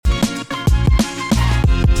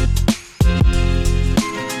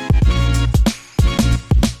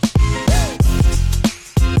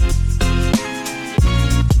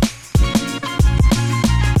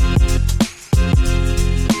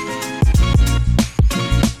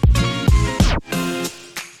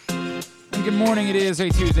morning. It is a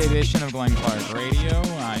Tuesday edition of Glenn Clark Radio.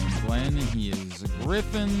 I'm Glenn. He is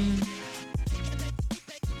Griffin.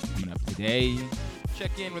 Coming up today,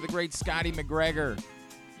 check in with the great Scotty McGregor.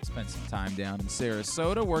 He spent some time down in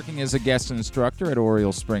Sarasota working as a guest instructor at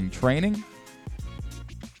Orioles Spring Training.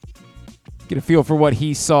 Get a feel for what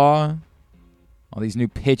he saw. All these new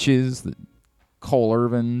pitches that Cole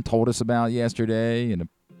Irvin told us about yesterday, and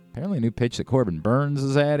apparently a new pitch that Corbin Burns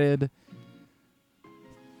has added.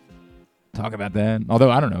 Talk about that. Although,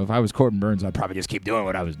 I don't know. If I was Corbin Burns, I'd probably just keep doing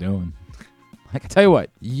what I was doing. I can tell you what.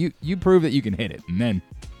 You prove that you can hit it, and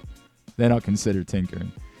then I'll consider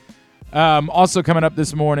tinkering. Also coming up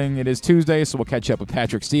this morning, it is Tuesday, so we'll catch up with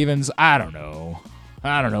Patrick Stevens. I don't know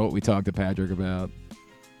what we talked to Patrick about.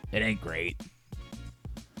 It ain't great.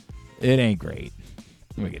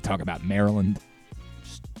 We could talk about Maryland.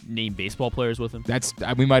 Just name baseball players with him.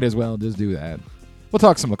 We might as well just do that. We'll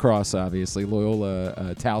talk some lacrosse, obviously.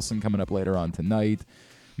 Loyola Towson coming up later on tonight.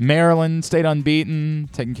 Maryland stayed unbeaten,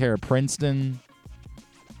 taking care of Princeton.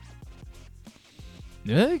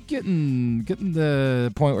 Getting the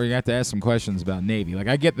point where you have to ask some questions about Navy. Like,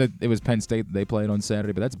 I get that it was Penn State that they played on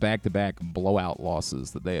Saturday, but that's back-to-back blowout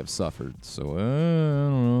losses that they have suffered. So I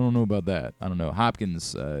don't know about that. I don't know.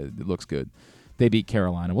 Hopkins, it looks good. They beat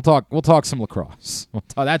Carolina. We'll talk some lacrosse.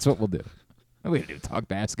 That's what we'll do. What are we gonna do? Talk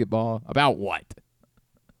basketball about what?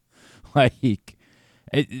 Talk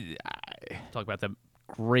about that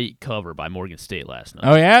great cover by Morgan State last night.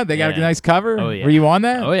 Oh, yeah? They got a nice cover? Oh, yeah. Were you on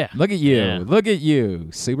that? Oh, yeah. Look at you. Yeah. Look at you.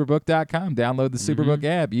 Superbook.com. Download the Superbook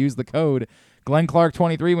app. Use the code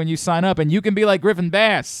GlennClark23 when you sign up, and you can be like Griffin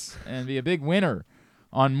Bass and be a big winner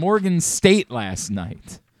on Morgan State last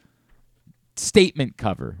night. Statement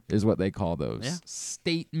cover is what they call those. Yeah.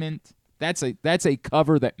 Statement. That's a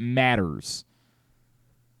cover that matters.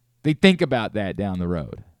 They think about that down the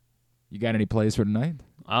road. You got any plays for tonight?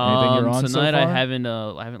 Anything you're on tonight so far? I haven't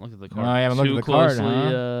looked at the card. Oh, I haven't looked at the closely,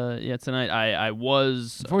 card, huh? Yeah, tonight I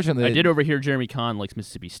was. Unfortunately, I did overhear Jeremy Kahn likes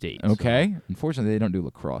Mississippi State. Okay. So. Unfortunately, they don't do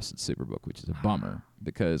lacrosse at Superbook, which is a bummer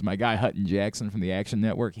because my guy Hutton Jackson from the Action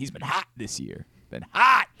Network, he's been hot this year. Been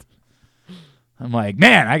hot. I'm like,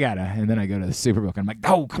 man, I gotta. And then I go to the Superbook, and I'm like,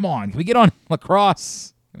 oh, come on, can we get on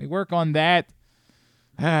lacrosse? Can we work on that?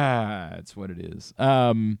 That's what it is.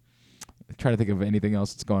 Trying to think of anything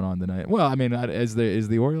else that's going on tonight. Well, I mean, is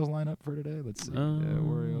the Orioles lineup for today? Let's see.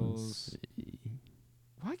 Orioles.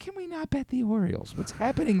 Why can we not bet the Orioles? What's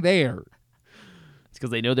happening there? It's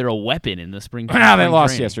because they know they're a weapon in the spring. Well, they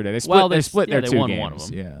lost training. yesterday. They split their two won games. One of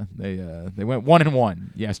them. Yeah, they went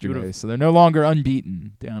 1-1 yesterday, so they're no longer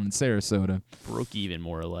unbeaten down in Sarasota. Broke even,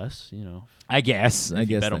 more or less. You know. I guess bet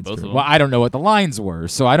that's on both true. of them. Well, I don't know what the lines were,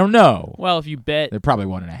 so I don't know. Well, if you bet, they're probably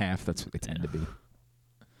 1.5. That's what they tend to be.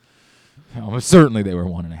 Certainly they were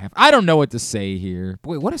 1.5. I don't know what to say here.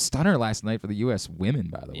 Boy, what a stunner last night for the U.S. women,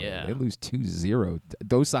 by the way. Yeah. They lose 2-0.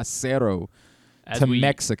 2-0 to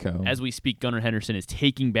Mexico. As we speak, Gunnar Henderson is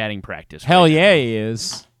taking batting practice. Hell right yeah, now. he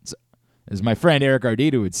is. As my friend Eric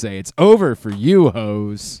Ardita would say, it's over for you,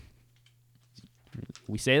 hoes.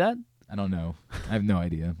 We say that? I don't know. I have no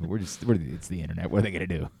idea. But it's the internet. What are they going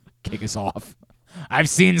to do? Kick us off? I've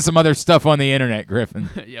seen some other stuff on the internet, Griffin.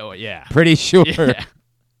 Yeah. Pretty sure. Yeah.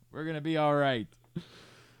 We're going to be all right.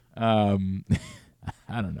 I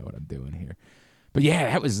don't know what I'm doing here. But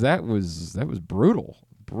yeah, that was brutal.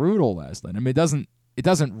 Brutal last night. I mean, it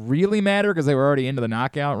doesn't really matter because they were already into the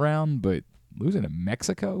knockout round, but losing to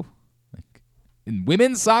Mexico like in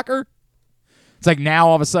women's soccer, it's like now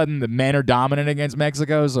all of a sudden the men are dominant against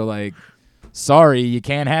Mexico, so like sorry, you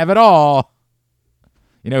can't have it all.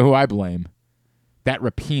 You know who I blame? That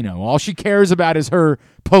Rapinoe. All she cares about is her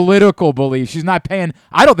political beliefs. She's not paying.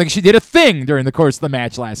 I don't think she did a thing during the course of the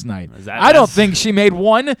match last night. I don't think she made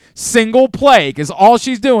one single play because all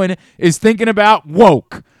she's doing is thinking about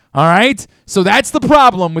woke. All right? So that's the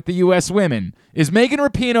problem with the U.S. women is Megan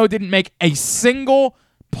Rapinoe didn't make a single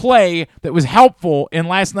play that was helpful in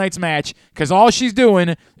last night's match because all she's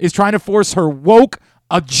doing is trying to force her woke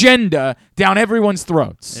agenda down everyone's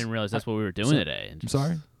throats. I didn't realize that's what we were doing today. I'm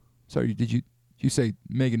sorry? Sorry, did you say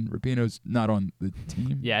Megan Rapinoe's not on the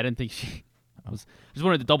team? Yeah, I didn't think she. Just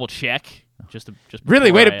wanted to double check. Just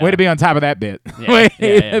really way to be on top of that bit. Yeah, way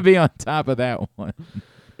yeah. to be on top of that one.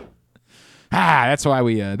 That's why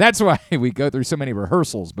we go through so many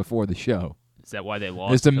rehearsals before the show. Is that why they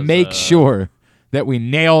lost? Is to make sure that we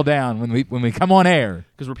nail down when we come on air.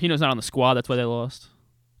 Because Rapinoe's not on the squad, that's why they lost.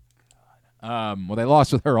 Well, they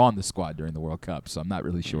lost with her on the squad during the World Cup, so I'm not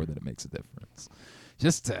really sure that it makes a difference.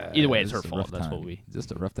 Just either way, it's her fault. That's time. what we.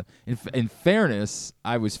 Just a rough time. In fairness,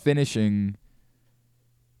 I was finishing.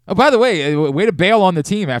 Oh, by the way, way to bail on the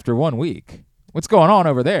team after 1 week. What's going on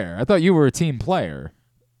over there? I thought you were a team player.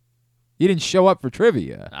 You didn't show up for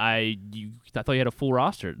trivia. I thought you had a full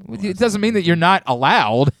roster. It doesn't mean that you're not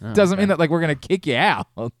allowed. Oh, It doesn't okay. mean that like we're gonna kick you out.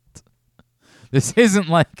 This isn't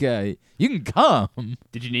like you can come.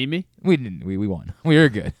 Did you need me? We didn't. We won. We were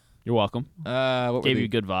good. You're welcome. What Gave were you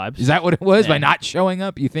good vibes. Is that what it was by Yeah. not showing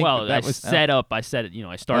up? You think Well, that I was set up. I said it.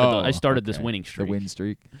 I started this okay. winning streak. The win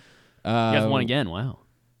streak. You guys won again. Wow.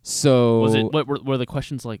 So Was it? What were the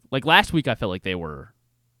questions like? Like last week, I felt like they were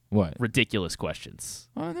what? ridiculous questions.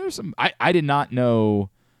 There's some. I did not know.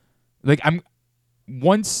 Like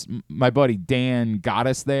once my buddy Dan got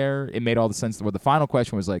us there, it made all the sense. Well, the final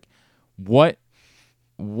question was like, what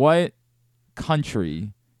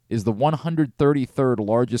country is the 133rd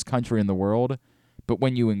largest country in the world? But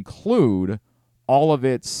when you include all of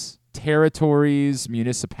its territories,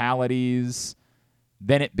 municipalities,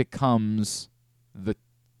 then it becomes the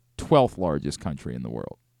 12th largest country in the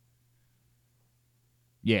world.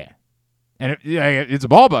 Yeah. And it's a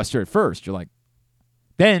ball buster at first. You're like,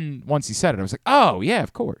 then once he said it, I was like, oh, yeah,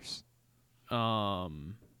 of course. I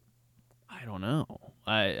don't know.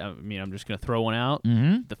 I mean, I'm just gonna throw one out.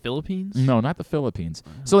 Mm-hmm. The Philippines? No, not the Philippines.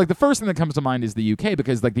 So, like, the first thing that comes to mind is the UK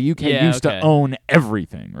because, like, the UK Yeah, used to okay. own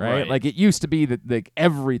everything, right? Right. Like, it used to be that, like,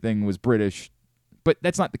 everything was British, but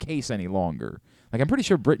that's not the case any longer. Like, I'm pretty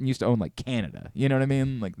sure Britain used to own, like, Canada. You know what I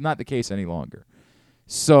mean? Like, not the case any longer.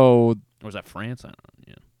 So, Or was that France? I don't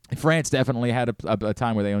know. Yeah. France definitely had a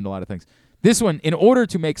time where they owned a lot of things. This one, in order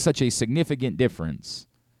to make such a significant difference,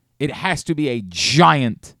 it has to be a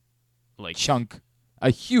giant Like chunk, a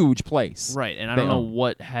huge place. Right, and I They don't know own.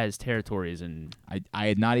 what has territories in. I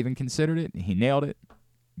had not even considered it. He nailed it.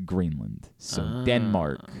 Greenland. So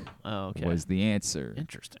Denmark Oh, okay. was the answer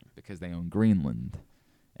Interesting. because they own Greenland.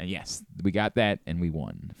 And yes, we got that and we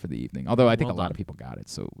won for the evening. Although I think Well a lot done. of people got it.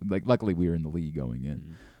 So like luckily we were in the lead going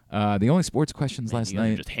in. The only sports questions Man, last you guys are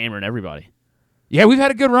night. just hammering everybody. Yeah, we've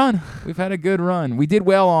had a good run. We did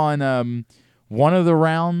well on one of the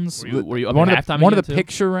rounds. Were you up one at of the, halftime one of again, the too?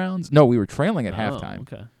 picture rounds? No, we were trailing at Oh, halftime.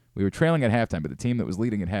 Okay. We were trailing at halftime, but the team that was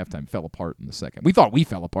leading at halftime fell apart in the second. We thought we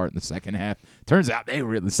fell apart in the second half. Turns out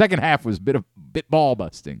the second half was bit ball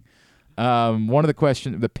busting. One of the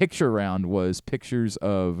questions, the picture round was pictures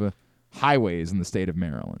of highways in the state of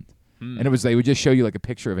Maryland, and they would just show you like a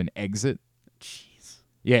picture of an exit. Jeez.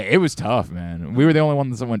 Yeah, it was tough, man. We were the only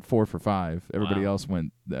ones that went 4 for 5. Everybody Wow. else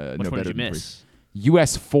went Which no one better did you than miss? 3.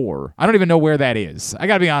 US 4. I don't even know where that is. I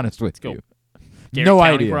got to be honest with go. you. Garrett No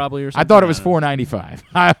County idea. probably or I something? thought it was I don't know. 495.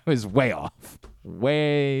 I was way off.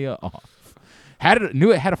 Way off.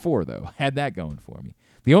 Knew it had a 4 though. Had that going for me.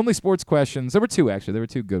 The only sports questions, there were 2 actually. There were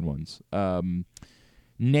 2 good ones.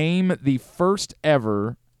 Name the first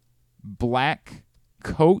ever black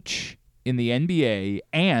coach in the NBA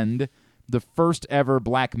and the first ever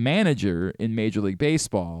black manager in Major League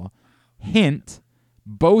Baseball. Hint,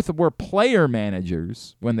 both were player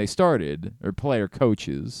managers when they started, or player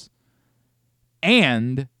coaches,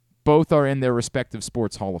 and both are in their respective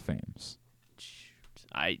sports Hall of Fames.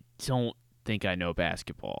 I don't think I know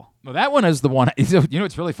basketball. Well, that one is the one. You know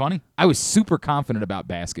what's really funny? I was super confident about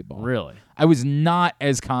basketball. Really? I was not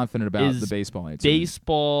as confident about Is the baseball answer.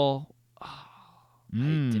 Baseball.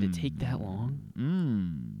 Did it take that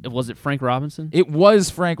long? Was it Frank Robinson? It was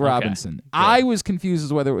Frank Okay. Robinson. Good. I was confused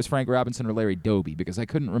as whether it was Frank Robinson or Larry Doby because I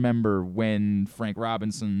couldn't remember when Frank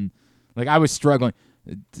Robinson. Like I was struggling.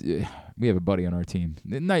 We have a buddy on our team,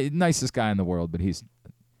 nicest guy in the world, but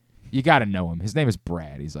you got to know him. His name is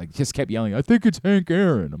Brad. He's like just kept yelling, "I think it's Hank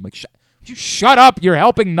Aaron." I'm like, would you shut up? You're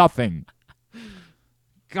helping nothing.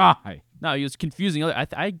 Guy. No, he was confusing.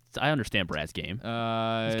 I understand Brad's game.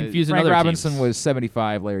 It's confusing Frank other Robinson teams. was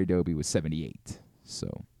 75. Larry Doby was 78.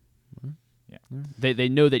 So They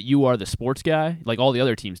know that you are the sports guy, like all the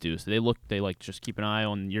other teams do. So they like just keep an eye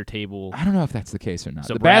on your table. I don't know if that's the case or not.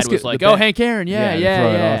 So the Brad basket was like, the "Oh, Hank Aaron, to yeah."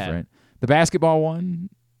 throw it off, right? The basketball one,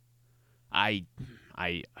 I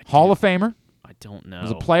Hall of Famer, I don't know.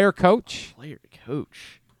 was a player coach. Player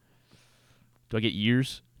coach. Do I get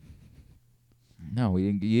years? No,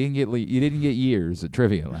 you didn't get years of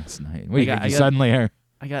trivia last night. I got- Suddenly are.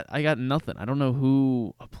 I got nothing. I don't know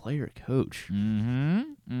who a player coach.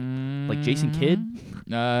 Like Jason Kidd?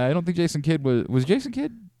 I don't think Jason Kidd was Jason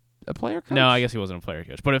Kidd a player coach? No, I guess he wasn't a player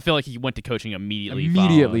coach, but I feel like he went to coaching immediately.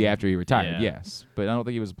 Immediately following, after he retired, Yeah. yes. But I don't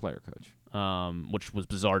think he was a player coach. which was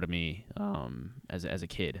bizarre to me as a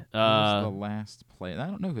kid. Who was the last player? I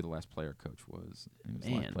don't know who the last player coach was. He was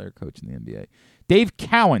the last Man. player coach in the NBA. Dave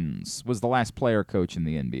Cowens was the last player coach in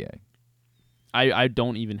the NBA. I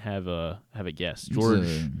don't even have a guess. George.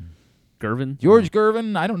 Gervin? George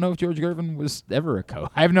Gervin. I don't know if George Gervin was ever a coach.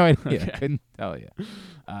 I have no idea. Okay. I couldn't tell you.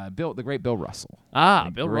 The great Bill Russell.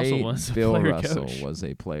 Bill Russell was a Bill player Russell coach. was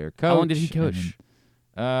a player coach. How long did he coach?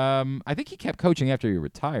 I think he kept coaching after he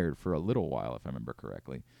retired for a little while, if I remember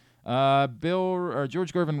correctly.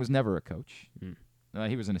 George Gervin was never a coach.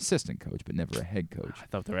 He was an assistant coach, but never a head coach. I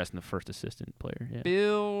thought they were asking the first assistant player. Yeah.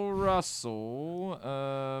 Bill Russell,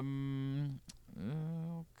 come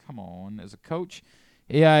on, as a coach.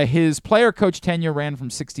 Yeah, his player coach tenure ran from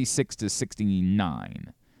 66 to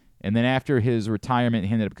 69. And then after his retirement,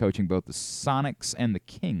 he ended up coaching both the Sonics and the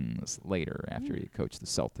Kings later after he coached the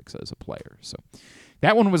Celtics as a player. So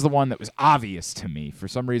that one was the one that was obvious to me. For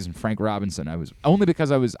some reason, Frank Robinson, I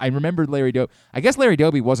remembered Larry Doby. I guess Larry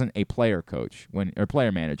Doby wasn't a player coach or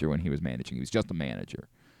player manager when he was managing. He was just a manager.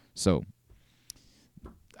 So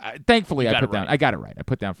thankfully, I got it right. I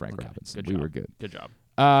put down Frank Robinson. We were good. Good job.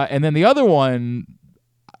 And then the other one,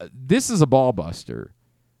 this is a ball buster.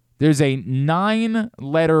 There's a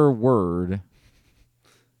 9-letter word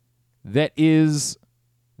that is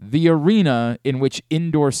the arena in which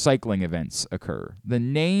indoor cycling events occur. The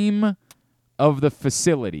name of the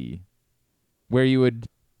facility where you would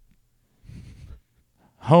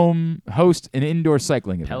host an indoor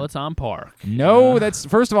cycling event. Peloton Park. No, that's,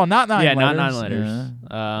 first of all, not 9 letters. Yeah, not 9 letters.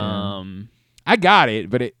 Yeah. I got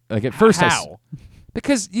it, but at first how?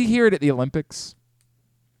 Because you hear it at the Olympics.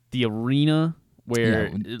 The arena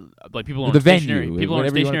where like people on the stationary, venue, people on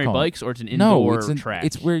whatever you wanna stationary call it. bikes, or it's an indoor track.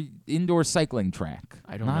 It's where indoor cycling track.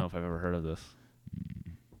 I don't know if I've ever heard of this.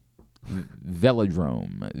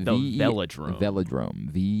 Velodrome. Velodrome.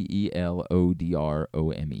 Velodrome. Velodrome.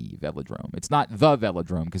 Velodrome. It's not the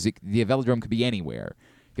Velodrome because the Velodrome could be anywhere.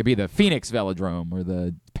 It could be the Phoenix Velodrome or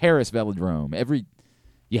the Paris Velodrome.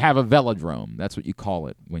 You have a velodrome. That's what you call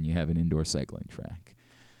it when you have an indoor cycling track.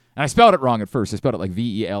 And I spelled it wrong at first. I spelled it like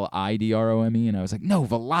Velidrome, and I was like, no,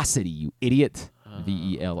 velocity, you idiot.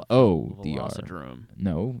 Velodr. Velocidrome.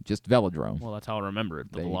 No, just velodrome. Well, that's how I remember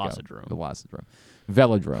it. The Velocidrome. Velocidrome.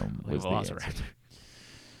 Velodrome was the answer. Velociraptor.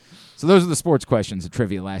 So those are the sports questions of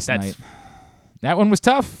trivia last night. That one was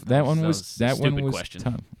tough. That one was question.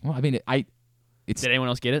 tough. Well, I mean, Did anyone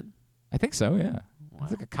else get it? I think yeah. Wow.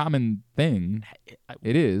 It's like a common thing.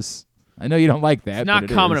 It is. I know you don't like that. It's not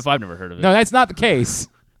common if I've never heard of it. No, that's not the case.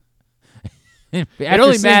 It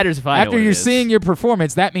only matters if I know after what you're it is. seeing your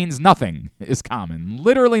performance, that means nothing is common.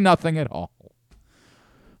 Literally nothing at all.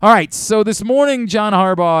 All right, so this morning, John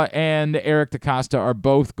Harbaugh and Eric DeCosta are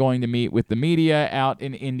both going to meet with the media out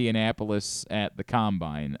in Indianapolis at the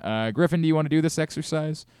Combine. Griffin, do you want to do this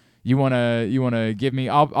exercise? You want to give me?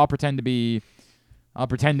 I'll pretend to be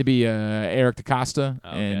Eric DeCosta,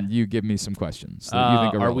 and you give me some questions that you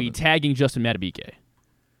think are relevant. Are we tagging Justin Madubuike?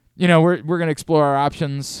 We're going to explore our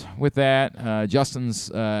options with that.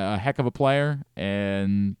 Justin's a heck of a player,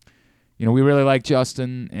 and we really like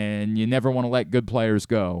Justin, and you never want to let good players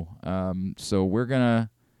go. So we're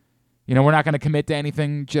gonna, we're not going to commit to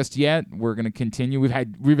anything just yet. We're going to continue. We've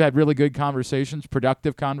had really good conversations,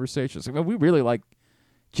 productive conversations. We really like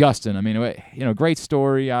Justin. I mean, great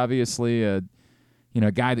story, obviously. A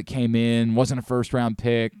guy that came in, wasn't a first-round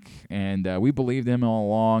pick, and we believed him all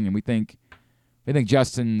along, and we think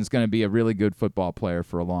Justin is going to be a really good football player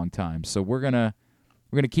for a long time. So we're gonna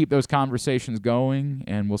keep those conversations going,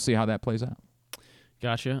 and we'll see how that plays out.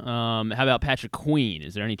 Gotcha. How about Patrick Queen?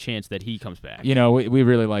 Is there any chance that he comes back? We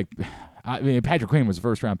really like. Patrick Queen was a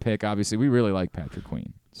first-round pick. Obviously, we really like Patrick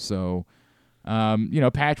Queen. So,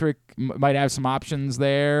 Patrick might have some options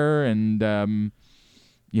there, and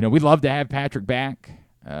we'd love to have Patrick back.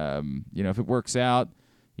 If it works out,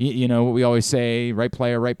 what we always say: right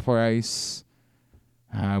player, right price.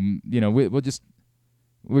 We're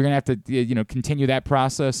gonna have to continue that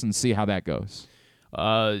process and see how that goes.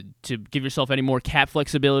 To give yourself any more cap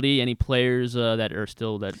flexibility, any players that are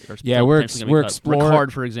still we're exploring. Rick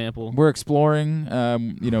Hard, for example. We're exploring.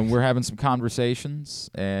 We're having some conversations,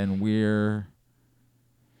 and we're.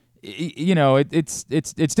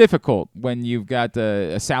 It's difficult when you've got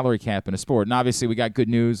a salary cap in a sport, and obviously we got good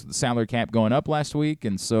news: the salary cap going up last week,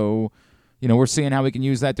 and so. We're seeing how we can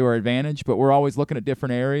use that to our advantage, but we're always looking at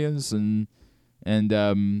different areas and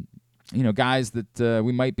guys that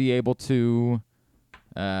we might be able to,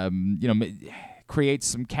 create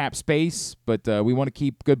some cap space, but we want to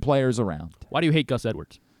keep good players around. Why do you hate Gus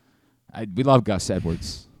Edwards? We love Gus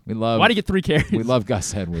Edwards. Why do you get 3 carries? We love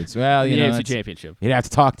Gus Edwards. Well, the AFC Championship. You'd have to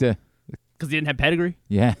talk to. Because he didn't have pedigree.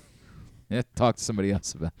 Yeah, talk to somebody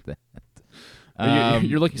else about that.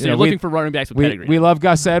 You're looking for running backs with pedigree. We love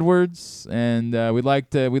Gus Edwards, and we would like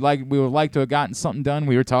to have gotten something done.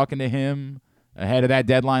 We were talking to him ahead of that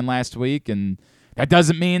deadline last week, and That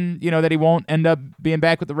doesn't mean, that he won't end up being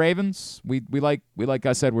back with the Ravens. We like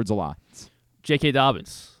Gus Edwards a lot. J.K.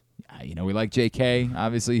 Dobbins. We like J.K.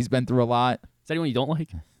 Obviously, he's been through a lot. Is that anyone you don't like?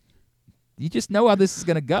 You just know how this is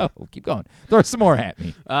going to go. Keep going. Throw some more at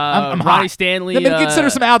me. I'm Ronnie hot. Stanley. Let me consider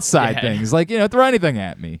some outside things. Like, throw anything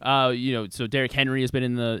at me. So Derrick Henry has been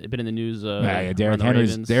in the news.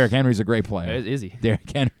 Derrick Henry's a great player. Is he?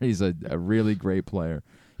 Derrick Henry's a really great player.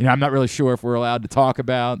 I'm not really sure if we're allowed to talk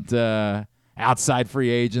about outside free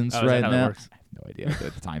agents right now. I have no idea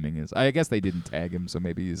what the timing is. I guess they didn't tag him, so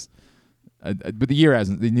maybe he's. But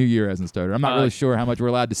the new year hasn't started. I'm not really sure how much we're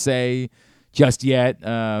allowed to say just yet.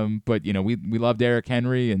 But we love Derrick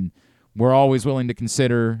Henry, and we're always willing to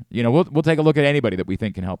consider. We'll take a look at anybody that we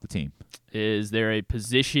think can help the team. Is there a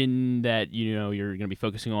position that you're going to be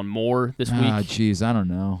focusing on more this week? Geez, I don't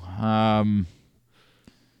know.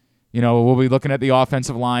 We'll be looking at the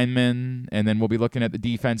offensive linemen, and then we'll be looking at the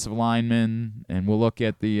defensive linemen, and we'll look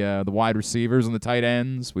at the wide receivers and the tight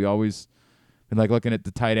ends. We always like looking at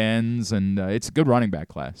the tight ends, and it's a good running back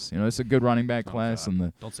class. It's a good running back class,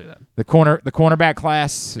 and don't say that. The cornerback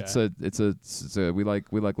class. Okay. It's a we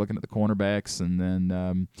like looking at the cornerbacks, and then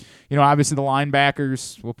obviously the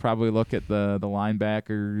linebackers. We'll probably look at the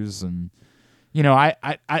linebackers, and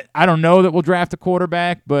I don't know that we'll draft a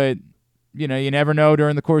quarterback, but you never know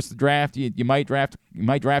during the course of the draft. You might draft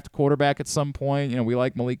a quarterback at some point. We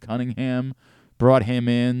like Malik Cunningham, brought him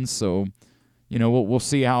in, so. We'll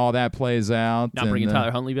see how all that plays out. Not bringing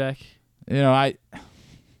Tyler Huntley back? We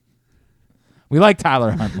like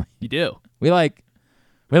Tyler Huntley. You do? We like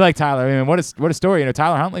Tyler. I mean, what a story.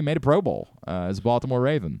 Tyler Huntley made a Pro Bowl as a Baltimore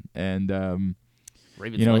Raven. And,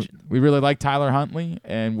 Ravens legend. We really like Tyler Huntley,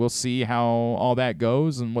 and we'll see how all that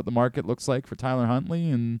goes and what the market looks like for Tyler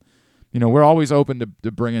Huntley. And, we're always open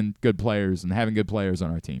to bringing good players and having good players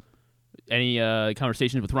on our team. Any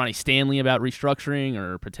conversations with Ronnie Stanley about restructuring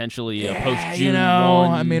or potentially post-June 1?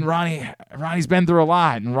 I mean, Ronnie's been through a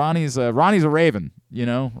lot, and Ronnie's a Raven.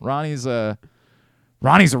 Ronnie's a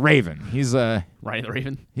Raven. He's Ronnie the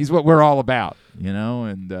Raven. He's what we're all about.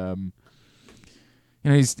 And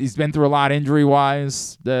he's been through a lot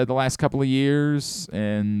injury-wise the last couple of years.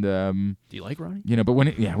 And do you like Ronnie? But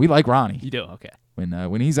we like Ronnie. You do, okay.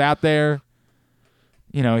 When he's out there,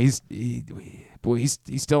 he's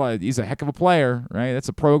still he's a heck of a player, right? That's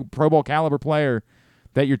a Pro Bowl caliber player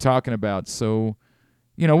that you're talking about. So,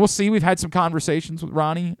 we'll see. We've had some conversations with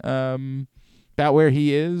Ronnie about where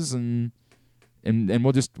he is, and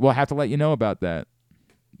we'll have to let you know about that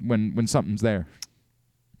when something's there.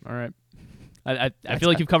 All right. I feel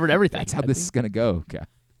like you've covered everything. That's how this is gonna go. Okay.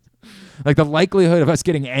 Like the likelihood of us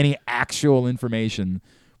getting any actual information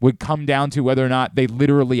would come down to whether or not they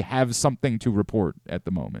literally have something to report at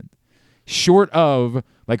the moment. Short of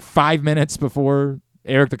 5 minutes before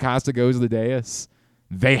Eric DaCosta goes to the dais,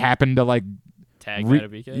 they happen to tag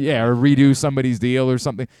Madubuike? or redo somebody's deal or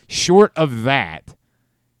something. Short of that,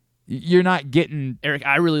 you're not getting. Eric,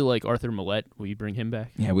 I really like Arthur Millette. Will you bring him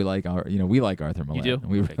back? Yeah, we like Arthur Millette. You do?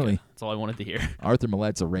 We okay, really. good. That's all I wanted to hear. Arthur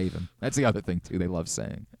Millette's a Raven. That's the other thing too. They love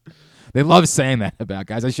saying. They love saying that about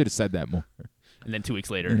guys. I should have said that more. And then 2 weeks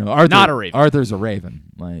later, Arthur, not a Raven. Arthur's a Raven.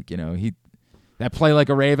 He. That play like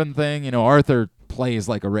a Raven thing, Arthur plays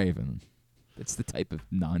like a Raven. It's the type of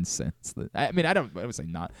nonsense that I would say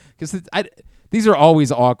not, because these are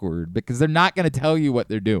always awkward because they're not going to tell you what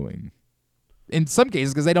they're doing. In some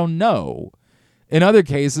cases, because they don't know. In other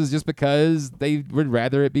cases, just because they would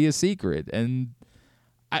rather it be a secret. And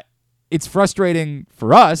it's frustrating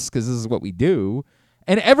for us because this is what we do.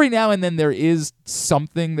 And every now and then there is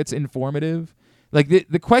something that's informative. Like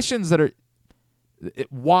the questions that are.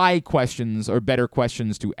 Why questions are better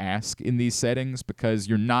questions to ask in these settings because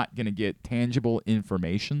you're not going to get tangible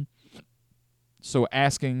information. So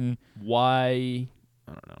asking why,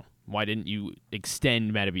 I don't know. Why didn't you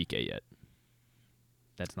extend Madubuike yet?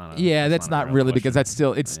 That's not. That's not really question. Because that's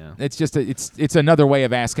still it's just it's another way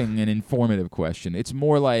of asking an informative question. It's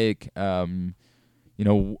more like why?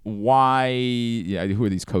 Yeah, who are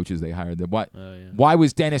these coaches they hired? Why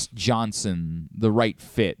was Dennis Johnson the right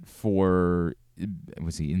fit for?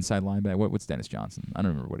 Was he inside linebacker? What's Dennis Johnson? I don't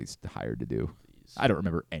remember what he's hired to do. I don't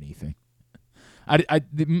remember anything.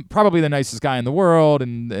 Probably the nicest guy in the world,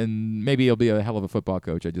 and maybe he'll be a hell of a football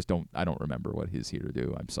coach. I don't remember what he's here to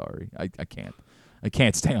do. I'm sorry. I can't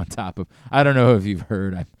stay on top of. I don't know if you've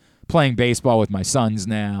heard. I'm playing baseball with my sons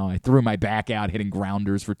now. I threw my back out hitting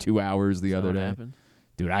grounders for 2 hours the other day. Happened?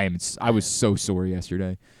 Dude, I was so sore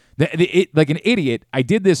yesterday. Like an idiot, I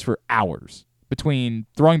did this for hours. Between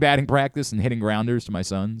throwing batting practice and hitting grounders to my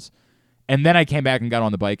sons. And then I came back and got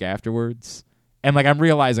on the bike afterwards. And I'm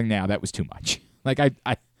realizing now that was too much. I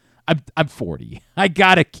I'm 40. I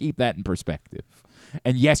gotta keep that in perspective.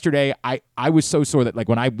 And yesterday, I was so sore that like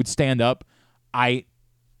when I would stand up, it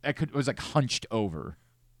was like hunched over.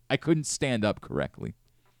 I couldn't stand up correctly.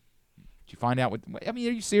 Did you find out are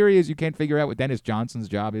you serious? You can't figure out what Dennis Johnson's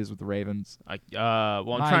job is with the Ravens? I'm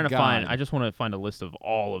trying to find. I just want to find a list of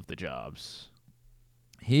all of the jobs.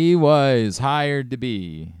 He was hired to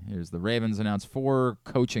be. Here's the Ravens announced 4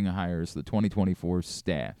 coaching hires for the 2024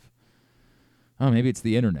 staff. Oh, maybe it's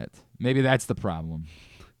the internet. Maybe that's the problem.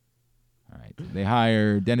 All right. They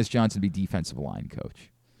hired Dennis Johnson to be defensive line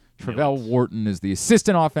coach. Travell Wharton is the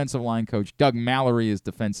assistant offensive line coach. Doug Mallory is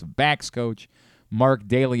defensive backs coach. Mark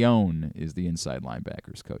DeLeon is the inside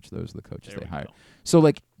linebackers coach. Those are the coaches they hired. So,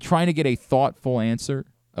 like, trying to get a thoughtful answer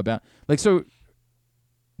about, like, so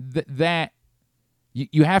that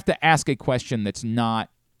you have to ask a question that's not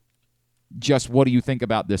just what do you think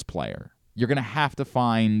about this player. You're going to have to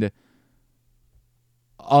find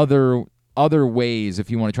other ways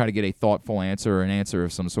if you want to try to get a thoughtful answer or an answer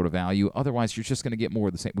of some sort of value. Otherwise, you're just going to get more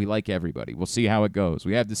of the same. We like everybody. We'll see how it goes.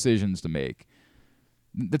 We have decisions to make.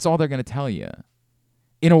 That's all they're going to tell you.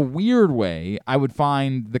 In a weird way, I would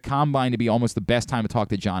find the Combine to be almost the best time to talk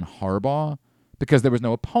to John Harbaugh because there was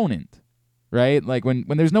no opponent, right? Like when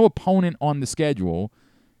there's no opponent on the schedule,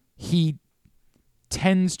 he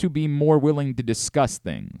tends to be more willing to discuss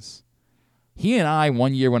things. He and I,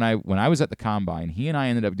 one year when I was at the Combine, he and I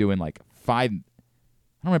ended up doing like 5. I don't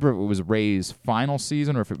remember if it was Ray's final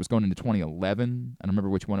season or if it was going into 2011. I don't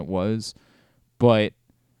remember which one it was, but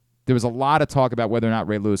there was a lot of talk about whether or not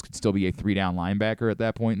Ray Lewis could still be a 3-down linebacker at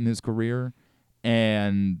that point in his career,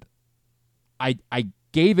 and I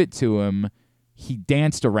gave it to him. He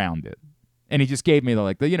danced around it, and he just gave me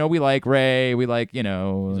we like Ray, we like He's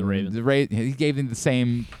a Raven. He gave me the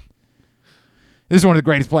same. This is one of the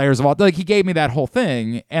greatest players of all. Like he gave me that whole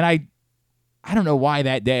thing, and I don't know why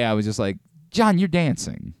that day I was just like, John, you're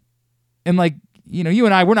dancing, and like you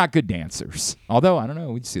and I, we're not good dancers. Although I don't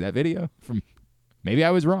know, we see that video from. Maybe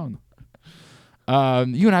I was wrong. You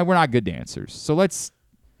and I, we're not good dancers. So let's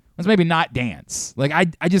maybe not dance. Like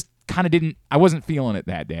I just kind of didn't. I wasn't feeling it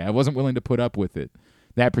that day. I wasn't willing to put up with it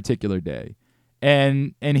that particular day.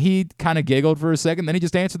 And he kind of giggled for a second. Then he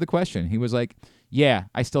just answered the question. He was like, "Yeah,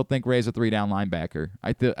 I still think Ray's a 3-down linebacker.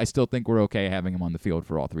 I still think we're okay having him on the field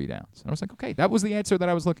for all 3 downs." And I was like, "Okay, that was the answer that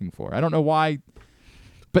I was looking for." I don't know why,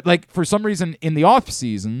 but like for some reason in the off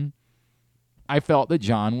season, I felt that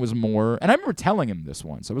John was more, and I remember telling him this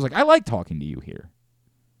once. I was like, I like talking to you here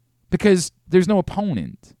because there's no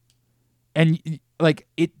opponent. And like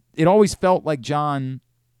it always felt like John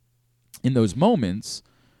in those moments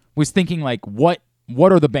was thinking like, what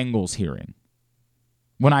are the Bengals hearing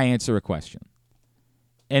when I answer a question?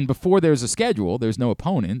 And before there's a schedule, there's no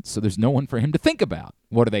opponent, so there's no one for him to think about.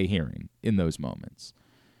 What are they hearing in those moments?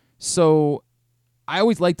 So I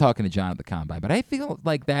always like talking to John at the Combine, but I feel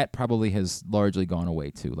like that probably has largely gone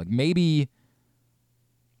away too. Like maybe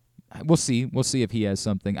we'll see. We'll see if he has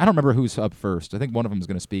something. I don't remember who's up first. I think one of them is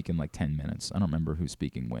going to speak in like 10 minutes. I don't remember who's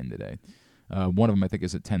speaking when today. One of them I think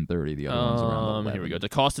is at 10:30. The other one's around 11. Here we go.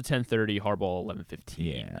 DeCosta 10:30, Harbaugh 11:15.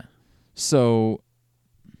 Yeah. So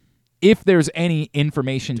if there's any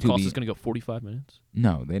information to be, DeCosta's going to go 45 minutes.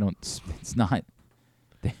 No, they don't. It's not.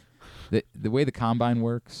 The way the Combine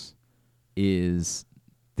works is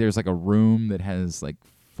there's like a room that has like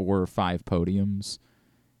 4 or 5 podiums,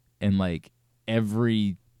 and like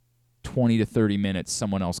every 20 to 30 minutes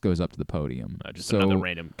someone else goes up to the podium. Just another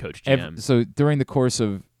random coach GM. So during the course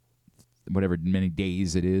of whatever many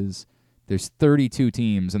days it is, there's 32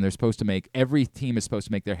 teams, and every team is supposed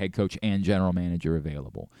to make their head coach and general manager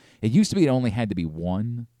available. It used to be it only had to be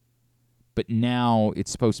one, but now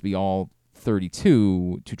it's supposed to be all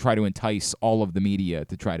 32 to try to entice all of the media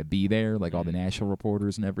to try to be there, like all the national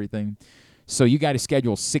reporters and everything. So you got to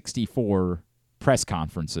schedule 64 press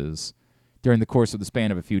conferences during the course of the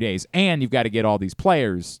span of a few days, and you've got to get all these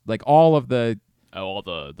players, like all of the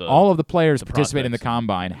players participating in the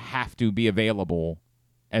Combine have to be available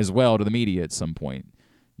as well to the media at some point.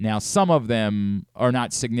 Now, some of them are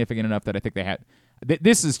not significant enough that I think they had.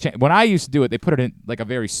 This is when I used to do it. They put it in like a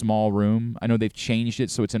very small room. I know they've changed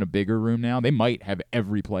it so it's in a bigger room now. They might have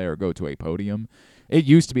every player go to a podium. It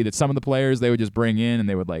used to be that some of the players they would just bring in and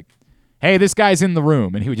they would like, "Hey, this guy's in the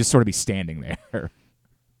room," and he would just sort of be standing there,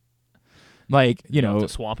 like to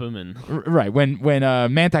swamp him and right when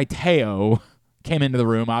Manti Te'o came into the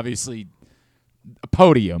room, obviously a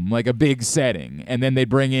podium, like a big setting, and then they'd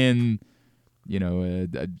bring in,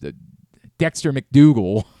 Dexter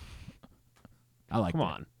McDougal. I like Come that.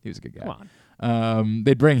 on. He was a good guy. Come on.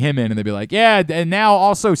 They'd bring him in, and they'd be like, yeah, and now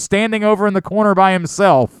also standing over in the corner by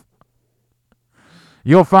himself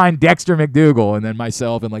you'll find Dexter McDougal, and then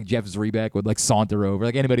myself and like Jeff Zrebeck would like saunter over.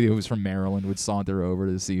 Like anybody who was from Maryland would saunter over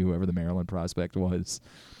to see whoever the Maryland prospect was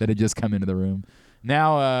that had just come into the room.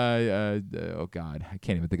 Now, oh God, I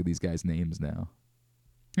can't even think of these guys' names now.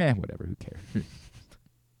 Whatever, who cares?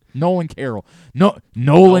 Nolan Carroll.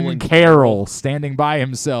 Nolan Carroll standing by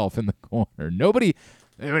himself in the corner. Nobody,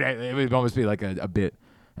 it would almost be like a bit.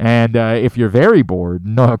 And if you're very bored,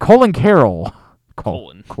 Colin Carroll.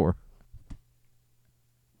 Colin.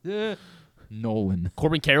 Nolan.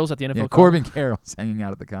 Corbin Carroll's at the NFL Combine? Corbin Carroll's hanging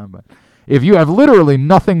out at the Combine. If you have literally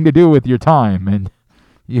nothing to do with your time and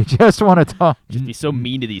you just want to talk. Just be so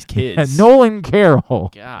mean to these kids. Nolan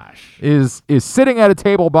Carroll Gosh. is sitting at a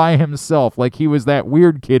table by himself like he was that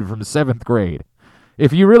weird kid from 7th grade.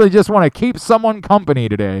 If you really just want to keep someone company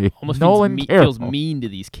today, almost Nolan Carroll feels mean to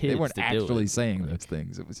these kids. They weren't to actually saying those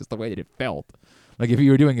things. It was just the way that it felt. Like if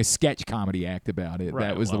you were doing a sketch comedy act about it,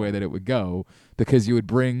 that was the way that it would go, because you would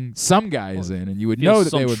bring some guys in and you would know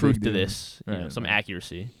that they would some truth be to this, some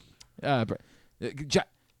accuracy.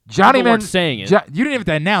 Johnny Manziel saying it. You didn't even have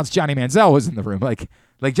to announce Johnny Manziel was in the room. Like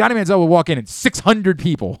Johnny Manziel would walk in and 600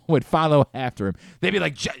 people would follow after him. They'd be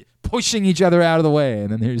like pushing each other out of the way,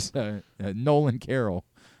 and then there's Nolan Carroll.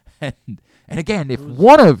 And again, if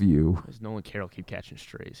one of you, does Nolan Carroll keep catching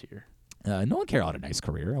strays here? Nolan Carroll had a nice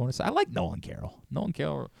career. I want to say I like Nolan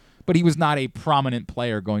Carroll. But he was not a prominent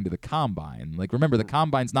player going to the Combine. Like remember, the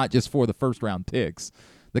Combine's not just for the first round picks.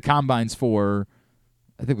 The Combine's for,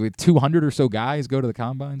 I think 200 or so guys go to the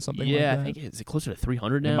Combine, something like that. Yeah, I think is it closer to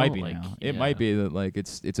 300 now? It might be now. It might be that like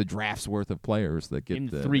it's a draft's worth of players that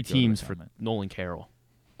get three teams for Nolan Carroll.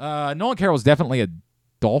 Nolan Carroll is definitely a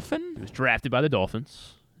Dolphin. He was drafted by the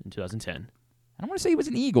Dolphins in 2010. I want to say he was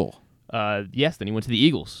an Eagle. Yes, then he went to the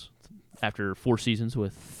Eagles after 4 seasons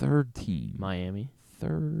with third team Miami.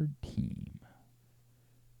 Third team.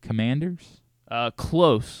 Commanders?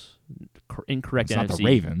 Close. Incorrect it's NFC. Not the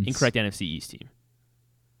Ravens. Incorrect NFC East team.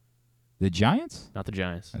 The Giants? Not the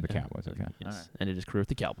Giants. The Cowboys. Okay. Yes. Right. Ended his career with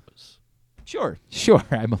the Cowboys. Sure,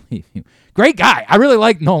 I believe you. Great guy. I really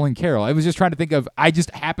like Nolan Carroll. I was just trying to think of, I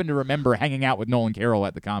just happened to remember hanging out with Nolan Carroll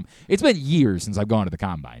at the It's been years since I've gone to the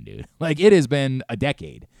Combine, dude. Like, it has been a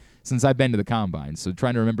decade since I've been to the Combine, so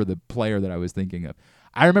trying to remember the player that I was thinking of.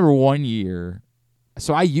 I remember one year,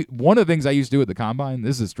 one of the things I used to do at the Combine,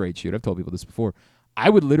 this is a straight shoot, I've told people this before, I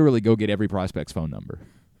would literally go get every prospect's phone number.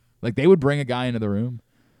 Like, they would bring a guy into the room,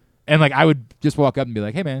 and like I would just walk up and be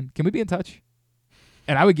like, hey, man, can we be in touch?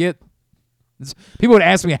 And I would get, people would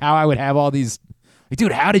ask me how I would have all these, like,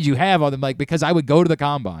 dude, how did you have all them? Like, because I would go to the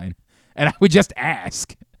Combine, and I would just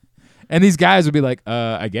ask. And these guys would be like,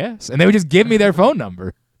 I guess. And they would just give me their phone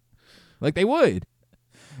number. Like, they would.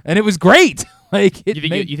 And it was great. Like, you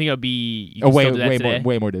think it would be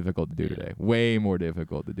way more difficult to do today. Way more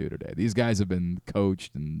difficult to do today. These guys have been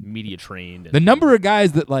coached and media trained. The number of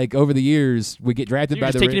guys that like over the years would get drafted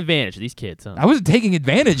by the taking advantage of these kids. Huh? I wasn't taking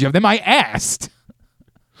advantage of them. I asked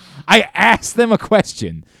them a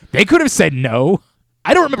question. They could have said no.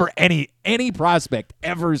 I don't remember any prospect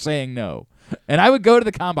ever saying no. And I would go to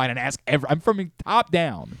the Combine and ask I'm from top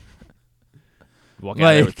down. Walk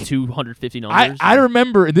out there with 250 numbers. I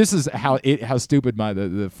remember, this is how stupid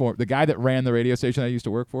the guy that ran the radio station I used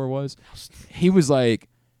to work for was. He was like,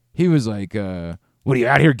 what are you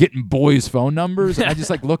out here getting boys' phone numbers? And I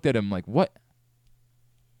just like looked at him like, what?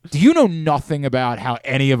 Do you know nothing about how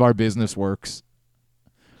any of our business works?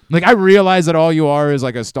 Like, I realize that all you are is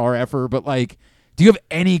like a star effer, but like, do you have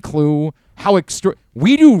any clue how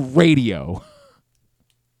we do radio?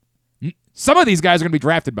 Some of these guys are going to be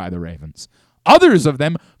drafted by the Ravens. Others of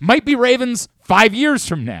them might be Ravens 5 years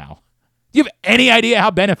from now. Do you have any idea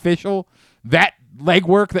how beneficial that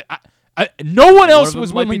legwork that no one else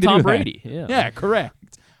was willing to do? Tom Brady. Yeah,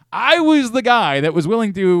 correct. I was the guy that was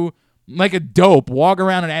willing to, like a dope, walk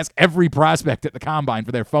around and ask every prospect at the Combine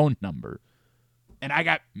for their phone number. And I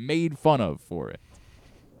got made fun of for it.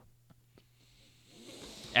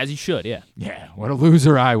 As you should, yeah. Yeah, what a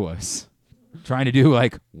loser I was. Trying to do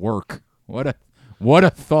like work. What a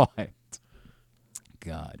thought.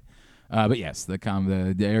 God. But yes, the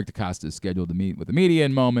Eric DeCosta is scheduled to meet with the media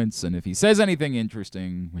in moments, and if he says anything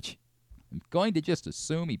interesting, which I'm going to just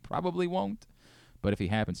assume he probably won't, but if he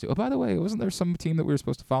happens to. Oh, by the way, wasn't there some team that we were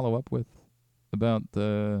supposed to follow up with about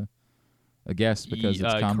a guest because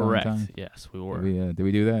it's Combine correct. time? Yes, we were. Did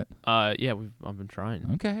we do that? Yeah, I've been trying.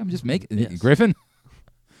 Okay, I'm just making yes. Griffin.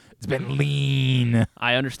 It's been lean.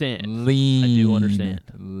 I understand. Lean. I do understand.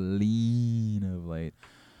 Lean of late.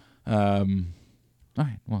 All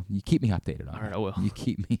right. Well, you keep me updated on it. All right, I will. You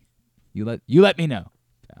keep me. You let me know.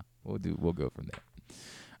 Yeah, we'll go from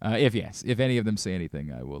If any of them say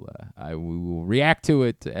anything, I will react to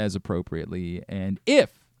it as appropriately. And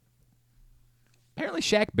if apparently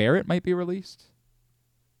Shaq Barrett might be released,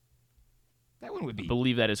 that one would be. I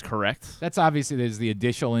believe that is correct. That's obviously there's the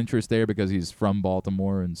additional interest there because he's from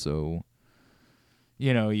Baltimore, and so.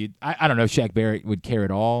 I don't know if Shaq Barrett would care at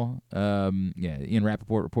all. Ian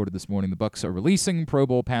Rappaport reported this morning the Bucs are releasing Pro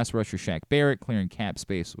Bowl pass rusher Shaq Barrett, clearing cap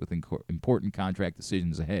space with important contract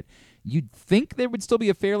decisions ahead. You'd think there would still be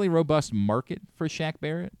a fairly robust market for Shaq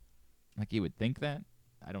Barrett. Like you would think that.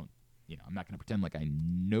 I don't. I'm not going to pretend like I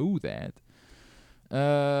know that.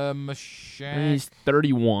 Shaq. He's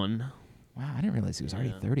 31. Wow, I didn't realize he was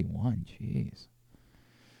already 31. Jeez.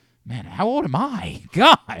 Man, how old am I?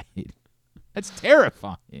 God. That's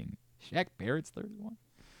terrifying. Shaq Barrett's 31.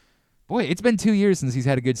 Boy, it's been 2 years since he's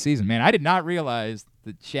had a good season. Man, I did not realize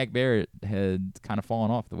that Shaq Barrett had kind of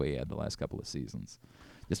fallen off the way he had the last couple of seasons.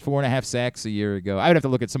 Just 4.5 sacks a year ago. I would have to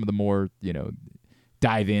look at some of the more,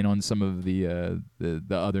 dive in on some of the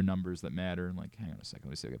other numbers that matter. Like, hang on a second. Let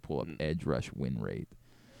me see if I can pull up edge rush win rate.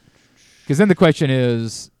 Because then the question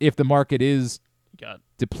is, if the market is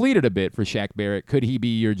depleted a bit for Shaq Barrett, could he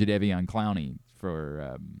be your Jadeveon Clowney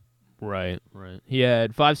for... Right. He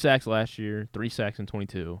had 5 sacks last year, 3 sacks in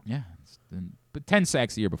 22. Yeah, but 10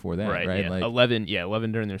 sacks the year before that, right? Yeah. Like 11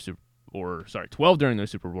 during their 12 during their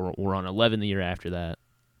Super Bowl run, 11 the year after that.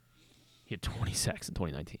 He had 20 sacks in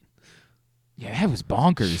 2019. Yeah, that was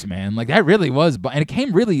bonkers, man. Like that really was, and it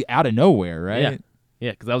came really out of nowhere, right?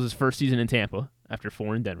 Yeah, because that was his first season in Tampa after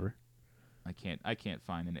 4 in Denver. I can't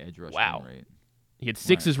find an edge rush win rate. He had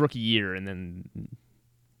 6 his rookie year, and then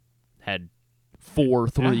had 4,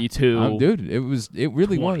 3, 2. Dude, it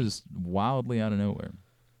really 20. was wildly out of nowhere.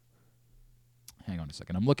 Hang on a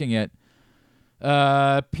second. I'm looking at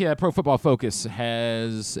Pro Football Focus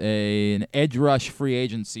has an edge rush free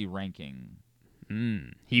agency ranking.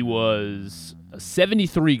 He was a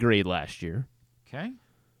 73 grade last year. Okay.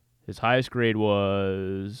 His highest grade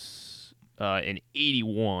was an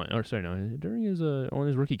 81. Or sorry, no, during his on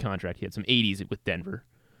his rookie contract, he had some 80s with Denver.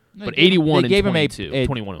 But 81 and 22,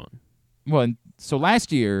 21. Well, so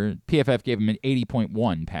last year, PFF gave him an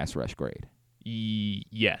 80.1 pass rush grade.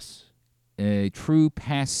 Yes. A true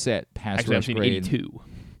pass rush Actually, I'm seeing grade. 82.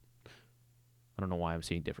 I don't know why I'm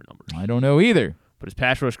seeing different numbers. I don't know either. But his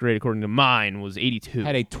pass rush grade, according to mine, was 82.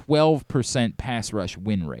 Had a 12% pass rush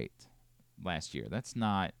win rate last year. It's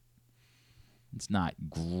not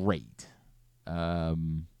great. I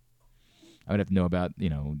would have to know about,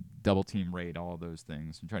 double team rate, all those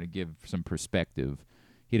things. I'm trying to give some perspective.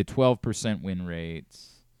 He had a 12% win rate.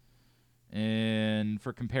 And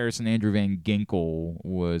for comparison, Andrew Van Ginkel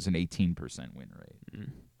was an 18% win rate.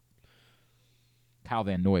 Kyle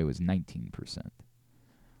Van Noy was 19%.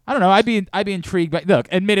 I don't know. I'd be intrigued. But look,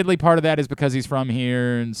 admittedly, part of that is because he's from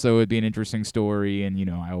here, and so it'd be an interesting story. And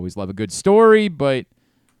I always love a good story. But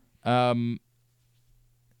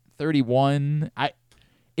 31.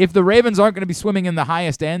 If the Ravens aren't going to be swimming in the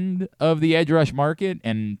highest end of the edge rush market,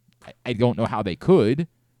 and I don't know how they could.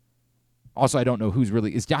 Also, I don't know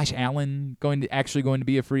is Josh Allen going to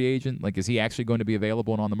be a free agent? Like, is he actually going to be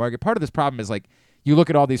available and on the market? Part of this problem is, like, you look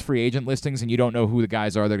at all these free agent listings and you don't know who the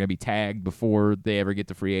guys are. They're going to be tagged before they ever get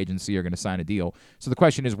to free agency or going to sign a deal. So the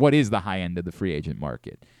question is, what is the high end of the free agent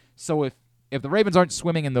market? So if the Ravens aren't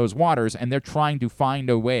swimming in those waters and they're trying to find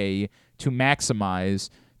a way to maximize,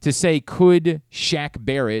 to say, could Shaq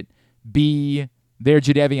Barrett be their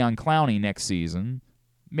Jadeveon Clowney next season?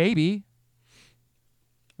 Maybe.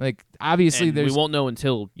 Like, obviously, we won't know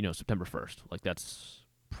until September 1st. Like, that's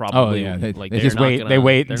probably. Oh yeah, like they just wait. They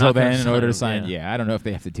wait until then in order to sign. Yeah, I don't know if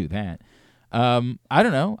they have to do that. I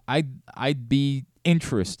don't know. I'd be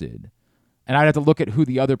interested, and I'd have to look at who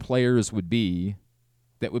the other players would be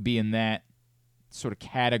that would be in that sort of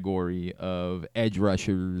category of edge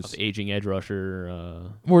rushers, of aging edge rusher.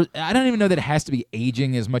 Or I don't even know that it has to be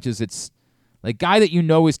aging as much as it's like guy that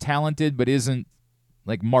is talented but isn't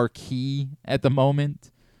like marquee at the moment.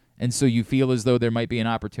 And so you feel as though there might be an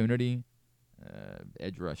opportunity.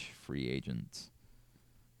 Edge rush free agent.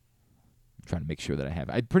 I'm trying to make sure that I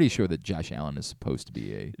have. I'm pretty sure that Josh Allen is supposed to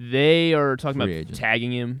be They are talking about agent.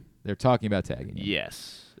 tagging him. They're talking about tagging him.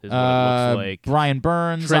 Yes. Is what it looks like. Brian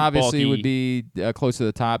Burns Trent obviously Baalke would be close to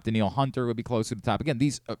the top. Danielle Hunter would be close to the top. Again,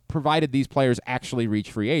 these provided these players actually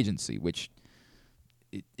reach free agency, which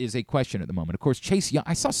is a question at the moment. Of course, Chase Young.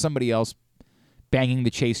 I saw somebody else banging the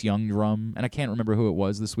Chase Young drum, and I can't remember who it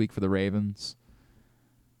was this week for the Ravens.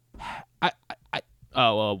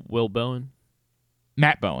 Will Bowen?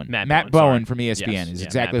 Matt Bowen. Matt Bowen from ESPN yes, is yeah,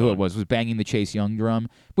 exactly Matt who Bowen. it was banging the Chase Young drum,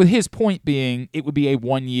 with his point being it would be a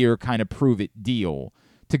 1-year kind of prove-it deal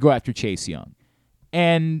to go after Chase Young.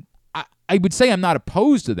 And I would say I'm not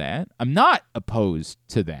opposed to that. I'm not opposed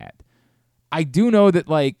to that. I do know that,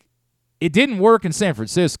 like, it didn't work in San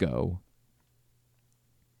Francisco.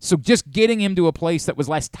 So just getting him to a place that was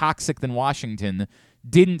less toxic than Washington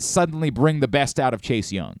didn't suddenly bring the best out of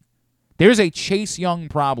Chase Young. There's a Chase Young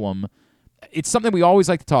problem. It's something we always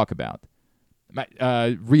like to talk about.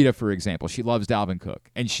 Rita, for example, she loves Dalvin Cook.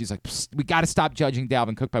 And she's like, we got to stop judging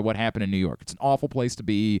Dalvin Cook by what happened in New York. It's an awful place to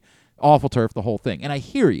be, awful turf, the whole thing. And I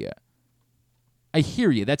hear you.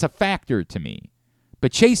 That's a factor to me.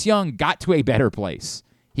 But Chase Young got to a better place.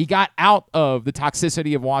 He got out of the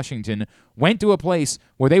toxicity of Washington, went to a place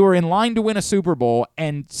where they were in line to win a Super Bowl,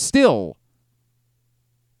 and still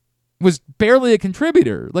was barely a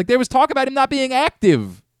contributor. Like, there was talk about him not being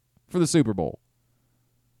active for the Super Bowl.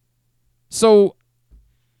 So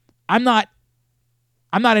I'm not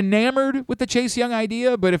enamored with the Chase Young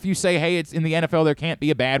idea, but if you say, hey, it's in the NFL, there can't be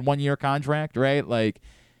a bad one-year contract, right? Like,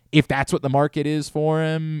 if that's what the market is for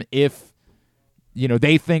him, if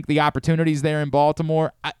they think the opportunity's there in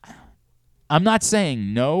Baltimore, I'm not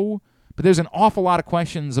saying no, but there's an awful lot of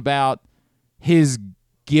questions about his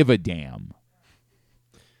give a damn.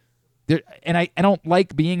 And I don't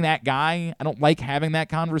like being that guy. I don't like having that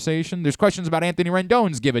conversation. There's questions about Anthony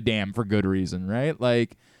Rendon's give a damn for good reason, right?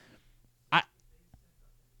 Like,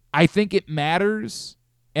 I think it matters,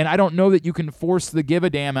 and I don't know that you can force the give a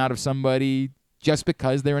damn out of somebody just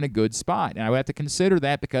because they're in a good spot. And I would have to consider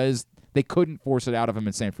that because they couldn't force it out of him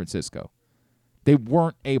in San Francisco. They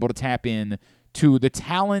weren't able to tap in to the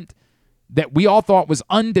talent that we all thought was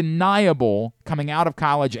undeniable coming out of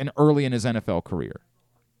college and early in his NFL career.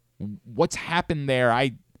 What's happened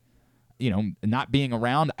there, not being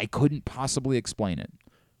around, I couldn't possibly explain it.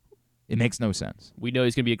 It makes no sense. We know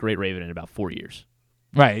he's going to be a great Raven in about 4 years.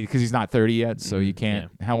 Right, because he's not 30 yet, so you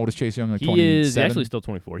can't. Yeah. How old is Chase Young? Like he 27? Is actually still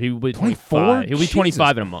 24. He will be 24. He'll be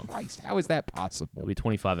 25 in a month. Christ, how is that possible? He'll be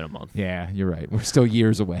 25 in a month. Yeah, you're right. We're still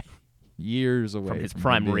years away. From his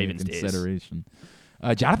prime Ravens consideration.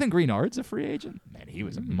 Days. Jonathan Greenard's a free agent. Man, he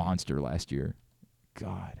was a monster last year.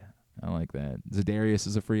 God, I like that. Zadarius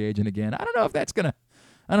is a free agent again. I don't know if that's gonna.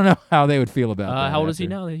 I don't know how they would feel about that. How old is he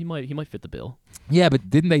now? He might fit the bill. Yeah, but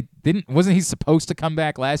wasn't he supposed to come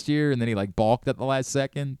back last year and then he balked at the last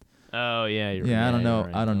second? Oh yeah, yeah. I don't know.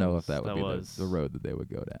 Right. I don't know if that would be the road that they would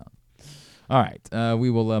go down. All right, we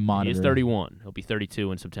will monitor. He's 31. He'll be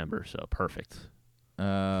 32 in September, so perfect.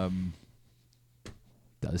 Does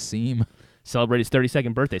seem celebrate his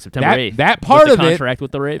 32nd birthday, September 8th. That part of contract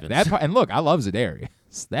with the Ravens. And look, I love Zadarius.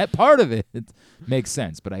 That part of it makes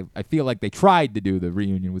sense, but I feel like they tried to do the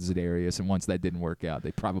reunion with Zadarius, and once that didn't work out,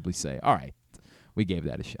 they probably say, "All right, we gave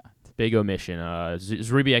that a shot." Big omission.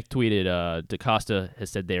 Zrebiak tweeted, DaCosta has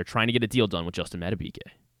said they are trying to get a deal done with Justin Madubuike.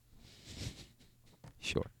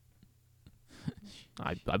 Sure.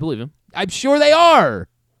 I believe him. I'm sure they are.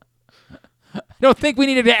 I don't think we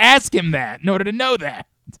needed to ask him that in order to know that.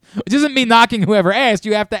 It doesn't mean knocking whoever asked.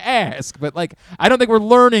 You have to ask. But, I don't think we're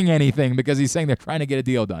learning anything because he's saying they're trying to get a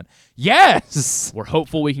deal done. Yes! We're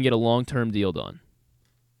hopeful we can get a long-term deal done.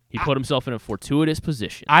 He put himself in a fortuitous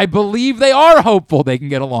position. I believe they are hopeful they can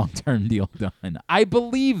get a long-term deal done. I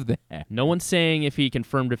believe that. No one's saying if he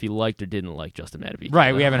confirmed if he liked or didn't like Justin Madubuike.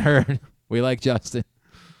 Right, we haven't heard. We like Justin.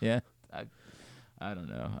 Yeah. I don't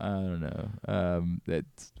know.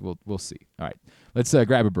 We'll see. All right, let's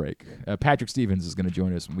grab a break. Patrick Stevens is going to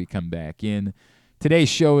join us when we come back in. Today's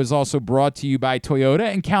show is also brought to you by Toyota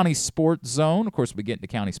and County Sports Zone. Of course, we get into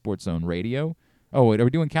County Sports Zone Radio. Oh wait, are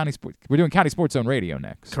we doing County Sports? We're doing County Sports Zone Radio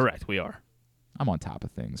next. Correct, we are. I'm on top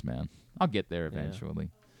of things, man. I'll get there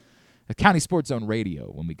eventually. Yeah. County Sports Zone Radio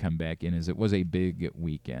when we come back in, as it was a big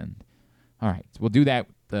weekend. All right, we'll do that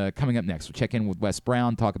coming up next. We'll check in with Wes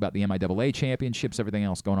Brown, talk about the MIAA championships, everything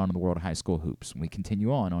else going on in the world of high school hoops. We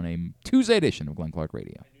continue on a Tuesday edition of Glenn Clark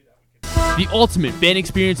Radio. The ultimate fan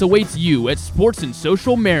experience awaits you at Sports and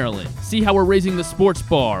Social Maryland. See how we're raising the sports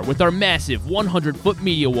bar with our massive 100-foot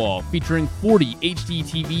media wall featuring 40 HD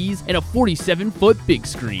TVs and a 47-foot big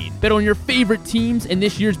screen. Bet on your favorite teams and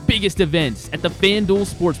this year's biggest events at the FanDuel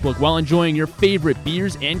Sportsbook while enjoying your favorite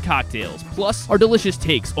beers and cocktails, plus our delicious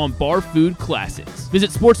takes on bar food classics.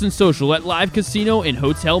 Visit Sports and Social at Live Casino and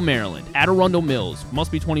Hotel Maryland at Arundel Mills.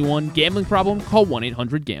 Must be 21. Gambling problem? Call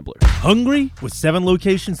 1-800-GAMBLER. Hungry? With 7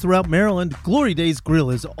 locations throughout Maryland, Maryland, Glory Days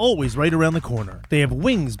Grill is always right around the corner. They have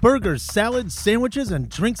wings, burgers, salads, sandwiches, and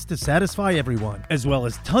drinks to satisfy everyone, as well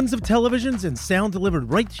as tons of televisions and sound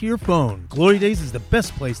delivered right to your phone. Glory Days is the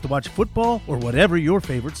best place to watch football or whatever your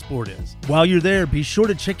favorite sport is. While you're there, be sure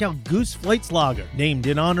to check out Goose Flight's Lager, named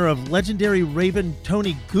in honor of legendary Raven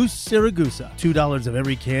Tony Goose Siragusa. $2 of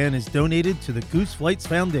every can is donated to the Goose Flights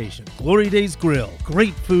Foundation. Glory Days Grill.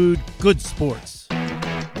 Great food, good sports.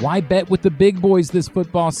 Why bet with the big boys this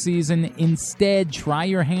football season? Instead, try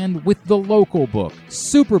your hand with the local book,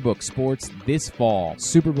 Superbook Sports, this fall.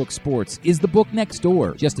 Superbook Sports is the book next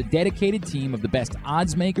door. Just a dedicated team of the best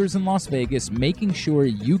odds makers in Las Vegas, making sure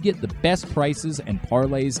you get the best prices and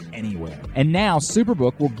parlays anywhere. And now,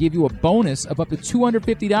 Superbook will give you a bonus of up to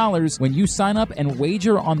 $250 when you sign up and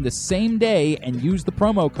wager on the same day and use the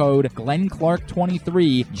promo code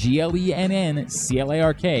GlennClark23,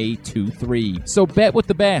 GLENNCLARK23. So bet with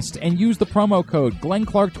the best and use the promo code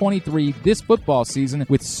GlennClark23 this football season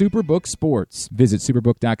with Superbook Sports. Visit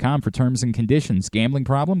superbook.com for terms and conditions. Gambling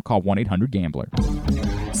problem? Call 1-800-GAMBLER.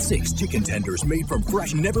 6 chicken tenders made from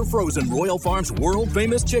fresh, never frozen Royal Farms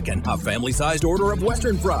world-famous chicken, a family-sized order of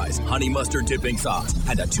Western fries, honey mustard dipping sauce,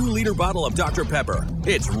 and a 2-liter bottle of Dr. Pepper.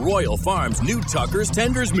 It's Royal Farms' new Tucker's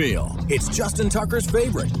Tenders Meal. It's Justin Tucker's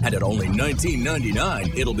favorite, and at only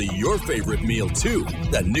 $19.99, it'll be your favorite meal, too.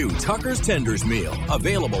 The new Tucker's Tenders Meal,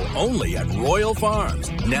 available only at Royal Farms.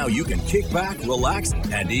 Now you can kick back, relax,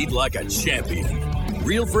 and eat like a champion.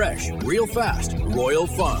 Real fresh, real fast, Royal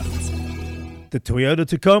Farms. The Toyota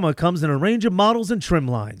Tacoma comes in a range of models and trim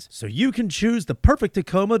lines, so you can choose the perfect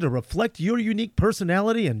Tacoma to reflect your unique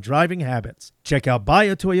personality and driving habits. Check out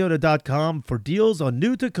buyatoyota.com for deals on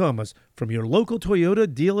new Tacomas from your local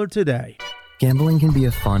Toyota dealer today. Gambling can be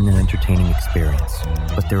a fun and entertaining experience,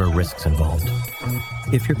 but there are risks involved.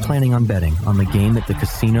 If you're planning on betting on the game at the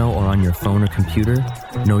casino or on your phone or computer,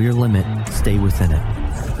 know your limit, stay within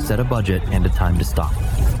it. Set a budget and a time to stop.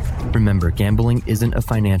 Remember, gambling isn't a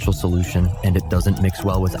financial solution, and it doesn't mix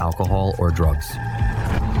well with alcohol or drugs.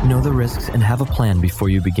 Know the risks and have a plan before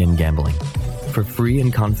you begin gambling. For free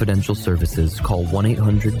and confidential services, call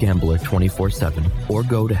 1-800-GAMBLER 24/7 or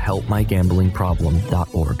go to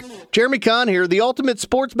helpmygamblingproblem.org. Jeremy Kahn here. The ultimate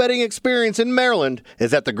sports betting experience in Maryland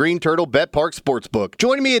is at the Green Turtle Bet Park Sportsbook.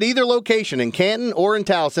 Join me at either location in Canton or in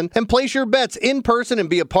Towson and place your bets in person and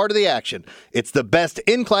be a part of the action. It's the best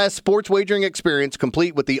in-class sports wagering experience,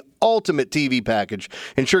 complete with the ultimate TV package,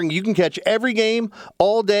 ensuring you can catch every game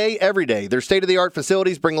all day, every day. Their state-of-the-art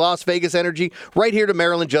facilities bring Las Vegas energy right here to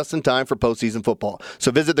Maryland just in time for postseason football. So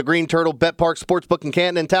visit the Green Turtle Bet Park Sportsbook in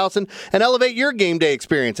Canton and Towson and elevate your game day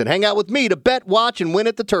experience and hang out with me to bet, watch, and win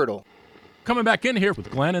at the Turtle. Coming back in here with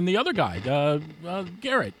Glenn and the other guy,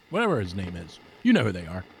 Garrett, whatever his name is. You know who they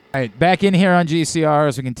are. All right, back in here on GCR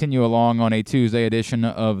as we continue along on a Tuesday edition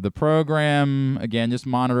of the program. Again, just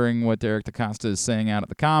monitoring what Derek DaCosta is saying out at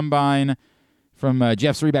the Combine. From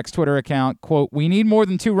Jeff Zrebeck's Twitter account, quote, "We need more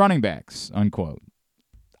than 2 running backs," unquote.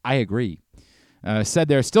 I agree. Said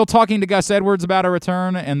they're still talking to Gus Edwards about a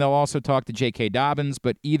return, and they'll also talk to J.K. Dobbins,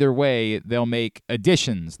 but either way, they'll make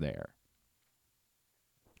additions there.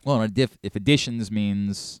 Well, if additions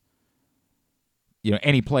means,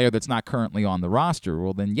 any player that's not currently on the roster,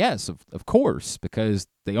 well, then yes, of course, because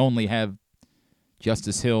they only have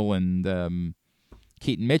Justice Hill and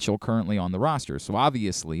Keaton Mitchell currently on the roster. So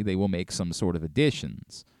obviously they will make some sort of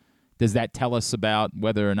additions. Does that tell us about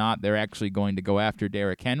whether or not they're actually going to go after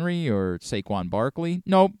Derrick Henry or Saquon Barkley?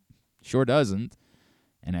 Nope, sure doesn't.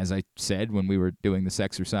 And as I said when we were doing this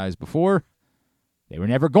exercise before, they were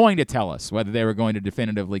never going to tell us whether they were going to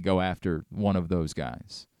definitively go after one of those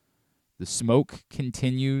guys. The smoke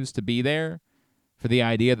continues to be there for the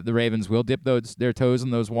idea that the Ravens will dip their toes in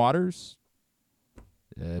those waters.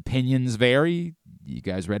 Opinions vary. You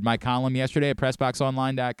guys read my column yesterday at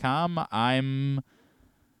PressBoxOnline.com. I'm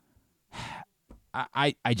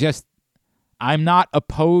not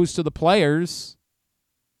opposed to the players.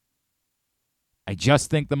 I just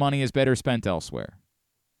think the money is better spent elsewhere.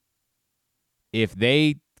 If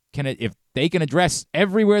they can address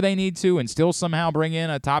everywhere they need to and still somehow bring in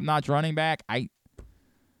a top-notch running back,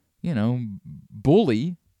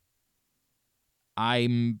 bully.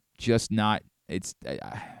 I'm just not.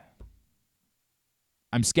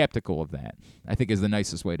 I'm skeptical of that, I think is the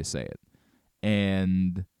nicest way to say it.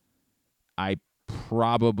 And I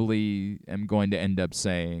probably am going to end up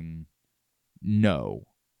saying no.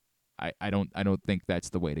 I don't think that's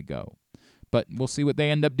the way to go. But we'll see what they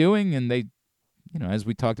end up doing, and they, as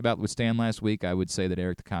we talked about with Stan last week, I would say that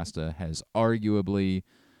Eric DaCosta has arguably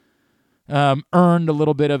earned a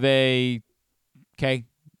little bit of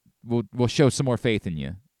we'll show some more faith in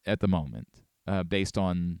you at the moment, based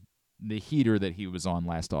on the heater that he was on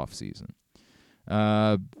last offseason.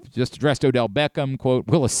 Just addressed Odell Beckham, quote,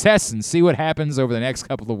 "We'll assess and see what happens over the next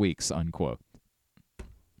couple of weeks," unquote.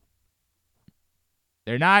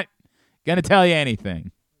 They're not going to tell you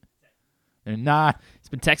anything. They're not. He's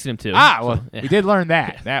been texting him too. Well, we did learn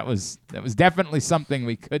that. That was definitely something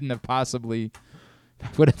we couldn't have possibly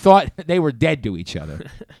would have thought they were dead to each other.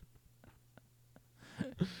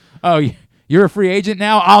 Oh, you're a free agent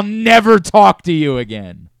now? I'll never talk to you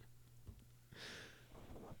again.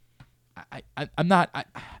 I'm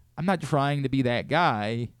not trying to be that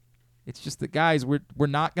guy. It's just that, guys, we're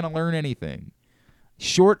not going to learn anything.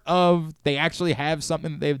 Short of they actually have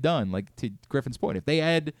something that they've done, like to Griffin's point. If they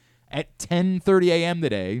had at 10:30 a.m.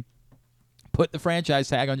 today put the franchise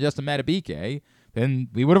tag on Justin Madubuike, then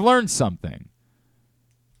we would have learned something.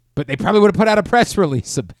 But they probably would have put out a press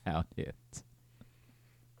release about it.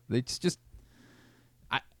 It's just,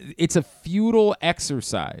 it's a futile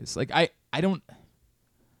exercise. Like I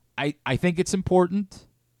think it's important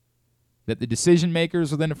that the decision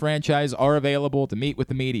makers within a franchise are available to meet with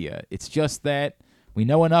the media. It's just that we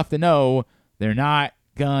know enough to know they're not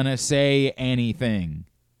gonna say anything.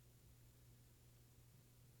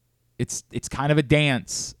 It's kind of a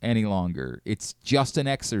dance any longer. It's just an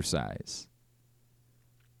exercise.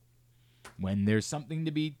 When there's something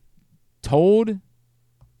to be told,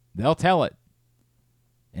 they'll tell it.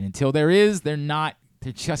 And until there is, they're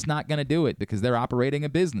just not going to do it because they're operating a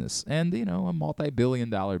business, and, a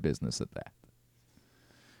multi-billion-dollar business at that.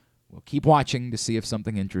 We'll keep watching to see if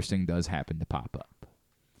something interesting does happen to pop up.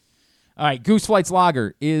 All right, Goose Flight's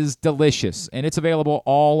Lager is delicious, and it's available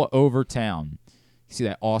all over town. You see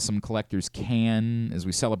that awesome collector's can as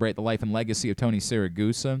we celebrate the life and legacy of Tony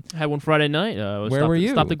Siragusa. I had one Friday night. Where were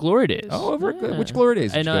you? Stopped at Glory Days. Oh, which Glory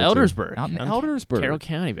Days? In Eldersburg. Out in Eldersburg. Carroll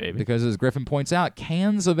County, baby. Because as Griffin points out,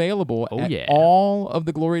 cans available at yeah. all of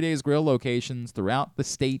the Glory Days Grill locations throughout the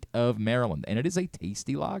state of Maryland. And it is a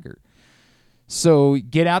tasty lager. So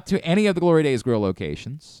get out to any of the Glory Days Grill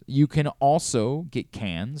locations. You can also get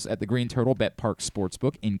cans at the Green Turtle Bet Park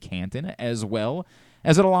Sportsbook in Canton, as well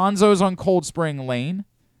as at Alonzo's on Cold Spring Lane.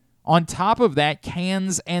 On top of that,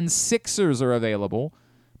 cans and sixers are available,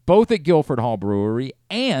 both at Guilford Hall Brewery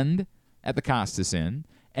and at the Costas Inn.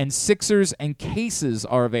 And sixers and cases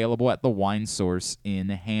are available at the Wine Source in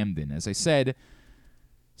Hamden. As I said,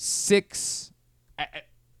 let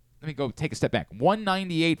me go take a step back.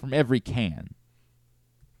 $1.98 from every can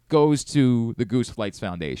goes to the Goose Flights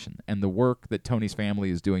Foundation and the work that Tony's family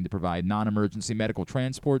is doing to provide non-emergency medical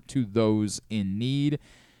transport to those in need.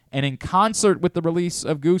 And in concert with the release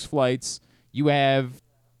of Goose Flights, you have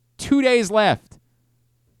 2 days left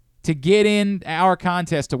to get in our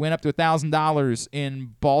contest to win up to $1,000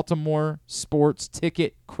 in Baltimore sports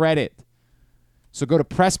ticket credit. So go to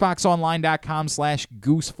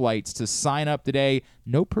PressBoxOnline.com/GooseFlights to sign up today.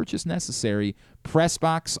 No purchase necessary.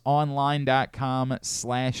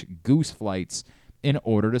 PressBoxOnline.com/GooseFlights in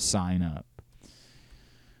order to sign up.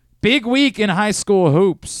 Big week in high school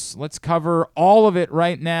hoops. Let's cover all of it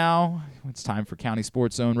right now. It's time for County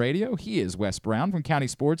Sports Zone Radio. He is Wes Brown from County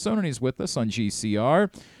Sports Zone, and he's with us on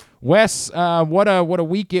GCR. Wes, what a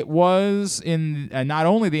week it was in not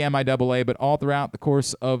only the MIAA, but all throughout the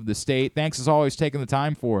course of the state. Thanks, as always, taking the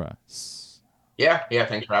time for us. Yeah,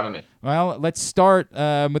 thanks for having me. Well, let's start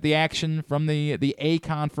with the action from the A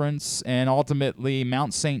Conference and ultimately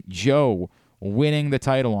Mount St. Joe winning the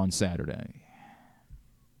title on Saturday.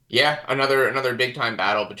 Yeah, another big time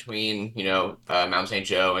battle between Mount St.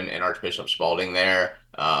 Joe and Archbishop Spalding there.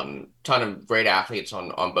 Ton of great athletes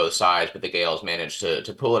on both sides, but the Gales managed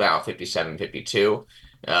to pull it out 57-52.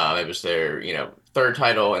 It was their third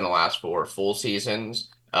title in the last 4 full seasons,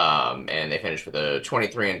 and they finished with a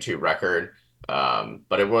 23-2 record.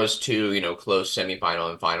 But it was 2 close semifinal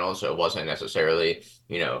and final, so it wasn't necessarily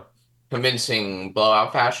convincing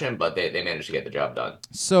blowout fashion, but they managed to get the job done.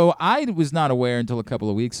 So I was not aware until a couple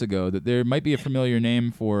of weeks ago that there might be a familiar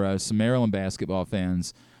name for some Maryland basketball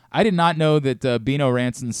fans. I did not know that Bino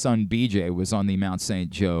Ranson's son BJ was on the Mount St.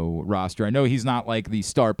 Joe roster. I know he's not like the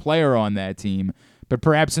star player on that team, but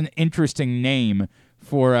perhaps an interesting name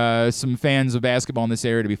for some fans of basketball in this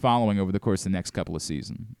area to be following over the course of the next couple of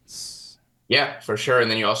seasons. Yeah, for sure.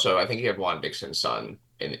 And then you have Juan Dixon's son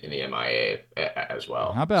in the MIA as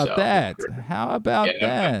well. How about that? How about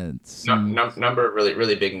that? Number of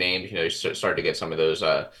really big names. You start to get some of those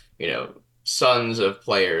sons of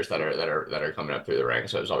players that are coming up through the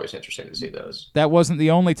ranks. So it was always interesting to see those. That wasn't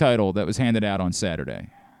the only title that was handed out on Saturday.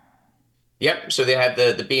 Yep. So they had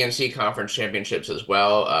the BNC Conference Championships as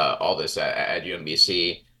well. All this at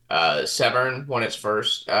UMBC. Severn won its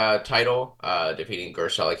first title, defeating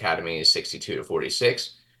Gersel Academy 62-46.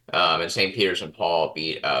 And St. Peter's and Paul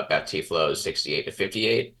beat Beth Tiflo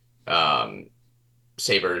 68-58.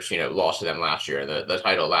 Sabres, lost to them last year. The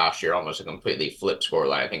title last year, almost a completely flipped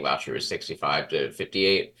scoreline. I think last year was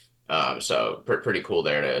 65-58. So pretty cool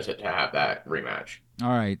there to have that rematch. All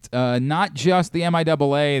right. Not just the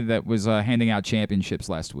MIAA that was handing out championships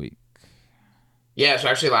last week. Yeah, so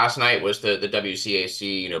actually last night was the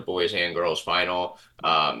WCAC, boys and girls final.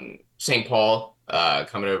 St. Paul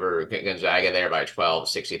coming over Gonzaga there by 12,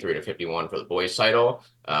 63-51 for the boys title.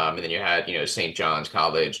 And then you had, St. John's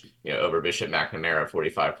College, over Bishop McNamara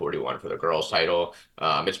 45-41 for the girls title.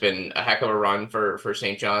 It's been a heck of a run for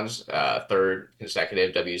St. John's, third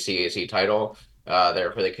consecutive WCAC title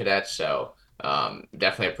there for the cadets. So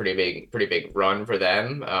definitely a pretty big run for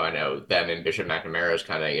them. I know them and Bishop McNamara is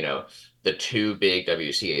kind of, the two big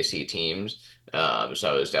WCAC teams.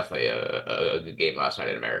 So it was definitely a good game last night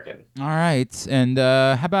at American. All right. And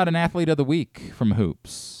how about an athlete of the week from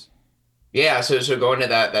hoops? Yeah, so going to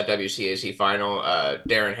that WCAC final,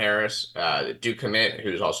 Darren Harris, the Duke commit,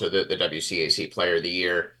 who's also the WCAC Player of the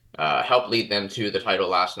Year, helped lead them to the title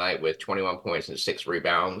last night with 21 points and 6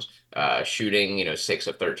 rebounds, shooting 6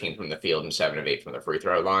 of 13 from the field and 7 of 8 from the free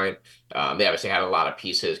throw line. They obviously had a lot of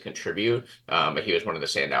pieces contribite, but he was one of the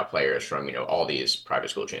standout players from all these private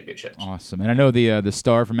school championships. Awesome. And I know the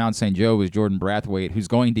star from Mount St. Joe was Jordan Brathwaite, who's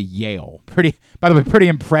going to Yale. By the way, pretty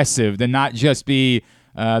impressive to not just be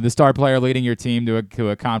the star player leading your team to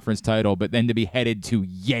a conference title, but then to be headed to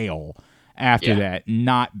Yale after that.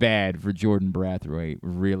 Not bad for Jordan Brathwaite.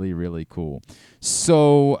 Really, really cool.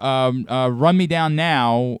 So run me down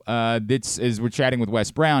now. This is we're chatting with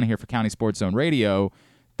Wes Brown here for County Sports Zone Radio.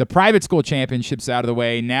 The private school championships out of the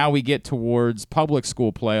way. Now we get towards public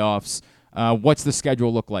school playoffs. What's the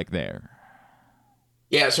schedule look like there?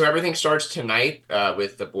 Yeah, so everything starts tonight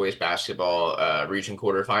with the boys basketball region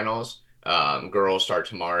quarterfinals. Girls start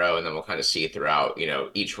tomorrow, and then we'll kind of see throughout,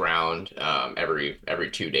 each round. Every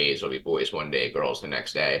 2 days, it'll be boys one day, girls the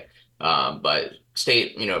next day. But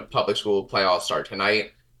state, public school playoffs start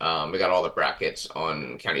tonight. We got all the brackets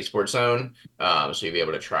on County Sports Zone, so you'll be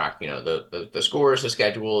able to track, the scores, the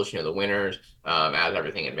schedules, the winners, as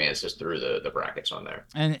everything advances through the brackets on there.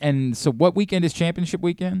 And so, what weekend is championship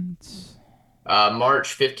weekend?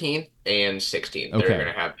 March 15th and 16th. Okay. They're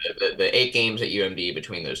going to have the 8 games at UMD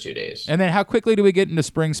between those 2 days. And then how quickly do we get into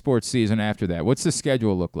spring sports season after that? What's the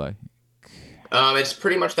schedule look like? It's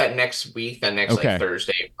pretty much that next week, like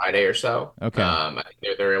Thursday, Friday or so. Okay. I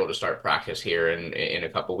think they're able to start practice here in a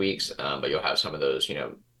couple weeks, but you'll have some of those,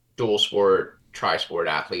 dual sport, tri-sport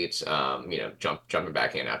athletes, jumping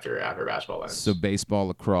back in after basketball ends. So baseball,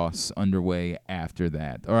 lacrosse underway after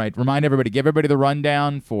that. All right, give everybody the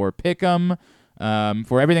rundown for Pick'em,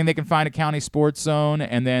 for everything they can find at County Sports Zone,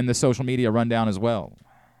 and then the social media rundown as well.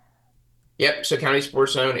 Yep, so County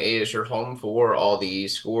Sports Zone is your home for all the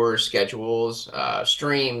scores, schedules,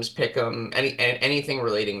 streams, Pick'em, anything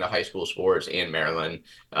relating to high school sports in Maryland.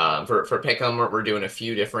 For Pick'em, we're doing a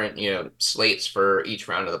few different, slates for each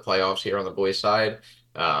round of the playoffs here on the boys' side.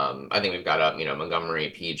 I think we've got up, Montgomery,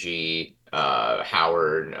 PG,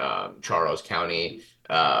 Howard, Charles County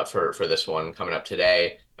for this one coming up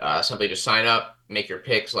today. Simply just sign up, make your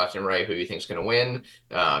picks left and right, who you think is going to win,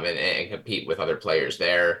 and compete with other players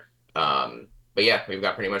there. But yeah, we've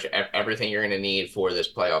got pretty much everything you're going to need for this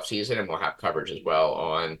playoff season, and we'll have coverage as well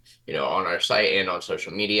on, on our site and on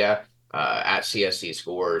social media, at CSC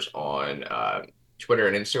Scores on Twitter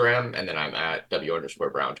and Instagram, and then I'm at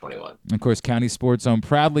W_Brown21. Of course, County Sports Zone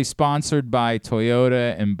proudly sponsored by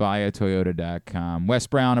Toyota and buyatoyota.com. Wes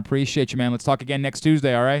Brown, appreciate you, man. Let's talk again next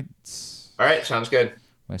Tuesday, all right? All right, sounds good.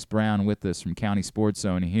 Wes Brown with us from County Sports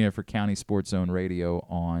Zone here for County Sports Zone Radio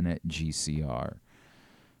on GCR.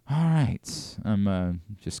 All right. I'm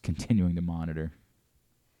just continuing to monitor.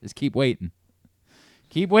 Just keep waiting.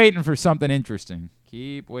 Keep waiting for something interesting.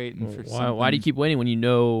 Keep waiting for something. Why do you keep waiting when you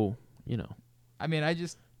know? I mean,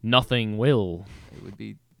 nothing will. It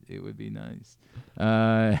would be nice.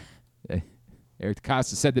 Eric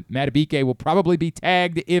DeCosta said that Madubuike will probably be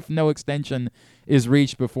tagged if no extension is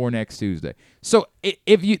reached before next Tuesday. So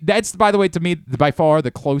that's, by the way, to me, by far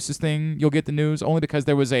the closest thing you'll get the news, only because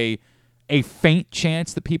there was a faint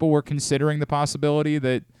chance that people were considering the possibility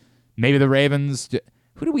that maybe the Ravens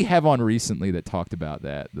 – who did we have on recently that talked about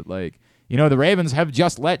that? That, the Ravens have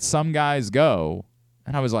just let some guys go.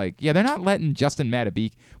 And I was like, yeah, they're not letting Justin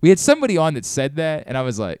Madubuike. We had somebody on that said that, and I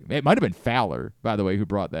was like, it might have been Fowler, by the way, who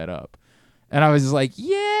brought that up. And I was just like,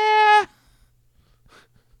 yeah.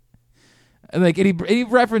 And he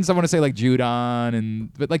referenced, I want to say, Judon,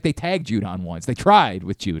 but they tagged Judon once. They tried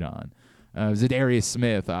with Judon. Zadarius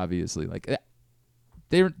Smith, obviously.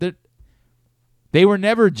 They're They were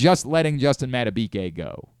never just letting Justin Madubuike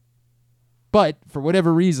go. But for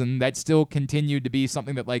whatever reason, that still continued to be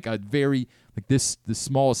something that like a very, like the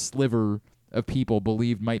smallest sliver of people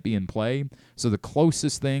believed might be in play. So the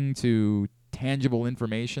closest thing to tangible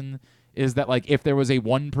information is that like if there was a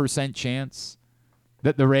 1% chance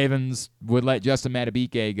that the Ravens would let Justin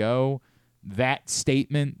Madubuike go, that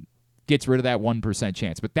statement gets rid of that 1%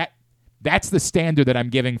 chance. But that's the standard that I'm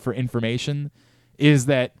giving for information, is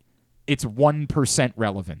that it's 1%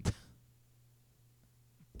 relevant.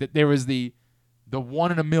 That there was the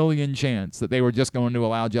 1 in a million chance that they were just going to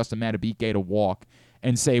allow Justin Madubuike to walk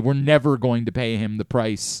and say we're never going to pay him the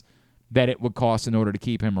price that it would cost in order to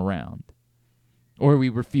keep him around. Or we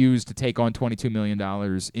refuse to take on $22 million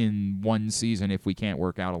in one season if we can't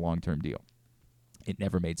work out a long-term deal. It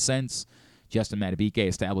never made sense. Justin Madubuike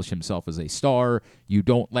established himself as a star. You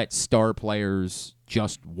don't let star players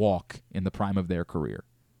just walk in the prime of their career.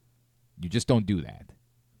 You just don't do that.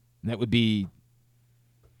 And that would be,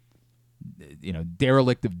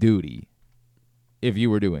 derelict of duty if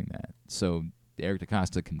you were doing that. So Eric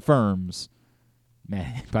DaCosta confirms,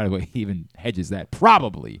 man, by the way, he even hedges that,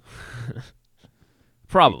 probably.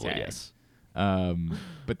 Probably, yes.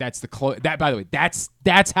 But that's that, by the way,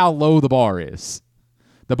 that's how low the bar is.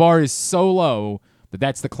 The bar is so low that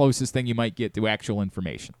that's the closest thing you might get to actual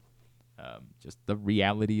information. Just the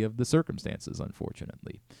reality of the circumstances,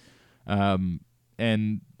 unfortunately.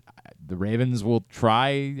 And the Ravens will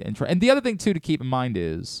try. And the other thing, too, to keep in mind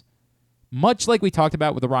is, much like we talked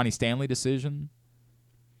about with the Ronnie Stanley decision,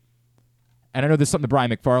 and I know there's something that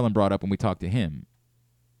Brian McFarland brought up when we talked to him,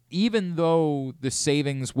 even though the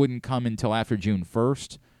savings wouldn't come until after June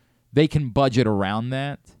 1st, they can budget around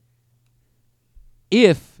that.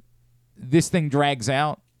 If this thing drags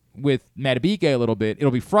out with Madubuike a little bit,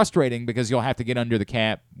 it'll be frustrating because you'll have to get under the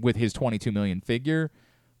cap with his $22 million figure,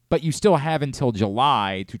 but you still have until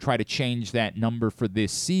July to try to change that number for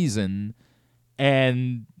this season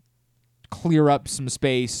and clear up some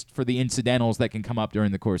space for the incidentals that can come up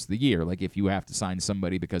during the course of the year. Like if you have to sign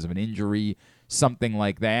somebody because of an injury, something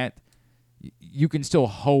like that, you can still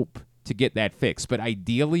hope to get that fixed. But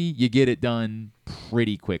ideally, you get it done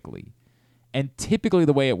pretty quickly. And typically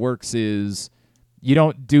the way it works is you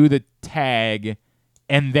don't do the tag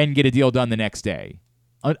and then get a deal done the next day.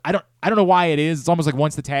 I don't know why it is. It's almost like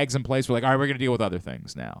once the tag's in place, we're like, all right, we're going to deal with other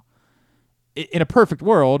things now. In a perfect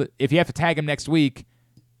world, if you have to tag him next week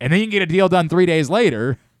and then you can get a deal done 3 days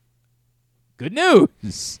later, good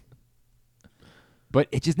news. But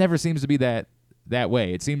it just never seems to be that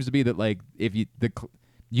way. It seems to be that like if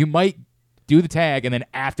you might do the tag and then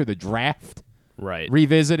after the draft, right,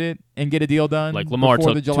 revisit it and get a deal done, like Lamar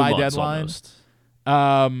before took the July 2 months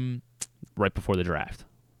deadline. Right before the draft.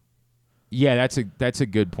 Yeah, that's a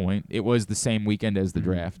good point. It was the same weekend as the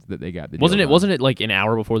draft that they got the deal Wasn't it? done. Wasn't it like an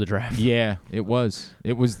hour before the draft? Yeah, it was.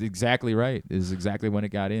 It was exactly right. It is exactly when it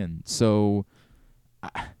got in. So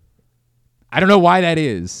I don't know why that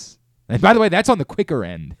is. And by the way, that's on the quicker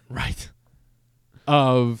end, right,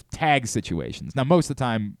 of tag situations. Now, most of the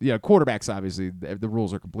time, quarterbacks obviously the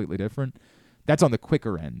rules are completely different. That's on the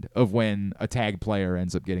quicker end of when a tag player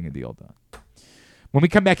ends up getting a deal done. When we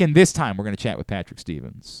come back in this time, we're going to chat with Patrick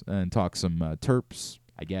Stevens and talk some Terps,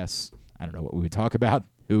 I guess. I don't know what we would talk about.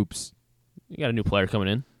 Hoops. You got a new player coming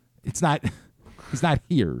in. He's not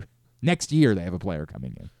here. Next year they have a player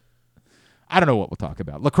coming in. I don't know what we'll talk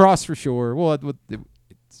about. Lacrosse for sure.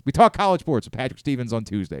 We talk college sports with Patrick Stevens on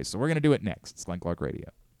Tuesdays, so we're going to do it next. It's Glenn Clark Radio.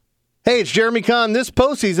 Hey, it's Jeremy Kahn. This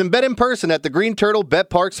postseason, bet in person at the Green Turtle Bet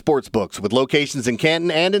Park Sportsbooks with locations in Canton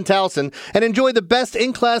and in Towson, and enjoy the best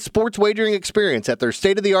in-class sports wagering experience at their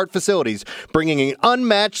state-of-the-art facilities, bringing an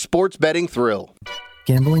unmatched sports betting thrill.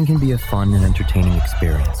 Gambling can be a fun and entertaining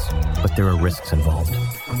experience, but there are risks involved.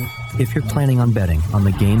 If you're planning on betting on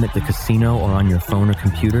the game at the casino or on your phone or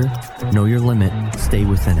computer, know your limit, stay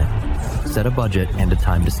within it. Set a budget and a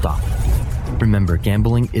time to stop. Remember,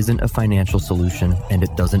 gambling isn't a financial solution, and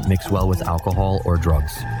it doesn't mix well with alcohol or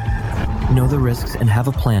drugs. Know the risks and have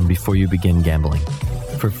a plan before you begin gambling.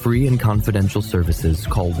 For free and confidential services,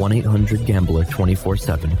 call 1-800-GAMBLER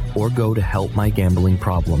 24/7 or go to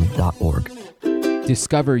helpmygamblingproblem.org.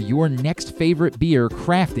 Discover your next favorite beer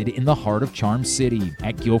crafted in the heart of Charm City.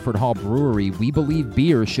 At Guilford Hall Brewery, we believe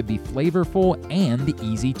beer should be flavorful and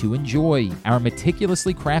easy to enjoy. Our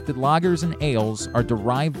meticulously crafted lagers and ales are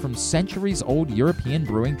derived from centuries-old European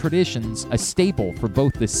brewing traditions, a staple for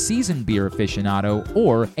both the seasoned beer aficionado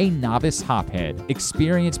or a novice hophead.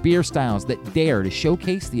 Experience beer styles that dare to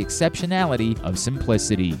showcase the exceptionality of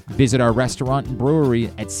simplicity. Visit our restaurant and brewery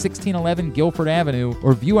at 1611 Guilford Avenue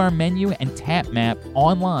or view our menu and tap map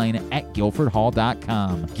online at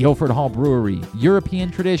guilfordhall.com. Guilford Hall Brewery,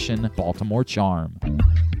 European tradition, Baltimore charm.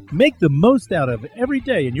 Make the most out of every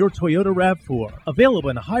day in your Toyota RAV4. Available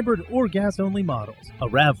in hybrid or gas-only models. A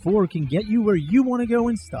RAV4 can get you where you want to go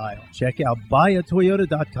in style. Check out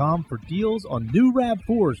buyatoyota.com for deals on new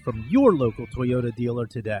RAV4s from your local Toyota dealer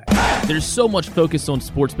today. There's so much focus on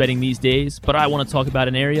sports betting these days, but I want to talk about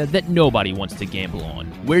an area that nobody wants to gamble on,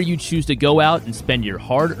 where you choose to go out and spend your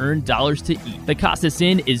hard-earned dollars to eat. The Costas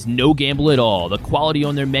Inn is no gamble at all. The quality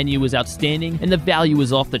on their menu is outstanding, and the value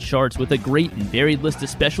is off the charts with a great and varied list of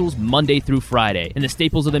specials Monday through Friday. And the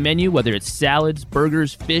staples of the menu, whether it's salads,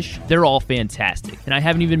 burgers, fish, they're all fantastic. And I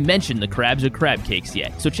haven't even mentioned the crabs or crab cakes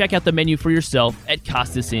yet. So check out the menu for yourself at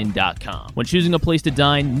CostasInn.com. When choosing a place to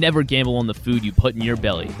dine, never gamble on the food you put in your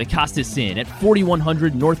belly. The Costas Inn at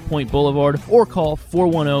 4100 North Point Boulevard, or call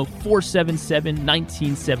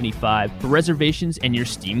 410-477-1975 for reservations and your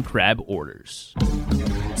steamed crab orders.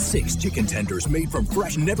 6 chicken tenders made from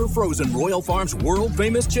fresh, never frozen Royal Farms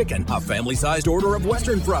world-famous chicken, a family-sized order of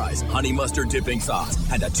Western fries, honey mustard dipping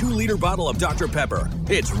sauce, and a 2-liter bottle of Dr. Pepper.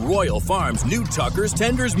 It's Royal Farms' new Tucker's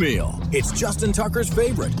Tenders Meal. It's Justin Tucker's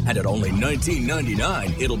favorite, and at only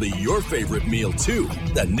 $19.99, it'll be your favorite meal too.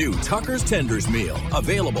 The new Tucker's Tenders Meal,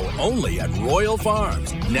 available only at Royal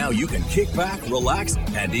Farms. Now you can kick back, relax,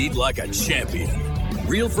 and eat like a champion.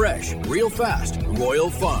 Real fresh, real fast, Royal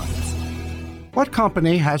Farms. What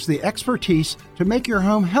company has the expertise to make your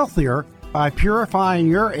home healthier by purifying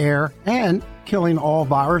your air and killing all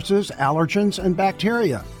viruses, allergens, and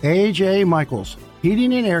bacteria? A.J. Michaels,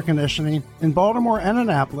 Heating and Air Conditioning in Baltimore and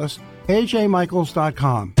Annapolis,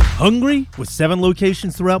 ajmichaels.com. Hungry? With 7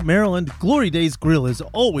 locations throughout Maryland, Glory Days Grill is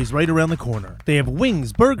always right around the corner. They have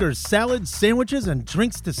wings, burgers, salads, sandwiches, and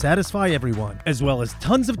drinks to satisfy everyone, as well as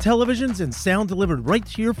tons of televisions and sound delivered right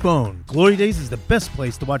to your phone. Glory Days is the best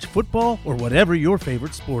place to watch football or whatever your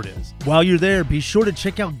favorite sport is. While you're there, be sure to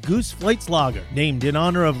check out Goose Flights Lager, named in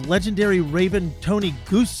honor of legendary Raven Tony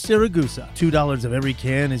Goose Siragusa. $2 of every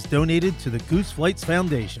can is donated to the Goose Flights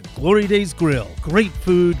Foundation. Glory Days Grill. Great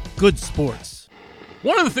food, good sports.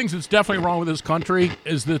 One of the things that's definitely wrong with this country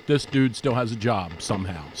is that this dude still has a job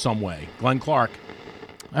somehow, some way. Glenn Clark.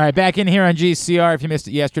 All right, back in here on GCR. If you missed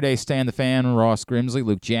it yesterday, Stan the Fan, Ross Grimsley,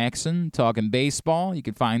 Luke Jackson, talking baseball. You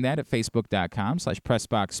can find that at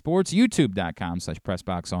facebook.com/PressBoxSports,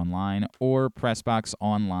 youtube.com/PressBoxOnline, or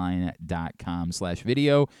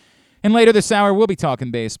PressBoxOnline.com/video. And later this hour, we'll be talking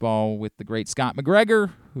baseball with the great Scott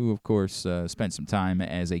McGregor, who, of course, spent some time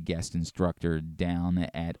as a guest instructor down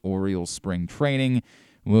at Orioles Spring Training.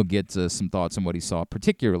 We'll get some thoughts on what he saw,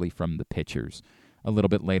 particularly from the pitchers, a little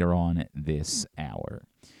bit later on this hour.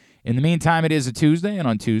 In the meantime, it is a Tuesday, and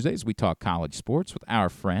on Tuesdays, we talk college sports with our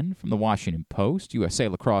friend from the Washington Post, USA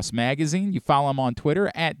Lacrosse Magazine. You follow him on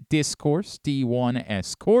Twitter at Discourse,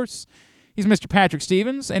 D1S Course. He's Mr. Patrick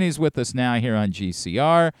Stevens, and he's with us now here on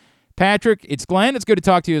GCR. Patrick, it's Glenn. It's good to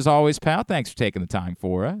talk to you as always, pal. Thanks for taking the time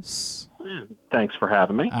for us. Thanks for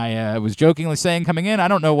having me. I was jokingly saying coming in, I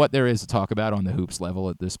don't know what there is to talk about on the hoops level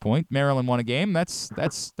at this point. Maryland won a game. That's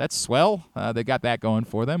swell. They got that going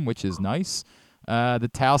for them, which is nice. The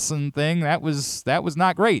Towson thing, that was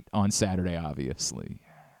not great on Saturday, obviously.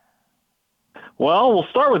 Well, we'll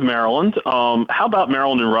start with Maryland. How about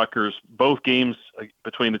Maryland and Rutgers? Both games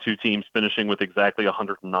between the two teams finishing with exactly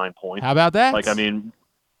 109 points. How about that?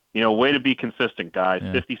 Way to be consistent, guys.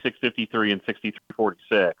 Yeah. 56-53 and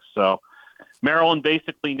 63-46. So Maryland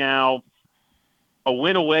basically now a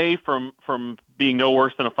win away from being no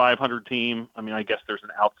worse than a 500 team. I mean, I guess there's an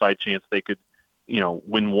outside chance they could,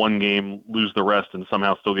 win one game, lose the rest, and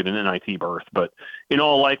somehow still get an NIT berth. But in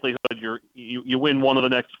all likelihood, you win one of the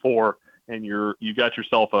next 4, and you got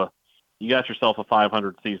yourself a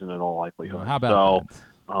 500 season in all likelihood. How about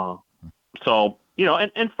that?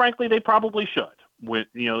 And frankly, they probably should.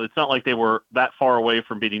 It's not like they were that far away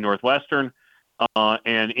from beating Northwestern,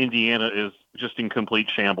 and Indiana is just in complete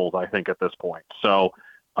shambles, I think, at this point. So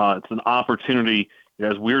it's an opportunity,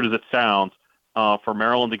 as weird as it sounds, for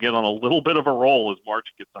Maryland to get on a little bit of a roll as March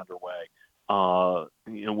gets underway.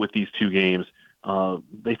 With these two games,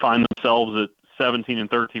 they find themselves at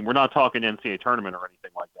 17-13. We're not talking NCAA tournament or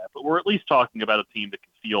anything like that, but we're at least talking about a team that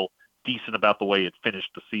can feel decent about the way it finished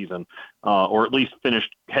the season, or at least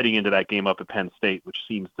finished heading into that game up at Penn State, which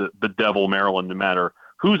seems to bedevil Maryland no matter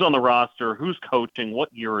who's on the roster, who's coaching,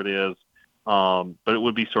 what year it is. But it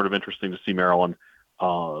would be sort of interesting to see Maryland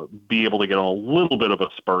be able to get on a little bit of a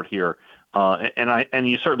spurt here. And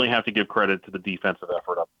you certainly have to give credit to the defensive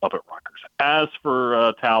effort up at Rutgers. As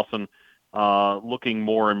for Towson, looking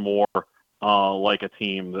more and more like a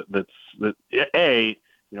team that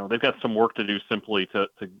they've got some work to do simply to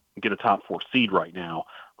get a top 4 seed right now.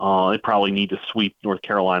 They probably need to sweep North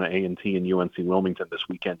Carolina A&T and UNC Wilmington this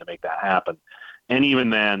weekend to make that happen. And even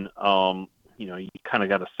then, you kind of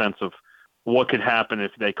got a sense of what could happen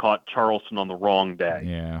if they caught Charleston on the wrong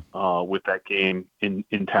day. With that game in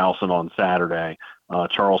Towson on Saturday.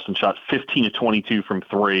 Charleston shot 15 of 22 from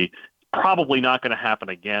 3. Probably not going to happen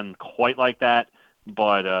again quite like that,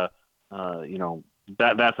 but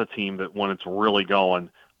that's a team that when it's really going,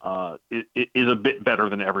 it is a bit better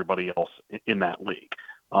than everybody else in that league.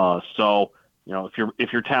 So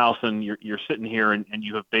if you're Towson, you're sitting here and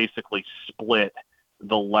you have basically split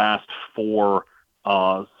the last 4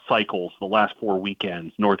 cycles, the last 4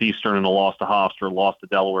 weekends. Northeastern in a loss to Hofstra, lost to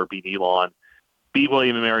Delaware, beat Elon, beat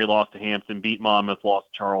William and Mary, lost to Hampton, beat Monmouth, lost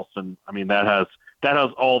to Charleston. I mean, that has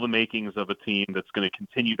all the makings of a team that's going to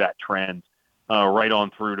continue that trend right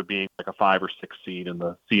on through to being like a 5 or 6 seed in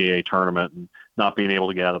the CAA tournament and not being able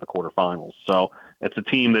to get out of the quarterfinals. So it's a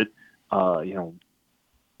team that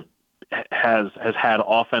has had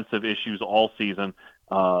offensive issues all season.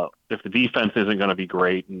 If the defense isn't going to be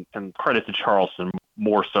great, and credit to Charleston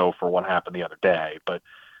more so for what happened the other day, but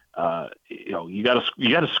you got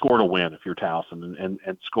to score to win if you're Towson,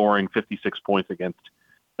 and scoring 56 points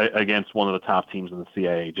against one of the top teams in the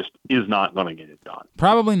CAA just is not going to get it done.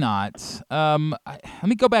 Probably not. Let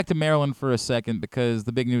me go back to Maryland for a second, because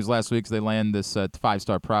the big news last week is they land this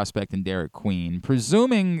 5-star prospect in Derrick Queen.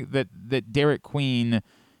 Presuming that Derrick Queen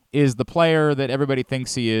is the player that everybody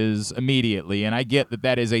thinks he is immediately, and I get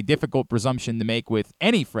that is a difficult presumption to make with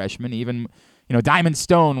any freshman. Even, Diamond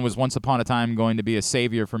Stone was once upon a time going to be a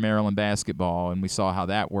savior for Maryland basketball, and we saw how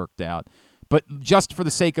that worked out. But just for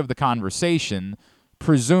the sake of the conversation,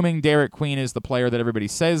 presuming Derrick Queen is the player that everybody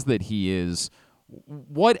says that he is,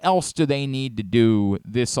 what else do they need to do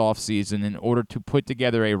this offseason in order to put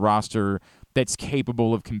together a roster that's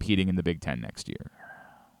capable of competing in the Big Ten next year?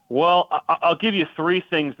 Well, I'll give you 3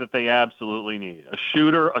 things that they absolutely need: a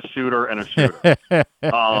shooter, and a shooter.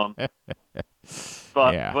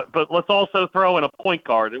 But let's also throw in a point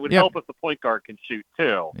guard. It would help if the point guard can shoot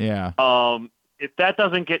too. Yeah. If that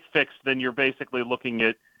doesn't get fixed, then you're basically looking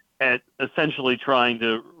at essentially trying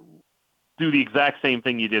to do the exact same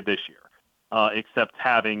thing you did this year, except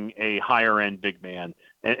having a higher end big man,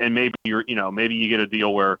 and maybe maybe you get a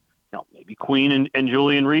deal where maybe Queen and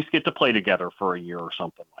Julian Reese get to play together for a year or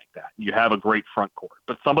something like that. You have a great front court,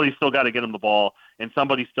 but somebody's still got to get him the ball, and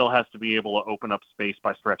somebody still has to be able to open up space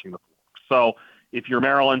by stretching the floor. So if you're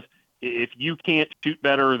Maryland, if you can't shoot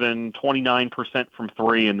better than 29% from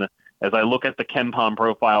 3, and as I look at the KenPom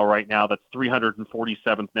profile right now, that's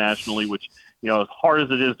 347th nationally, which, as hard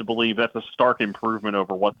as it is to believe, that's a stark improvement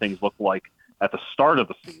over what things look like at the start of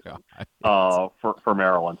the season for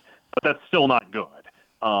Maryland. But that's still not good.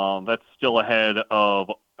 That's still ahead of,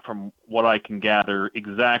 from what I can gather,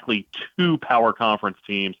 exactly 2 power conference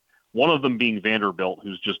teams, one of them being Vanderbilt,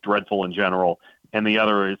 who's just dreadful in general, and the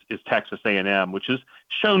other is Texas A&M, which has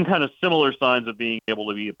shown kind of similar signs of being able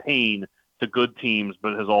to be a pain to good teams,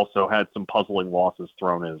 but has also had some puzzling losses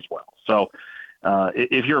thrown in as well. So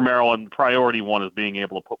if you're Maryland, priority 1 is being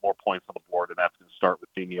able to put more points on the board, and that's going to start with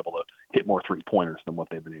being able to hit more 3-pointers than what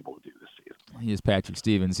they've been able to do this season. He is Patrick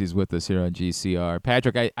Stevens. He's with us here on GCR.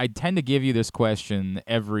 Patrick, I tend to give you this question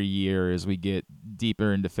every year as we get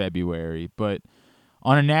deeper into February, but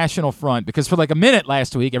on a national front, because for like a minute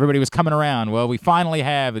last week, everybody was coming around. Well, we finally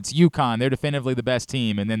have, it's UConn. They're definitively the best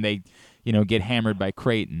team, and then they, get hammered by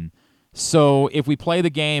Creighton. So if we play the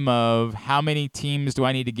game of how many teams do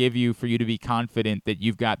I need to give you for you to be confident that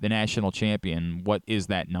you've got the national champion, what is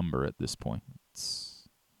that number at this point?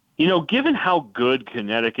 Given how good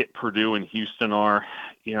Connecticut, Purdue, and Houston are,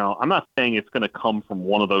 I'm not saying it's going to come from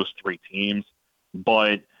one of those 3 teams,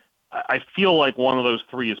 but I feel like one of those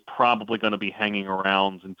 3 is probably going to be hanging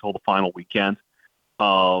around until the final weekend.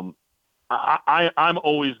 I'm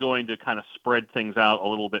always going to kind of spread things out a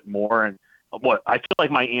little bit more, and I feel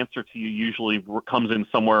like my answer to you usually comes in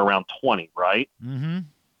somewhere around 20, right? Mm-hmm.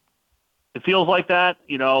 It feels like that,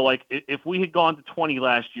 like if we had gone to 20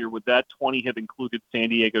 last year, would that 20 have included San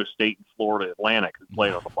Diego State and Florida Atlantic, who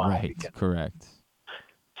played on the final weekend? Right, correct.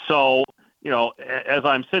 So, as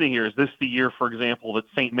I'm sitting here, is this the year, for example, that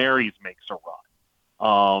St. Mary's makes a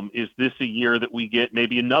run? Is this a year that we get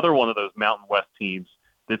maybe another one of those Mountain West teams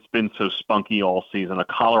that's been so spunky all season, a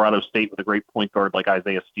Colorado State with a great point guard like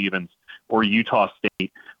Isaiah Stevens, or Utah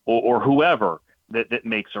State, or whoever that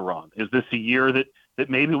makes a run? Is this a year that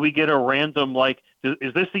maybe we get a random,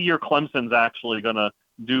 is this the year Clemson's actually going to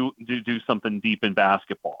do something deep in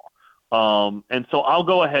basketball? And so I'll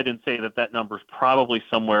go ahead and say that number is probably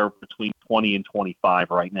somewhere between 20 and 25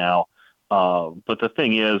 right now. But the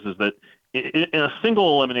thing is that in a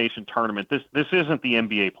single elimination tournament, this isn't the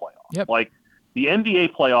NBA playoffs. Yep. Like the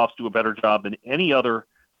NBA playoffs do a better job than any other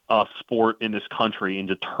sport in this country in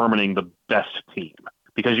determining the best team,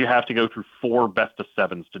 because you have to go through 4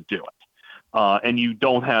 best-of-7s to do it. And you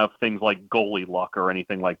don't have things like goalie luck or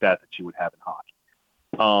anything like that you would have in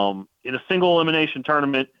hockey. In a single elimination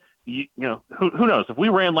tournament, you know, who knows? If we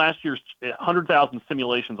ran last year's 100,000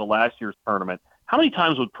 simulations of last year's tournament, how many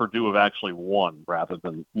times would Purdue have actually won rather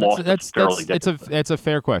than lost? It's a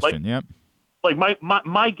fair question. Yep. Like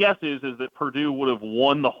my guess is that Purdue would have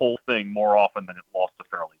won the whole thing more often than it lost to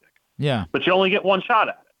Fairleigh Dickinson. Yeah. But you only get one shot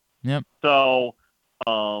at it. Yep. So,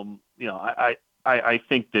 you know, I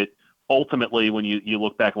think that ultimately when you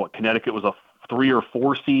look back at what Connecticut was a 3 or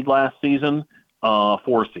 4 seed last season,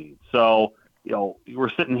 4 seed. So, you know, if we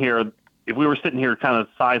were sitting here kind of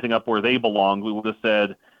sizing up where they belonged, we would have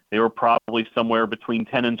said they were probably somewhere between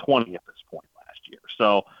 10 and 20 at this point last year.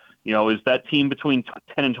 So, you know, is that team between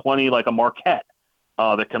 10 and 20 like a Marquette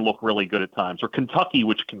that can look really good at times, or Kentucky,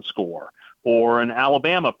 which can score, or an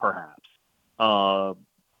Alabama perhaps?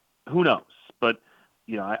 Who knows? But,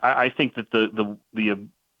 you know, I think that the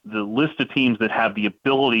list of teams that have the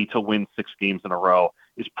ability to win 6 games in a row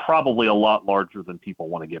is probably a lot larger than people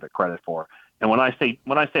want to give it credit for. And when I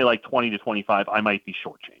say like 20 to 25, I might be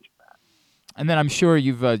shortchanging that. And then I'm sure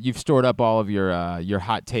you've stored up all of your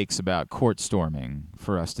hot takes about court storming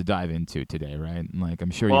for us to dive into today, right? Like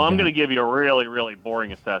I'm sure. Well, I'm going to give you a really, really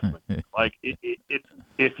boring assessment. Like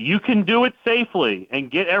if you can do it safely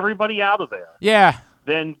and get everybody out of there, yeah,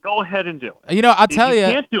 then go ahead and do it. You know, I'll tell you, if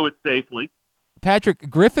you can't do it safely,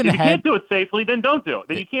 Patrick Griffin. If you can't do it safely, then don't do it.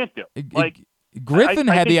 Then you can't do it. Like Griffin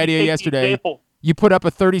had the idea yesterday. Example. You put up a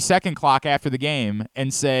 30-second clock after the game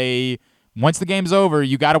and say, once the game's over,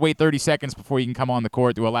 you got to wait 30 seconds before you can come on the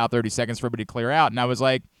court to allow 30 seconds for everybody to clear out. And I was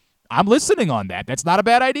like, I'm listening on that. That's not a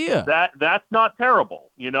bad idea. That's not terrible.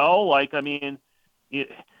 You know, like, I mean,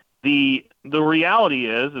 the reality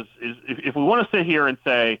is if we want to sit here and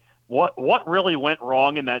say what really went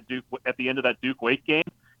wrong in that Duke at the end of that Duke Wake game,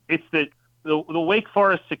 it's that the Wake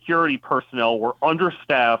Forest security personnel were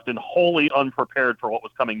understaffed and wholly unprepared for what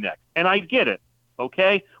was coming next. And I get it.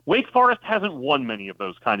 Okay, Wake Forest hasn't won many of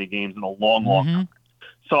those kind of games in a long time.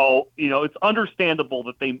 So, you know, it's understandable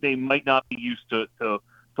that they might not be used to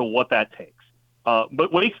what that takes.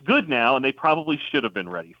 But Wake's good now, and they probably should have been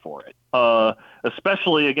ready for it,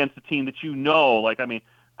 especially against a team that, you know, like, I mean,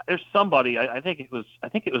 there's somebody, I think it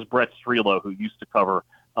was Brett Strelo, who used to cover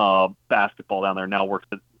basketball down there, now works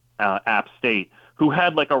at App State, who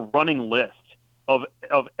had like a running list of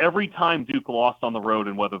every time Duke lost on the road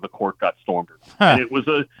and whether the court got stormed or not. And it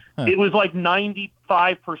was like 95%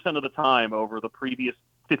 of the time over the previous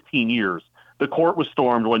 15 years, the court was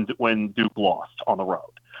stormed when Duke lost on the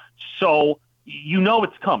road. So you know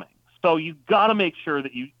it's coming. So you got to make sure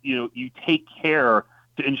that you take care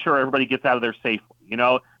to ensure everybody gets out of there safely. You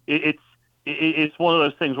know, it's one of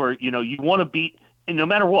those things where, you know, you want to beat, and no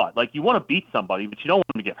matter what, like you want to beat somebody, but you don't want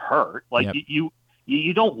them to get hurt. Like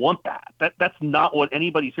you don't want that. That's not what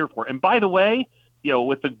anybody's here for. And by the way, you know,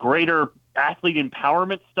 with the greater athlete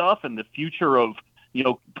empowerment stuff and the future of, you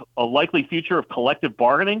know, a likely future of collective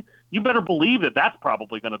bargaining, you better believe that that's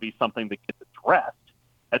probably going to be something that gets addressed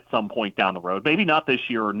at some point down the road. Maybe not this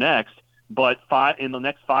year or next, but in the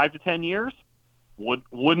next 5 to 10 years.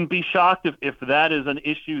 Wouldn't be shocked if that is an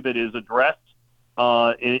issue that is addressed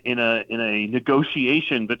in a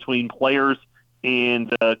negotiation between players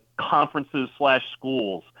and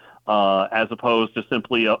conferences/schools, as opposed to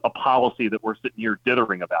simply a policy that we're sitting here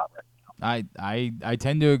dithering about right now. I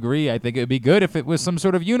tend to agree. I think it would be good if it was some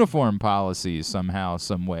sort of uniform policy somehow,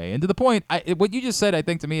 some way. And to the point, what you just said, I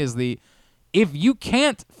think to me is if you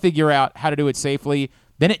can't figure out how to do it safely,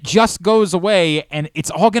 then it just goes away and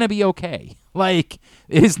it's all going to be okay. Like,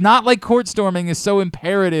 it is not like court storming is so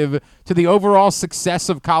imperative to the overall success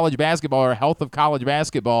of college basketball or health of college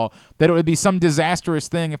basketball that it would be some disastrous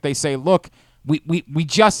thing if they say, look, we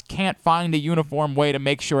just can't find a uniform way to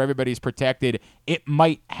make sure everybody's protected. It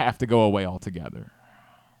might have to go away altogether.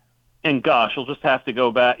 And gosh, you'll just have to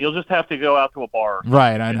go back. You'll just have to go out to a bar,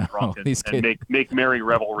 right? I know. And make merry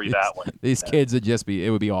revelry that way. These kids would it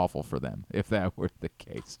would be awful for them if that were the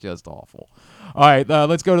case. Just awful. All right,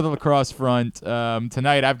 let's go to the lacrosse front.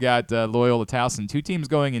 Tonight I've got Loyola Towson, 2 teams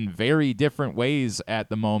going in very different ways at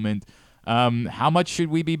the moment. How much should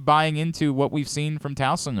we be buying into what we've seen from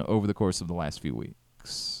Towson over the course of the last few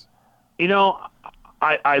weeks? You know,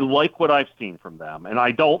 I like what I've seen from them, and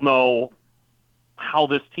I don't know how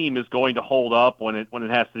this team is going to hold up when it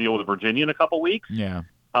has to deal with Virginia in a couple weeks. Yeah.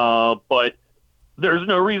 But there's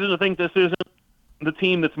no reason to think this isn't the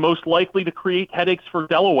team that's most likely to create headaches for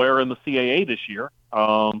Delaware in the CAA this year.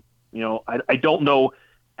 I don't know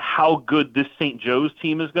how good this St. Joe's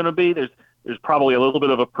team is going to be. There's probably a little bit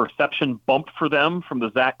of a perception bump for them from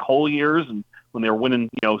the Zach Cole years and when they were winning,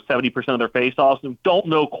 70% of their faceoffs, and don't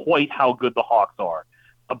know quite how good the Hawks are.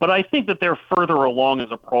 But I think that they're further along as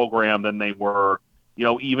a program than they were,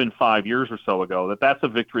 even 5 years or so ago. That's a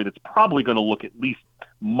victory that's probably going to look at least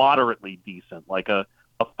moderately decent, like a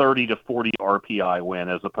 30 to 40 RPI win,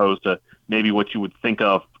 as opposed to maybe what you would think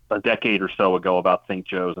of a decade or so ago about St.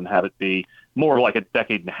 Joe's and have it be more like a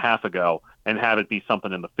decade and a half ago and have it be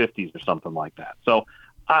something in the 50s or something like that. So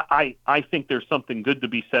I think there's something good to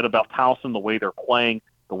be said about Towson, the way they're playing,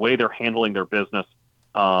 the way they're handling their business.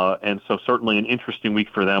 And so certainly an interesting week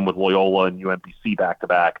for them with Loyola and UMBC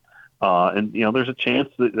back-to-back. There's a chance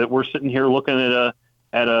that we're sitting here looking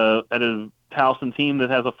at a Towson team that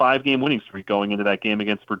has a 5-game winning streak going into that game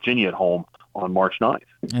against Virginia at home on March 9th.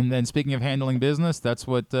 And then speaking of handling business, that's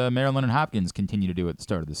what Maryland and Hopkins continue to do at the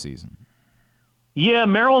start of the season. Yeah,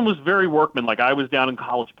 Maryland was very workmanlike. I was down in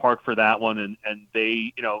College Park for that one, and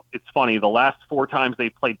they, it's funny, the last 4 times they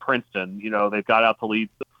played Princeton, they've got out to lead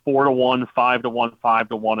 4-1, 5-1,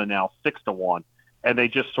 5-1, and now 6-1. And they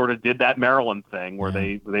just sort of did that Maryland thing where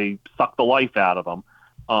they sucked the life out of them.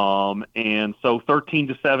 And so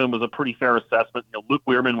 13-7 was a pretty fair assessment. Luke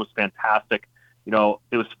Weirman was fantastic. It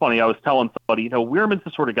was funny. I was telling somebody, Weirman's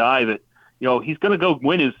the sort of guy that, he's going to go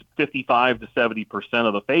win his 55 to 70%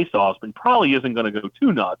 of the faceoffs, but he probably isn't going to go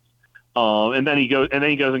too nuts. And then he goes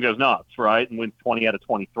and goes nuts, right, and wins 20 out of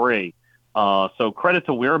 23. So credit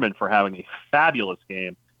to Weirman for having a fabulous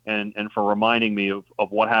game and for reminding me of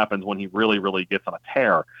what happens when he really, really gets on a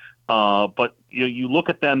tear. But you look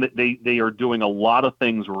at them; they are doing a lot of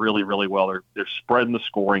things really, really well. They're spreading the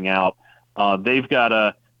scoring out. They've got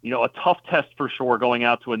a tough test for sure going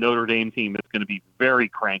out to a Notre Dame team that's going to be very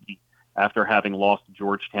cranky after having lost to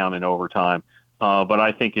Georgetown in overtime. But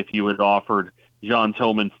I think if you had offered John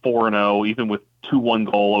Tillman 4-0, even with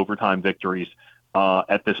 2-1 goal overtime victories,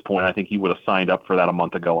 at this point, I think he would have signed up for that a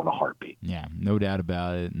month ago in a heartbeat. Yeah, no doubt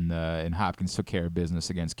about it. And Hopkins took care of business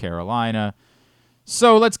against Carolina.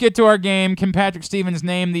 So let's get to our game. Can Patrick Stevens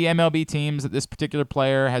name the MLB teams that this particular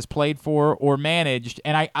player has played for or managed?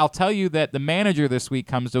 And I'll tell you that the manager this week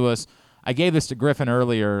comes to us. I gave this to Griffin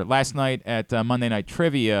earlier. Last night at Monday Night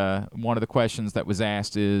Trivia, one of the questions that was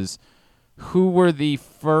asked is, who were the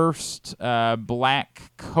first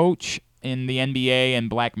black coach in the NBA and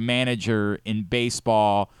black manager in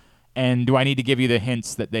baseball? And do I need to give you the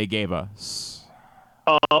hints that they gave us?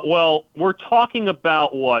 Well, we're talking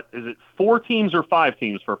about what? Is it 4 teams or 5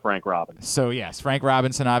 teams for Frank Robinson? So, yes, Frank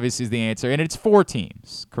Robinson obviously is the answer. And it's 4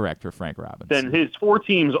 teams, correct, for Frank Robinson. Then his 4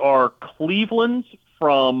 teams are Cleveland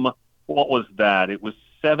from, what was that? It was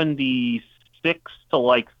 76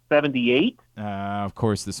 to 78. Of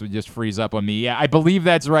course, this would just freeze up on me. Yeah, I believe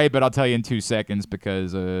that's right, but I'll tell you in 2 seconds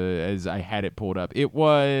because as I had it pulled up, it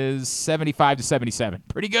was 75 to 77.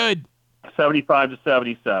 Pretty good. 75 to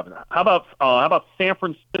 77. How about San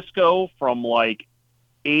Francisco from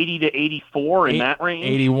 80 to 84 in that range?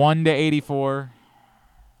 81 to 84.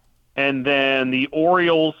 And then the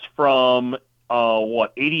Orioles from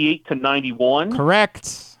 88 to 91.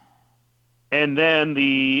 Correct. And then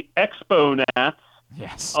the Expo Nats.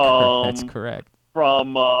 Yes, that's correct.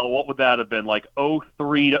 From, what would that have been,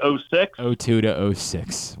 03 to 06? 02 to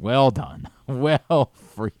 06. Well done. Well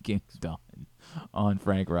freaking done on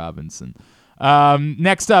Frank Robinson.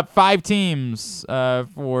 Next up, 5 teams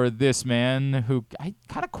for this man who I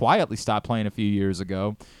kind of quietly stopped playing a few years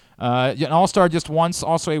ago. An All-Star just once,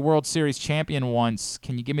 also a World Series champion once.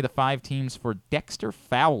 Can you give me the 5 teams for Dexter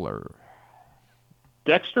Fowler?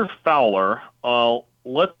 Dexter Fowler,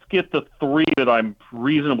 let's get the 3 that I'm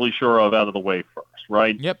reasonably sure of out of the way first,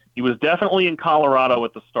 right? Yep. He was definitely in Colorado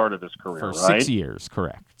at the start of his career, for right? 6 years,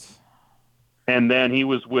 correct. And then he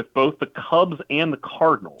was with both the Cubs and the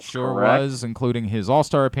Cardinals, Sure correct? was, including his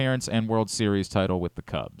All-Star appearance and World Series title with the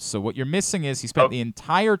Cubs. So what you're missing is he spent the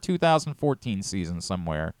entire 2014 season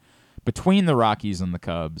somewhere between the Rockies and the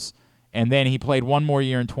Cubs, and then he played one more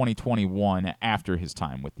year in 2021 after his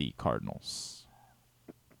time with the Cardinals.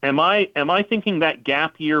 Am I thinking that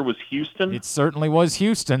gap year was Houston? It certainly was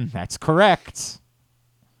Houston. That's correct.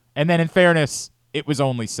 And then in fairness, it was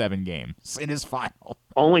only 7 games in his final.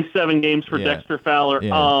 Only 7 games for Dexter Fowler.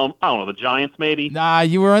 Yeah. I don't know, the Giants maybe? Nah,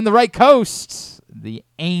 you were on the right coast. The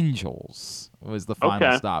Angels was the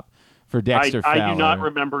final stop for Dexter Fowler. I do not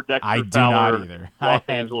remember Dexter Fowler. I do not either. Los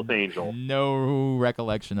Angeles Angels. No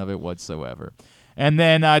recollection of it whatsoever. And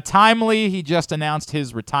then timely, he just announced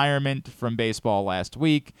his retirement from baseball last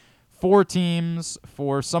week. 4 teams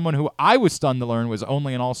for someone who I was stunned to learn was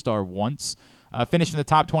only an All-Star once. Finished in the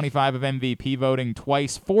top 25 of MVP voting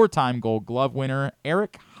twice, 4-time Gold Glove winner,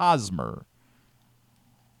 Eric Hosmer.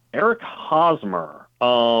 Eric Hosmer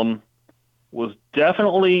was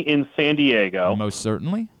definitely in San Diego. Most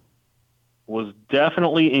certainly. Was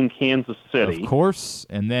definitely in Kansas City. Of course,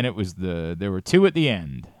 and then it was there were 2 at the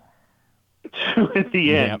end. 2 at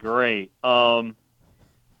the end, Yep. Great. I'll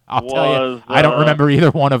tell you, I don't remember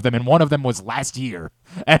either one of them, and one of them was last year,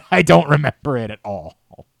 and I don't remember it at all.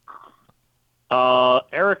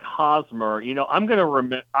 Eric Hosmer, I'm going to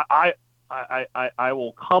remember. I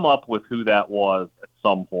will come up with who that was at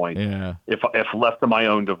some point. Yeah. If left to my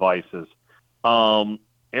own devices.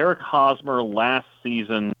 Eric Hosmer last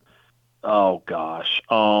season. Oh gosh.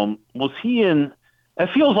 Was he in? It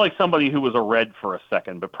feels like somebody who was a Red for a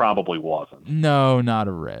second, but probably wasn't. No, not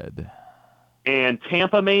a Red. And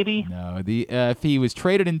Tampa, maybe? No. If he was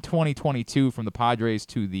traded in 2022 from the Padres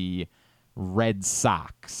to the Red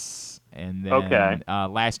Sox, and then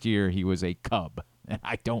last year he was a Cub, and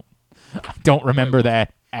I don't remember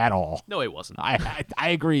that at all. No, it wasn't. I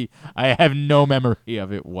agree. I have no memory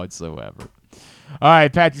of it whatsoever. All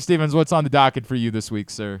right, Patrick Stevens, what's on the docket for you this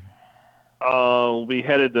week, sir? We'll be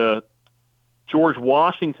headed to George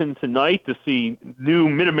Washington tonight to see new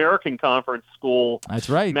Mid-American Conference school. That's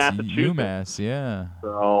right, Massachusetts. UMass, yeah.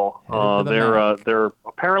 So they're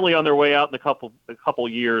apparently on their way out in a couple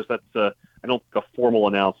years. That's I don't think a formal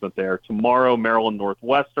announcement there. Tomorrow, Maryland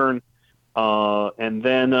Northwestern, and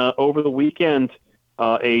then over the weekend,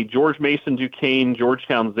 a George Mason Duquesne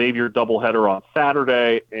Georgetown Xavier doubleheader on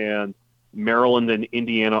Saturday, and Maryland and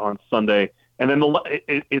Indiana on Sunday. And then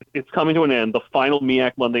it's coming to an end. The final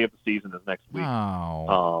MEAC Monday of the season is next week.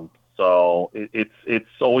 Oh. So it's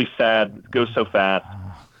always sad. It goes so fast.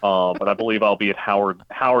 But I believe I'll be at Howard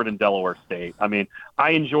and Delaware State. I mean,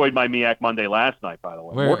 I enjoyed my MEAC Monday last night, by the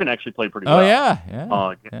way. Morgan actually played pretty well.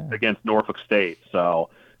 Oh, yeah. Against Norfolk State.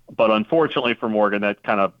 So, but unfortunately for Morgan,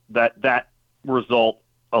 that result,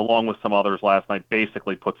 along with some others last night,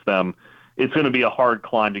 basically puts them. It's going to be a hard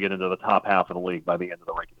climb to get into the top half of the league by the end of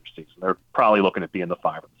the regular season. They're probably looking at being the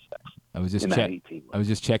 5 or the 6. I was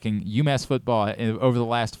just checking. UMass football over the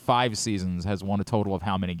last 5 seasons has won a total of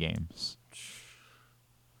how many games?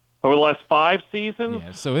 Over the last 5 seasons?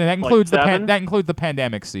 Yeah, so that includes the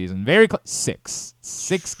pandemic season.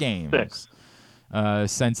 6 games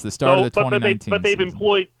since the start of the 2019 But they've season.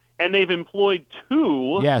 employed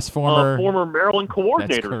 2 former Maryland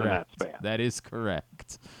coordinators in that span. That is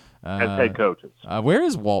correct. As head coaches. Where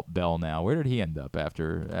is Walt Bell now? Where did he end up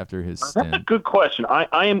after his stint? That's a good question.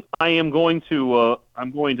 I am going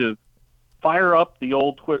to fire up the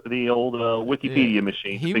old Wikipedia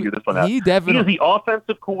machine to figure this one out. He is the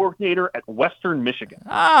offensive coordinator at Western Michigan.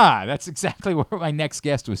 That's exactly where my next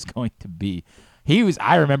guest was going to be.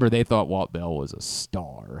 I remember they thought Walt Bell was a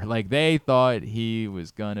star. Like, they thought he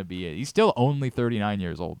was going to be he's still only 39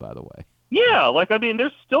 years old, by the way. Yeah,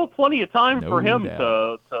 there's still plenty of time for him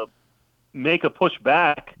to make a push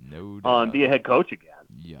back on be a head coach again.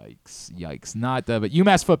 Yikes. Not but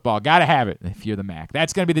UMass football, got to have it if you're the MAC.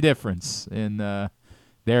 That's going to be the difference in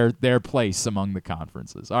their place among the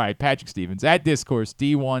conferences. All right, Patrick Stevens at Discourse,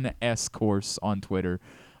 D1S Course on Twitter.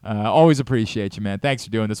 Always appreciate you, man. Thanks for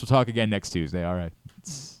doing this. We'll talk again next Tuesday. All right.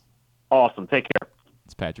 Awesome. Take care.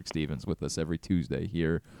 It's Patrick Stevens with us every Tuesday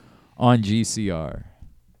here on GCR.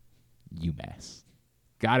 UMass.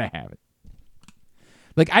 Gotta have it.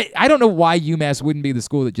 Like, I don't know why UMass wouldn't be the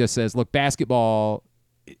school that just says, look, basketball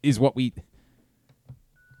is what we're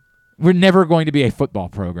never going to be a football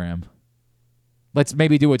program. Let's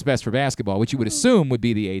maybe do what's best for basketball, which you would assume would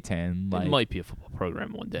be the A-10. It might be a football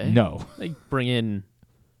program one day. No. They bring in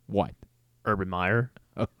what? Urban Meyer.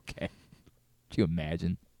 Okay. Could you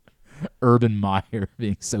imagine Urban Meyer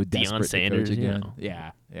being so desperate Deion Sanders, to coach again? you know.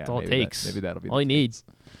 Yeah. That's all it takes. Maybe that'll be all he needs.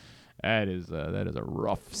 That is a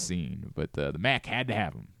rough scene, but the MAC had to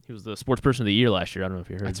have him. He was the sports person of the year last year. I don't know if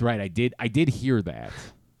you heard. That's right. I did hear that.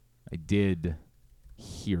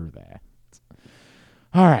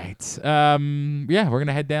 All right. Yeah, we're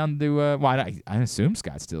gonna head down to. I assume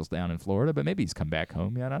Scottsdale's down in Florida, but maybe he's come back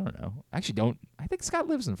home yet. I don't know. Actually, don't. I think Scott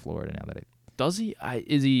lives in Florida now. Does he?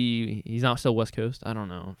 Is he? He's not still West Coast. I don't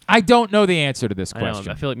know. I don't know the answer to this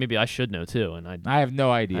question. I feel like maybe I should know too, and I have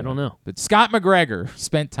no idea. I don't know. But Scott McGregor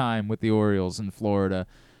spent time with the Orioles in Florida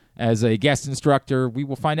as a guest instructor. We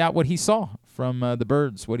will find out what he saw from the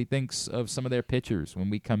Birds, what he thinks of some of their pitchers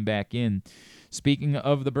when we come back in. Speaking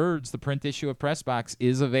of the Birds, the print issue of Press Box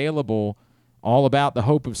is available all about the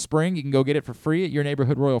hope of spring. You can go get it for free at your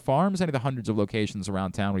neighborhood Royal Farms, any of the hundreds of locations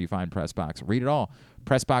around town where you find PressBox. Read it all.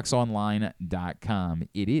 PressBoxOnline.com.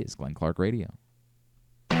 It is Glenn Clark Radio.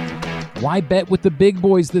 Why bet with the big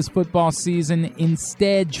boys this football season?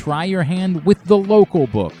 Instead, try your hand with the local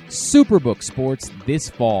book, Superbook Sports, this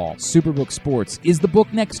fall. Superbook Sports is the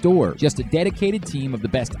book next door. Just a dedicated team of the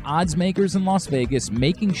best odds makers in Las Vegas,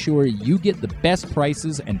 making sure you get the best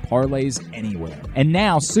prices and parlays anywhere. And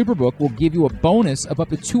now, Superbook will give you a bonus of up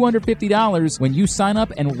to $250 when you sign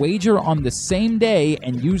up and wager on the same day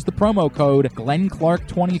and use the promo code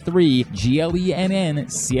GlennClark23,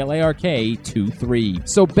 GLENNCLARK23.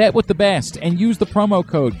 So bet with the best and use the promo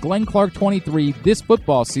code GlennClark23 this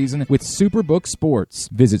football season with Superbook Sports.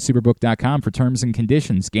 Visit superbook.com for terms and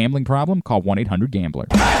conditions. Gambling problem? Call 1-800-GAMBLER.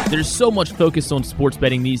 There's so much focus on sports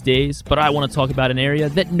betting these days, but I want to talk about an area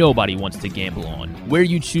that nobody wants to gamble on, where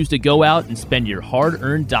you choose to go out and spend your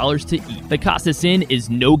hard-earned dollars to eat. The Costas Inn is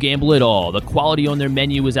no gamble at all. The quality on their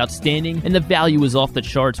menu is outstanding, and the value is off the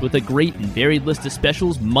charts with a great and varied list of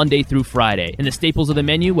specials Monday through Friday. And the staples of the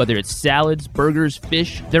menu, whether it's salads, burgers,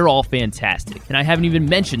 fish, they're all fantastic. And I haven't even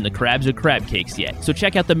mentioned the crabs or crab cakes yet. So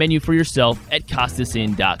check out the menu for yourself at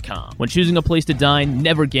CostasInn.com. When choosing a place to dine,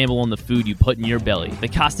 never gamble on the food you put in your belly. The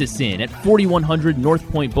Costas Inn at 4100 North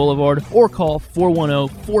Point Boulevard, or call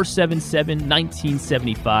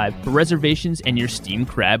 410-477-1975 for reservations and your steamed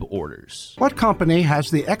crab orders. What company has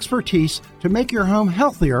the expertise to make your home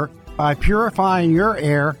healthier by purifying your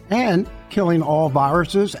air and killing all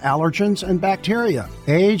viruses, allergens, and bacteria?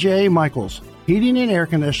 A.J. Michaels, Heating and Air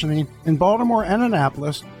Conditioning in Baltimore and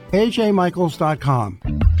Annapolis, ajmichaels.com.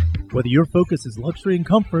 Whether your focus is luxury and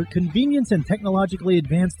comfort, convenience and technologically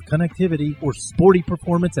advanced connectivity, or sporty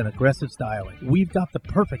performance and aggressive styling, we've got the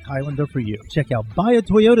perfect Highlander for you. Check out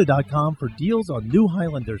buyatoyota.com for deals on new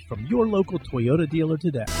Highlanders from your local Toyota dealer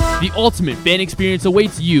today. The ultimate fan experience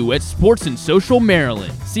awaits you at Sports and Social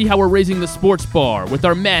Maryland. See how we're raising the sports bar with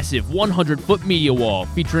our massive 100-foot media wall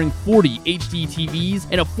featuring 40 HD TVs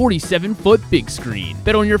and a 47-foot big screen.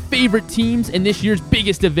 Bet on your favorite teams and this year's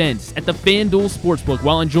biggest events at the FanDuel Sportsbook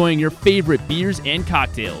while enjoying your favorite beers and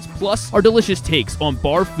cocktails, plus our delicious takes on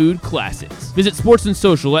bar food classics. Visit Sports and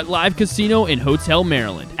Social at Live Casino and Hotel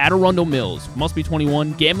Maryland at Arundel Mills. Must be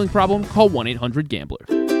 21. Gambling problem? Call 1-800-GAMBLER.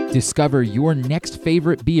 Discover your next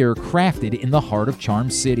favorite beer crafted in the heart of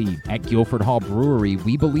Charm City. At Guilford Hall Brewery,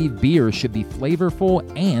 we believe beer should be flavorful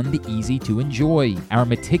and easy to enjoy. Our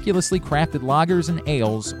meticulously crafted lagers and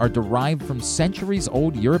ales are derived from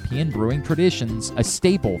centuries-old European brewing traditions, a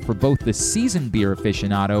staple for both the seasoned beer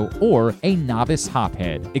aficionado or a novice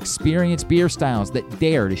hophead. Experience beer styles that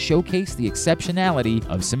dare to showcase the exceptionality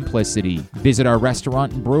of simplicity. Visit our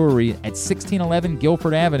restaurant and brewery at 1611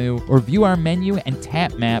 Guilford Avenue or view our menu and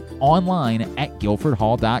tap map online at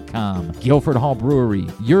guilfordhall.com. Guilford Hall Brewery,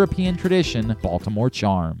 European tradition, Baltimore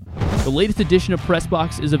charm. The latest edition of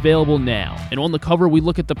PressBox is available now, and on the cover we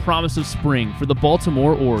look at the promise of spring for the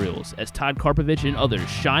Baltimore Orioles as Todd Karpovich and others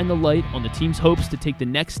shine the light on the team's hopes to take the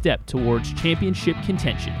next step towards championship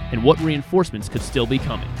contention and what reinforcements could still be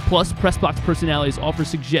coming. Plus, PressBox personalities offer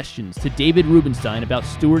suggestions to David Rubenstein about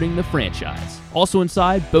stewarding the franchise. Also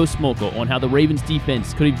inside, Bo Smolka on how the Ravens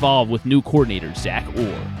defense could evolve with new coordinator Zach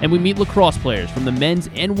Orr. And we meet lacrosse players from the men's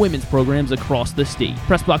and women's programs across the state.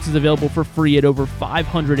 PressBox is available for free at over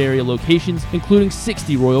 500 area locations, including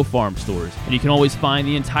 60 Royal Farm stores. And you can always find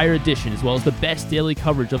the entire edition as well as the best daily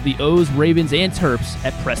coverage of the O's, Ravens, and Terps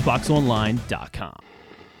at PressBoxOnline.com.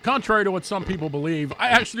 Contrary to what some people believe, I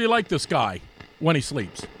actually like this guy when he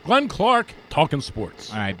sleeps. Glenn Clark, talking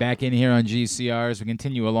sports. All right, back in here on GCR as we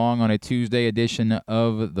continue along on a Tuesday edition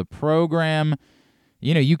of the program.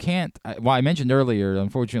 You know, you can't, well, I mentioned earlier,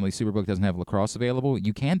 unfortunately, Superbook doesn't have lacrosse available.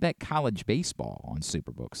 You can bet college baseball on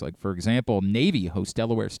Superbooks. Like, for example, Navy hosts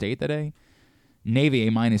Delaware State today. Navy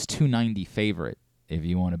a minus 290 favorite if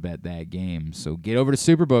you want to bet that game. So get over to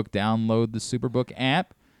Superbook, download the Superbook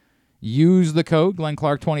app. Use the code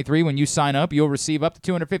GlennClark23 when you sign up. You'll receive up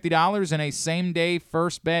to $250 in a same-day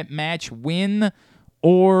first bet match, win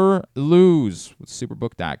or lose with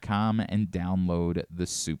Superbook.com and download the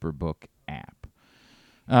Superbook app.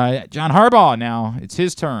 John Harbaugh now, it's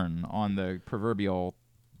his turn on the proverbial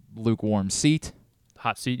lukewarm seat.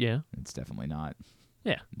 Hot seat, yeah. It's definitely not.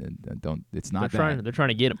 Yeah. It's not They're trying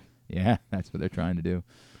to get him. Yeah, that's what they're trying to do.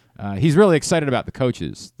 He's really excited about the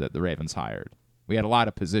coaches that the Ravens hired. We had a lot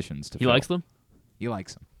of positions to fill. He likes them? He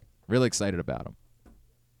likes them. Really excited about them.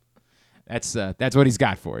 That's what he's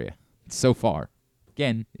got for you so far.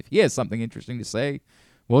 Again, if he has something interesting to say,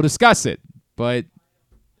 we'll discuss it. But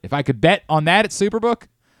if I could bet on that at Superbook,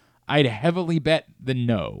 I'd heavily bet the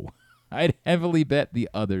no. I'd heavily bet the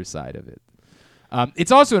other side of it.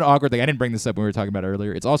 It's also an awkward thing. I didn't bring this up when we were talking about it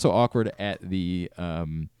earlier. It's also awkward at the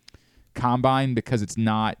combine because it's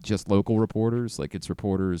not just local reporters. Like, it's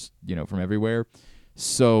reporters, from everywhere.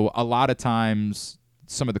 So a lot of times,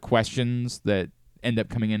 some of the questions that end up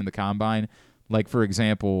coming into the combine, like, for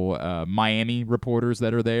example, Miami reporters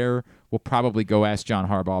that are there will probably go ask John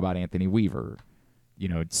Harbaugh about Anthony Weaver.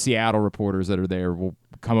 Seattle reporters that are there will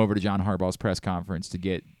come over to John Harbaugh's press conference to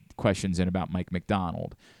get questions in about Mike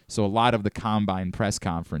McDonald. So a lot of the combine press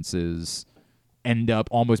conferences end up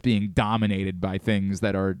almost being dominated by things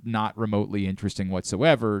that are not remotely interesting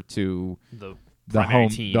whatsoever to the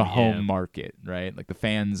home market, right? Like, the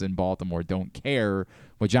fans in Baltimore don't care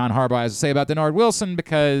what John Harbaugh has to say about Denard Wilson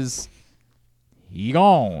because he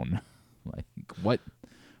gone. Like, what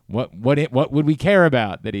would we care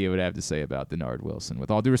about that he would have to say about Denard Wilson?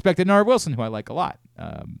 With all due respect to Denard Wilson, who I like a lot,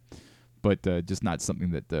 but just not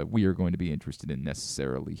something that we are going to be interested in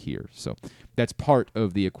necessarily here. So that's part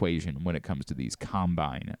of the equation when it comes to these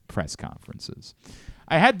combine press conferences.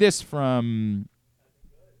 I had this from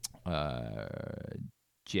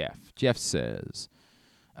Jeff. Jeff says,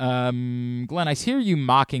 Glenn, I hear you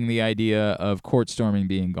mocking the idea of court storming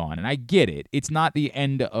being gone, and I get it. It's not the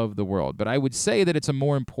end of the world, but I would say that it's a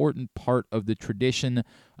more important part of the tradition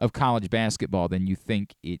of college basketball than you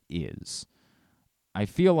think it is. I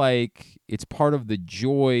feel like it's part of the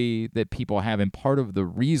joy that people have, and part of the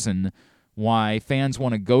reason why fans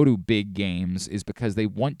want to go to big games is because they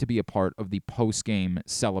want to be a part of the post-game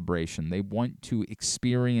celebration. They want to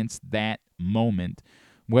experience that moment,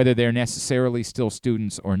 whether they're necessarily still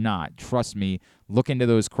students or not. Trust me, look into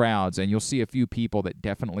those crowds, and you'll see a few people that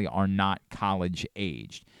definitely are not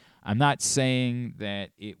college-aged. I'm not saying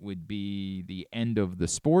that it would be the end of the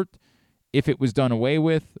sport if it was done away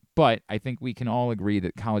with, but I think we can all agree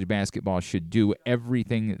that college basketball should do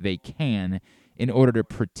everything they can in order to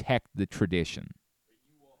protect the tradition.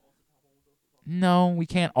 No, we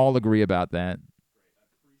can't all agree about that.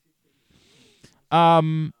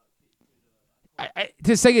 To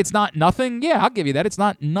say it's not nothing, yeah, I'll give you that. It's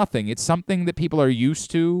not nothing. It's something that people are used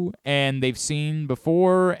to and they've seen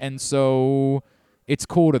before, and so it's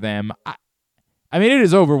cool to them. I mean, it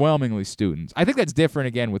is overwhelmingly students. I think that's different,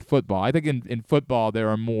 again, with football. I think in football there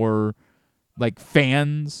are more, like,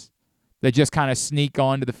 fans that just kind of sneak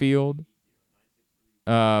onto the field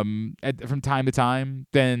from time to time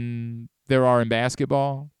than there are in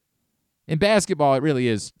basketball. In basketball, it really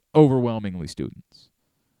is overwhelmingly students.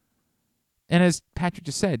 And as Patrick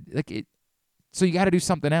just said, so you got to do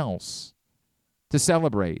something else to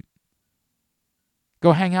celebrate.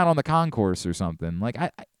 Go hang out on the concourse or something. Like,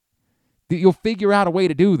 you'll figure out a way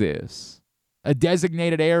to do this. A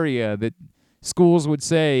designated area that schools would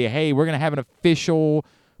say, hey, we're going to have an official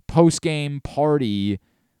post-game party.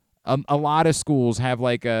 A lot of schools have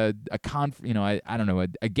like a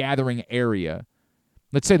gathering area.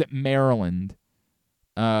 Let's say that Maryland,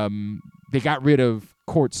 they got rid of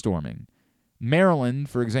court storming. Maryland,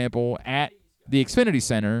 for example, at the Xfinity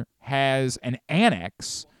Center has an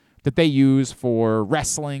annex that they use for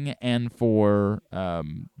wrestling and for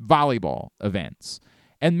volleyball events.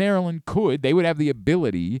 And Maryland they would have the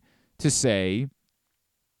ability to say,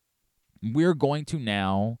 we're going to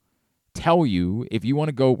now tell you, if you want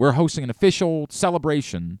to go, we're hosting an official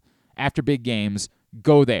celebration after big games,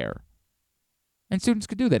 go there. And students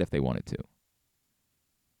could do that if they wanted to.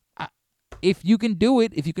 If you can do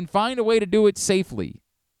it, if you can find a way to do it safely.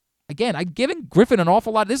 Again, I'm giving Griffin an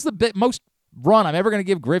awful lot. This is the most run I'm ever going to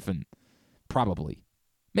give Griffin. Probably.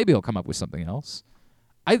 Maybe he'll come up with something else.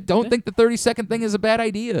 I don't think the 30-second thing is a bad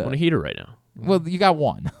idea. I want a heater right now. Well, you got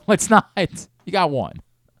one. Let's not. You got one.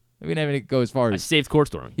 We didn't have to go as far as I saved court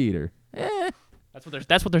storming. Heater. That's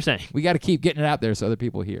what they're saying. We got to keep getting it out there so other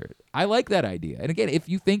people hear it. I like that idea. And again, if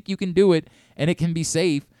you think you can do it and it can be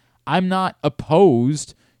safe, I'm not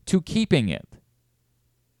opposed to keeping it.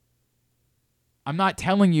 I'm not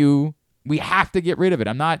telling you we have to get rid of it.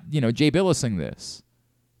 I'm not, Jay Billising this.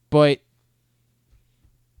 But,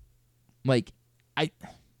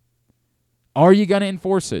 are you going to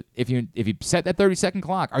enforce it? If you set that 30-second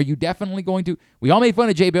clock, are you definitely going to? We all made fun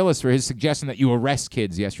of Jay Billis for his suggestion that you arrest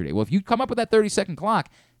kids yesterday. Well, if you come up with that 30-second clock,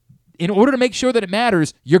 in order to make sure that it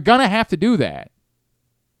matters, you're going to have to do that.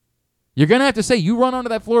 You're going to have to say, you run onto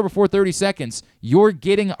that floor before 30 seconds, you're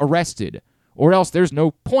getting arrested, or else there's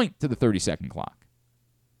no point to the 30-second clock.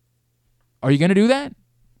 Are you going to do that?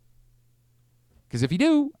 Because if you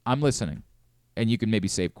do, I'm listening, and you can maybe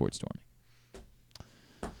save court storming.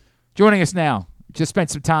 Joining us now, just spent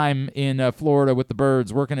some time in Florida with the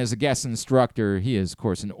Birds, working as a guest instructor. He is, of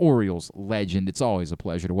course, an Orioles legend. It's always a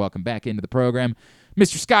pleasure to welcome back into the program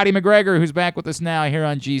Mr. Scotty McGregor, who's back with us now here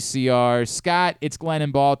on GCR. Scott, it's Glenn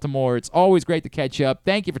in Baltimore. It's always great to catch up.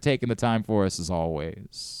 Thank you for taking the time for us, as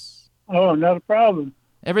always. Oh, not a problem.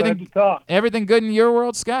 Glad to talk. Everything good in your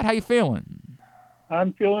world, Scott? How you feeling?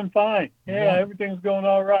 I'm feeling fine. Yeah, everything's going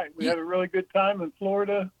all right. We had a really good time in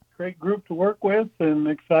Florida. Great group to work with, and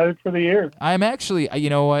excited for the year. I'm actually, you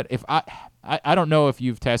know what? If I don't know if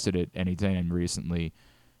you've tested it anytime recently.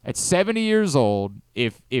 At 70 years old,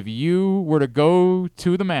 if you were to go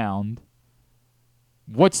to the mound,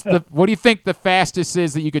 what do you think the fastest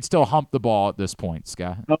is that you could still hump the ball at this point,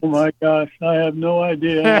 Scott? Oh my gosh, I have no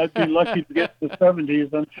idea. I'd be lucky to get to the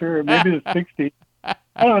 70s, I'm sure, maybe the 60s. I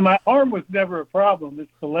don't know. My arm was never a problem.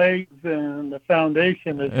 It's the legs and the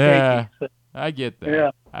foundation that's shaky. So, I get that.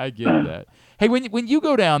 Yeah. I get that. Hey, when you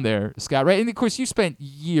go down there, Scott, right? And of course, you spent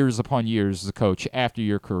years upon years as a coach after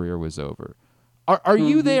your career was over. Are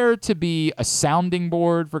you there to be a sounding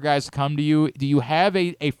board for guys to come to you? Do you have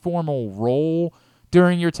a formal role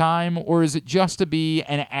during your time, or is it just to be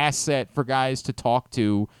an asset for guys to talk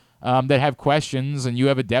to that have questions and you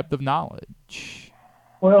have a depth of knowledge?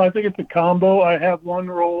 Well, I think it's a combo. I have one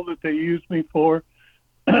role that they use me for,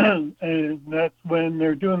 and that's when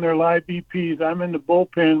they're doing their live EPs. I'm in the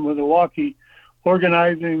bullpen with a walkie,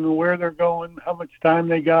 organizing where they're going, how much time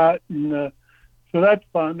they got, and so that's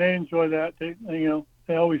fun. They enjoy that.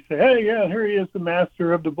 They always say, "Hey, yeah, here he is, the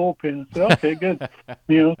master of the bullpen." I say, "Okay, good."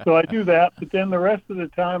 So I do that. But then the rest of the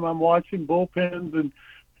time, I'm watching bullpens and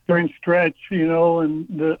during stretch, and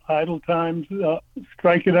the idle times,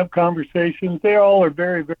 striking up conversations. They all are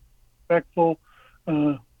very, very respectful,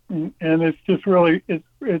 and it's just really,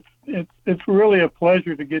 it's really a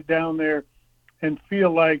pleasure to get down there and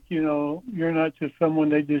feel like you're not just someone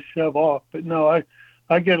they just shove off. But no,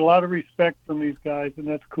 I get a lot of respect from these guys, and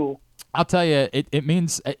that's cool. I'll tell you,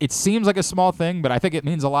 it seems like a small thing, but I think it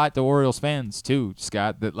means a lot to Orioles fans too,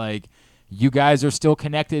 Scott, that like you guys are still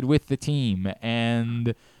connected with the team,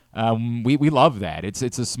 and we love that. It's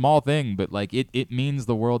a small thing, but like it means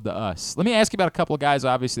the world to us. Let me ask you about a couple of guys,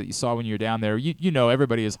 obviously, that you saw when you were down there. You know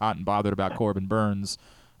everybody is hot and bothered about Corbin Burns.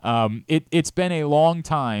 It's been a long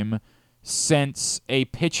time since a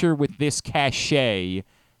pitcher with this cachet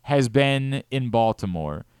has been in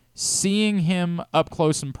Baltimore. Seeing him up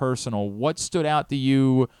close and personal, what stood out to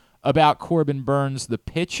you about Corbin Burns, the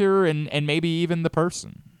pitcher, and maybe even the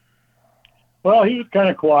person? Well, he was kind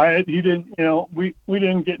of quiet. He didn't, we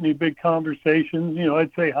didn't get any big conversations.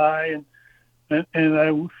 I'd say hi, and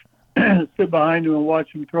I would sit behind him and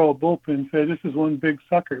watch him throw a bullpen and say, "This is one big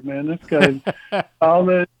sucker, man. This guy's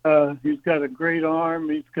solid. He's got a great arm.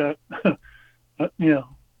 He's got,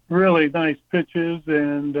 really nice pitches,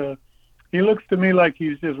 and he looks to me like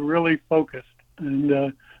he's just really focused,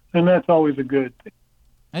 and that's always a good thing."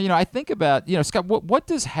 And I think about Scott, what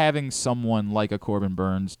does having someone like a Corbin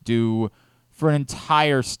Burns do for an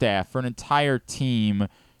entire staff, for an entire team,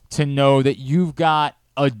 to know that you've got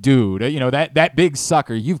a dude, that big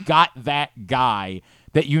sucker, you've got that guy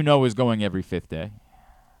that is going every fifth day?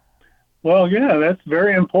 Well, yeah, that's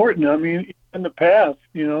very important. I mean, in the past,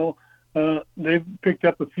 they've picked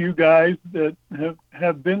up a few guys that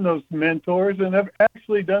have been those mentors and have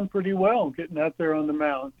actually done pretty well getting out there on the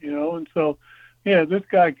mound, and so, yeah, this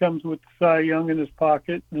guy comes with Cy Young in his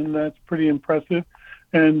pocket, and that's pretty impressive.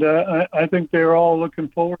 And I think they're all looking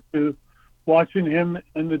forward to watching him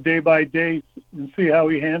in the day-by-day and see how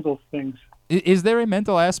he handles things. Is there a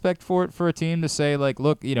mental aspect for a team to say, like,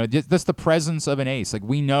 look, just the presence of an ace? Like,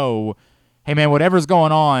 we know, hey, man, whatever's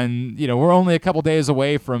going on, we're only a couple days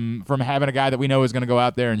away from having a guy that we know is going to go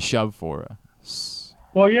out there and shove for us.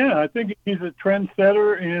 Well, yeah, I think he's a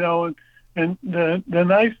trendsetter, and the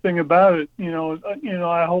nice thing about it,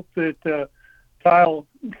 I hope that Kyle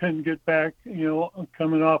can get back,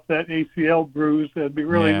 coming off that ACL bruise. That'd be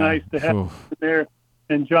really nice to have him there,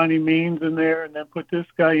 and Johnny Means in there, and then put this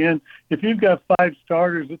guy in. If you've got 5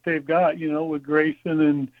 starters that they've got, with Grayson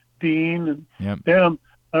and Dean and them,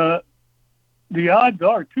 the odds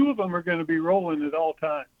are 2 of them are going to be rolling at all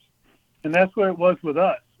times. And that's what it was with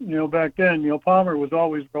us. Back then, Palmer was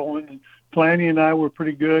always rolling, and Planny and I were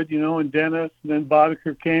pretty good, and Dennis, and then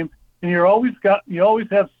Boddicker came. And you always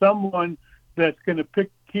have someone that's going to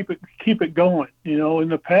keep it going. In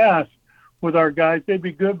the past with our guys, they'd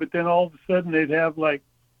be good, but then all of a sudden they'd have like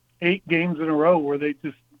 8 games in a row where they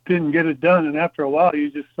just didn't get it done. And after a while,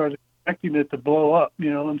 you just started expecting it to blow up,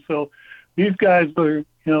 And so these guys are,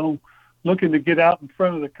 looking to get out in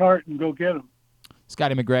front of the cart and go get them.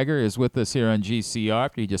 Scotty McGregor is with us here on GCR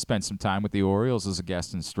after he just spent some time with the Orioles as a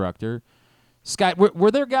guest instructor. Scott,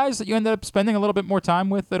 were there guys that you ended up spending a little bit more time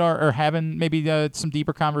with that are having maybe some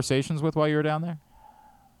deeper conversations with while you were down there?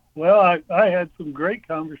 Well, I had some great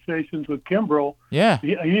conversations with Kimbrel. Yeah.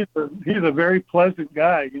 He's a very pleasant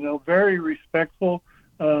guy, very respectful,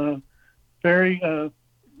 very,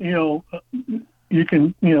 you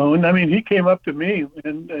can, and I mean, he came up to me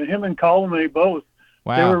and him and Colomay both,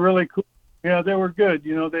 wow. They were really cool. Yeah, they were good.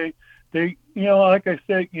 They like I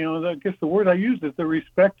said, I guess the word I use is the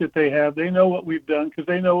respect that they have. They know what we've done because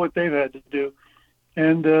they know what they've had to do.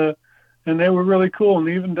 And they were really cool. And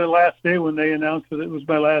even the last day when they announced that it was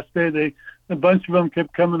my last day, a bunch of them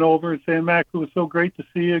kept coming over and saying, Mac, it was so great to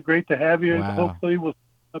see you, great to have you. Wow. Hopefully we'll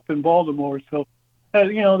up in Baltimore. So, that's,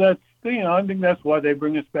 I think that's why they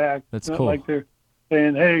bring us back. That's not cool. like they're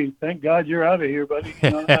saying, hey, thank God you're out of here, buddy.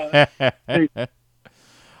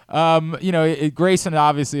 Grayson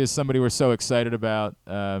obviously is somebody we're so excited about,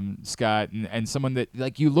 Scott, and someone that,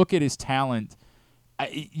 like, you look at his talent,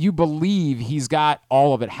 you believe he's got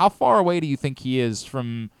all of it. How far away do you think he is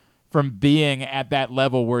from being at that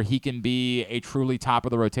level where he can be a truly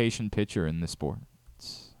top-of-the-rotation pitcher in this sport?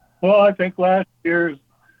 Well, I think last year's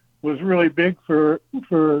was really big for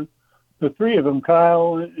the three of them,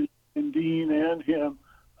 Kyle and Dean and him,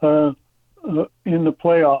 in the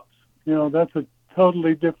playoffs. That's a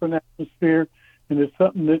totally different atmosphere, and it's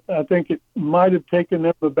something that I think it might have taken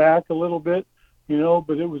them aback a little bit,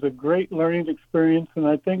 but it was a great learning experience, and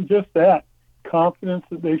I think just that confidence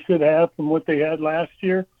that they should have from what they had last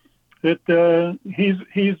year, that he's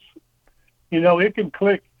it can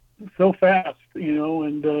click so fast,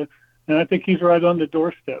 and I think he's right on the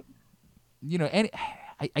doorstep. And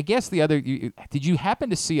I guess the other, did you happen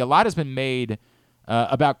to see, a lot has been made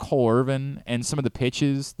about Cole Irvin and some of the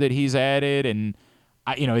pitches that he's added, and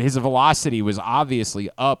his velocity was obviously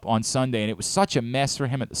up on Sunday, and it was such a mess for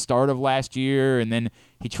him at the start of last year, and then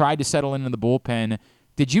he tried to settle into the bullpen.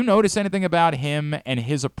 Did you notice anything about him and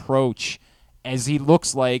his approach, as he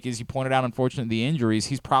looks like, as you pointed out, unfortunately, the injuries,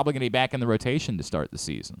 he's probably going to be back in the rotation to start the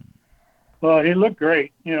season? Well, he looked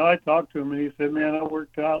great. I talked to him, and he said, man, I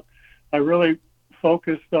worked out. I really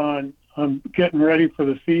focused on getting ready for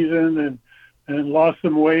the season and lost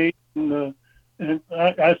some weight, and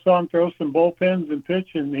I saw him throw some bullpens and pitch,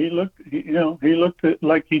 and he looked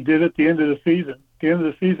like he did at the end of the season. At the end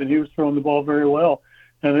of the season, he was throwing the ball very well,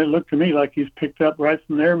 and it looked to me like he's picked up right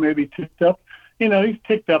from there, maybe ticked up. He's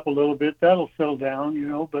ticked up a little bit. That'll settle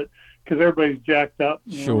down, but because everybody's jacked up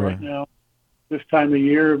sure. Right now, this time of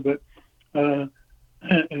year. But as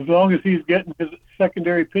long as he's getting his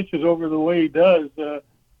secondary pitches over the way he does,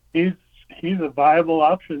 he's a viable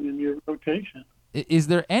option in your rotation. Is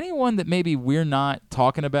there anyone that maybe we're not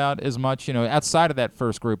talking about as much, outside of that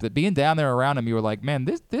first group, that being down there around him, you were like, man,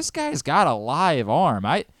 this guy's got a live arm.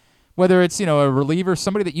 Whether it's, a reliever,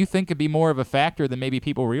 somebody that you think could be more of a factor than maybe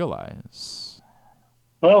people realize.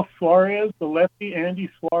 Well, Suarez, the lefty, Andy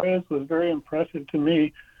Suarez, was very impressive to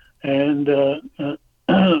me. And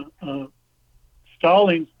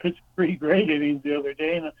Stallings pitched 3 great innings the other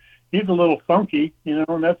day. And he's a little funky,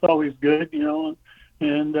 and that's always good, and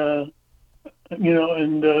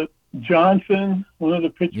Johnson, one of the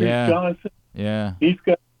pitchers, yeah. Johnson. Yeah.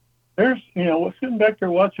 Sitting back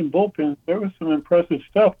there watching bullpens, there was some impressive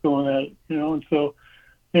stuff going at it, and so,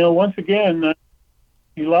 once again,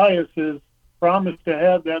 Elias has promised to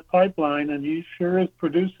have that pipeline, and he sure is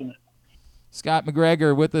producing it. Scott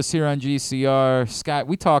McGregor with us here on GCR. Scott,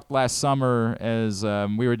 we talked last summer as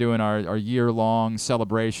we were doing our year-long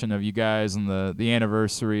celebration of you guys and the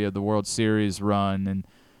anniversary of the World Series run, and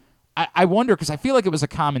I wonder, because I feel like it was a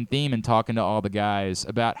common theme in talking to all the guys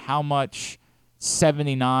about how much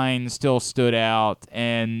 79 still stood out,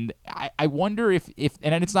 and I wonder if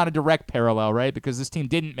and it's not a direct parallel, right, because this team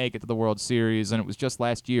didn't make it to the World Series, and it was just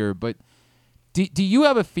last year, but do you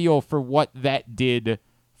have a feel for what that did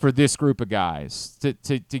for this group of guys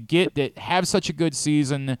to have such a good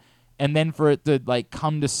season, and then for it to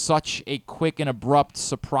come to such a quick and abrupt,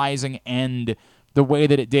 surprising end the way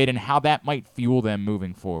that it did, and how that might fuel them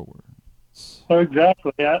moving forward? Oh,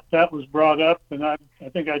 exactly. That was brought up, and I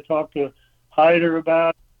think I talked to Hyder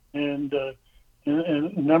about it, and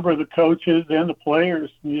a number of the coaches and the players,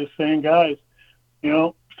 just saying, guys,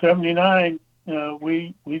 79,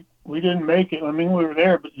 we didn't make it. I mean, we were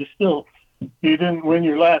there, but you didn't win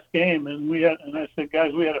your last game, and I said,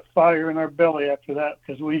 guys, we had a fire in our belly after that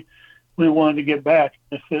because we wanted to get back.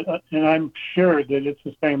 I said, and I'm sure that it's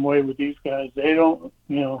the same way with these guys. They don't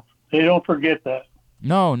forget that.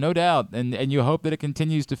 No doubt, and you hope that it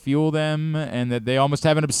continues to fuel them, and that they almost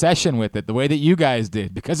have an obsession with it, the way that you guys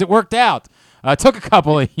did, because it worked out. It took a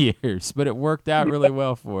couple of years, but it worked out really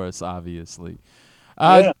well for us, obviously.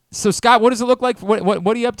 So Scott, what does it look like? What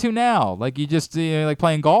are you up to now? Like you just like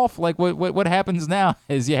playing golf? Like what happens now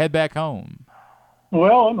as you head back home?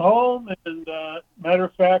 Well, I'm home, and matter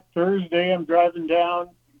of fact, Thursday I'm driving down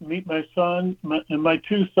to meet my son and my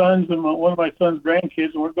two sons and one of my son's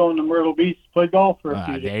grandkids, and we're going to Myrtle Beach to play golf for a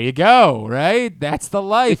few days. There you go. Right, that's the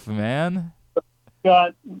life, man.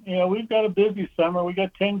 We've got a busy summer. We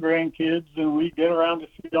got 10 grandkids, and we get around to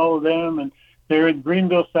see all of them. And they're in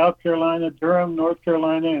Greenville, South Carolina, Durham, North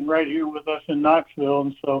Carolina, and right here with us in Knoxville.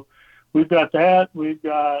 And so we've got that. We've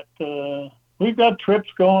got trips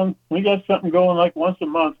going. We got something going like once a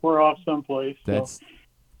month. We're off someplace. That's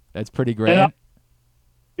pretty great. And I'll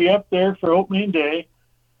be up there for opening day.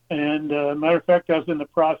 And matter of fact, I was in the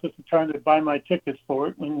process of trying to buy my tickets for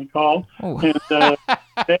it when we called. Oh. And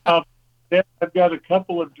I've got a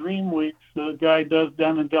couple of dream weeks the guy does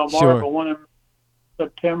down in Del Mar, but one in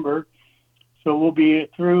September. So we'll be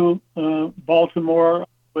through Baltimore,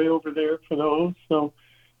 way over there for those. So,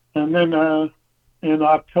 and then in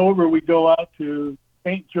October we go out to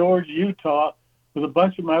St. George, Utah, with a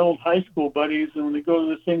bunch of my old high school buddies, and we go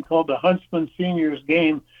to this thing called the Huntsman Seniors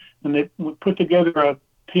Game, and they put together a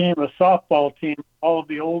softball team, all of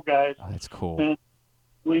the old guys. Oh, that's cool. And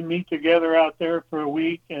we meet together out there for a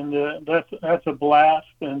week, and that's a blast.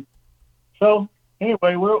 And so,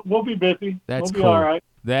 anyway, we'll be busy. That's we'll be cool. all right.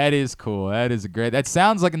 That is cool. That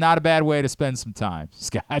sounds like not a bad way to spend some time,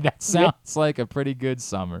 Scott. That sounds like a pretty good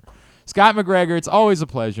summer. Scott McGregor, it's always a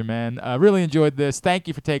pleasure, man. I really enjoyed this. Thank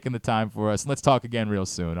you for taking the time for us. Let's talk again real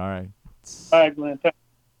soon, all right? All right, Glenn.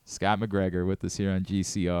 Scott McGregor with us here on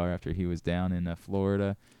GCR after he was down in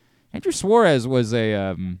Florida. Andrew Suarez was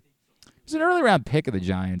an early round pick of the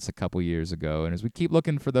Giants a couple years ago, and as we keep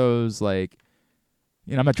looking for those, like,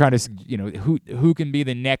 I'm not trying to, who can be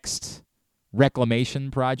the next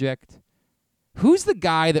reclamation project. Who's the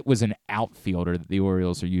guy that was an outfielder that the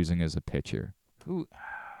Orioles are using as a pitcher? Who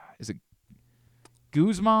is it?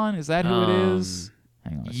 Guzman? Is that who it is?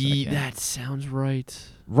 Hang on a second. That sounds right.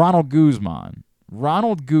 Ronald Guzman.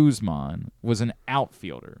 Ronald Guzman was an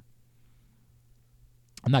outfielder.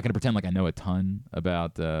 I'm not going to pretend like I know a ton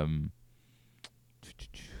about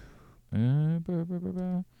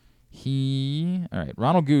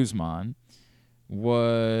Ronald Guzman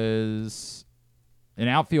was an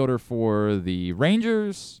outfielder for the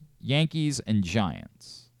Rangers, Yankees, and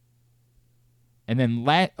Giants. And then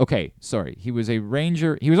he was a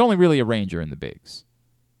Ranger. He was only really a Ranger in the bigs.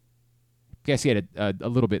 I guess he had a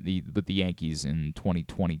little bit with the Yankees in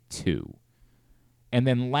 2022. And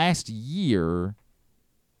then last year,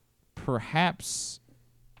 perhaps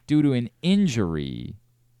due to an injury,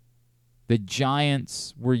 the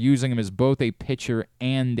Giants were using him as both a pitcher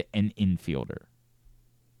and an infielder.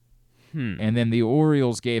 And then the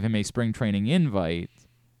Orioles gave him a spring training invite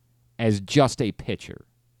as just a pitcher.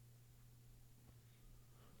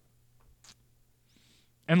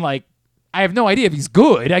 And, I have no idea if he's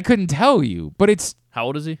good. I couldn't tell you. But it's... How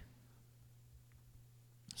old is he?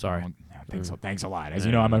 Sorry. Thanks a lot. As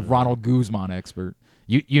you know, I'm a Ronald Guzman expert.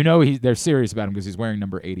 They're serious about him because he's wearing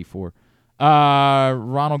number 84.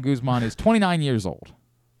 Ronald Guzman is 29 years old.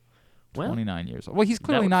 29 years old. Well, he's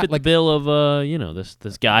clearly not the bill of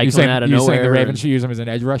this guy coming out of nowhere. nowhere. Saying the Ravens should use him as an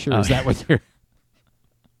edge rusher? Is that what you're?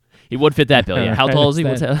 He would fit that bill. Yeah. How tall is he?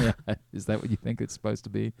 Is that what you think it's supposed to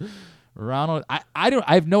be? Ronald, I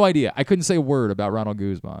have no idea. I couldn't say a word about Ronald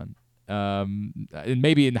Guzman. And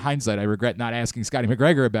maybe in hindsight, I regret not asking Scotty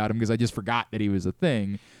McGregor about him because I just forgot that he was a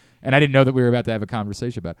thing, and I didn't know that we were about to have a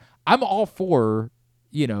conversation about it. I'm all for,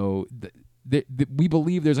 we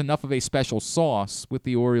believe there's enough of a special sauce with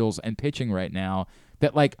the Orioles and pitching right now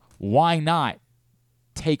that, why not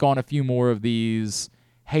take on a few more of these,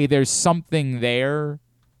 hey, there's something there,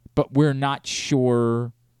 but we're not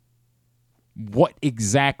sure what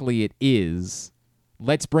exactly it is.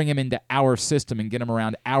 Let's bring him into our system and get him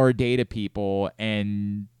around our data people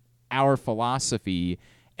and our philosophy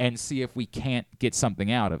and see if we can't get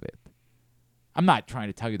something out of it. I'm not trying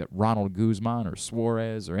to tell you that Ronald Guzman or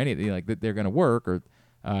Suarez or anything that they're going to work, or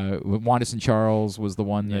Wanderson Charles was the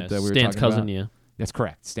one that we were Stan's talking cousin, about. yeah. That's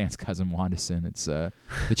correct. Stan's cousin, Wanderson. It's the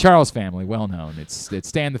Charles family, well known. It's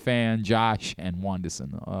Stan the Fan, Josh, and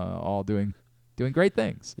Wanderson, all doing great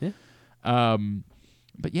things. Yeah.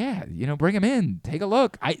 But yeah, bring him in. Take a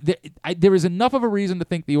look. There is enough of a reason to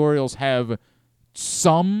think the Orioles have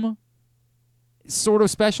some sort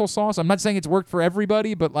of special sauce. I'm not saying it's worked for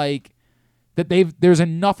everybody, but there's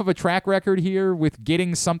enough of a track record here with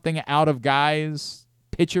getting something out of guys,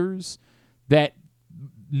 pitchers, that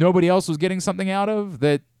nobody else was getting something out of,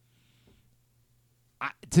 that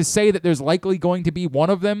to say that there's likely going to be one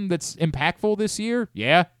of them that's impactful this year,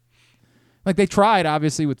 yeah. Like, they tried,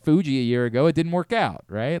 obviously, with Fuji a year ago. It didn't work out,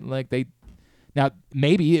 right? Like, now,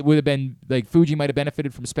 maybe it would have been, like, Fuji might have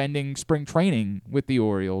benefited from spending spring training with the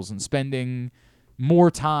Orioles and spending more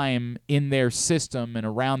time in their system and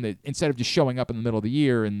around it instead of just showing up in the middle of the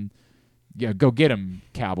year and, go get him,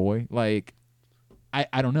 cowboy. Like,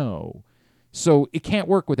 I don't know. So it can't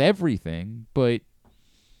work with everything, but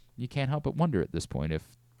you can't help but wonder at this point if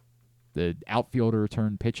the outfielder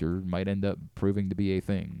turned pitcher might end up proving to be a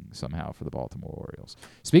thing somehow for the Baltimore Orioles.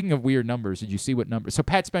 Speaking of weird numbers, did you see what number? So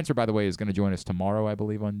Pat Spencer, by the way, is going to join us tomorrow, I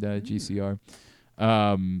believe, on GCR.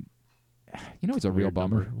 It's a real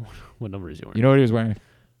bummer. What number is he wearing? You know what he was wearing?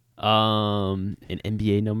 An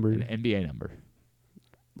NBA number. An NBA number.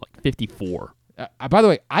 Like 54. By the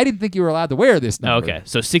way, I didn't think you were allowed to wear this number. Okay,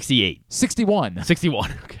 so 68. 61.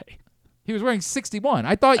 61, okay. He was wearing 61.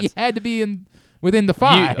 I thought you had to be within the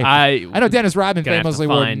 5. I know Dennis Rodman famously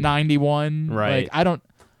wore 91. Right. Like, I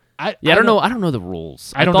don't know the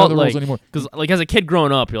rules. I don't know the rules anymore. Because as a kid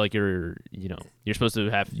growing up, you're supposed to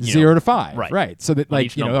have 0 to 5. Right. So that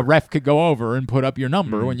number. a ref could go over and put up your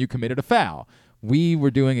number when you committed a foul. We were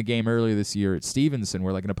doing a game earlier this year at Stevenson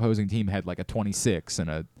where like an opposing team had like a 26 and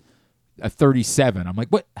a 37. I'm like,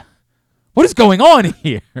 what is going on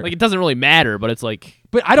here? Like, it doesn't really matter, but it's like,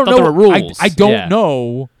 but I don't know there were rules. I don't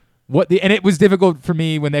know and it was difficult for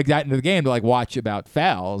me when they got into the game to like watch about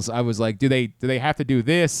fouls. I was like, do they have to do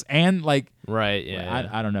this and like right? Yeah.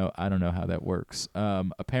 I don't know how that works.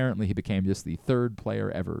 Apparently he became just the third player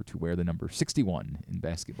ever to wear the number 61 in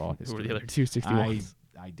basketball history. Who were the other two 61s?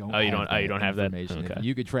 I don't. You don't have that information. Okay. If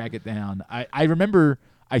you could track it down. I remember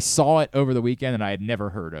I saw it over the weekend and I had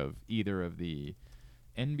never heard of either of the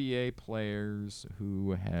NBA players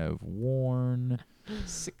who have worn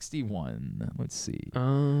 61. Let's see.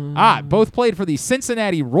 Both played for the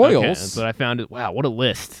Cincinnati Royals. Okay, that's what I found. Wow, what a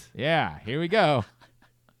list. Yeah, here we go.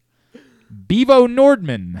 Bevo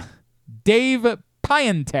Nordman, Dave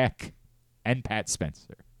Piantek, and Pat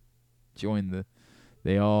Spencer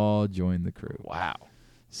they all joined the crew. Wow.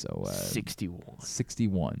 So 61.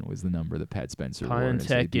 61 was the number that Pat Spencer wore.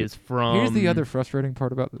 Piantek is from... Here's the other frustrating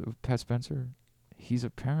part about Pat Spencer. He's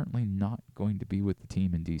apparently not going to be with the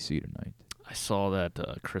team in D.C. tonight. I saw that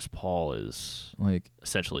Chris Paul is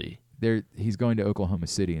essentially... He's going to Oklahoma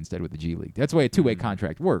City instead with the G League. That's the way a two-way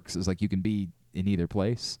contract works. Is like you can be in either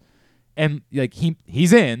place. And like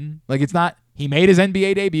he's in. Like it's not... He made his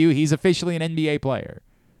NBA debut. He's officially an NBA player.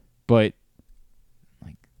 But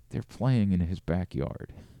like they're playing in his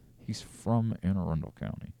backyard. He's from Anne Arundel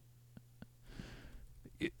County.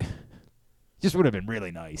 It just would have been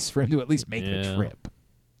really nice for him to at least make the trip.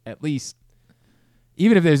 At least,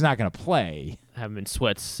 even if he's not going to play. Have him in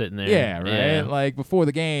sweats sitting there. Yeah, right? Yeah. Like before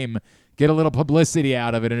the game, get a little publicity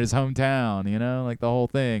out of it in his hometown, like the whole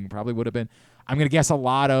thing. Probably would have been, I'm going to guess a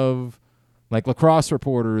lot of like lacrosse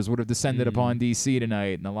reporters would have descended upon D.C.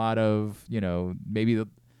 tonight, and a lot of, maybe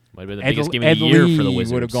might be the biggest game of the year for the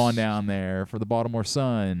Wizards. Would have gone down there for the Baltimore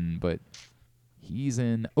Sun, but he's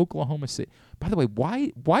in Oklahoma City. By the way,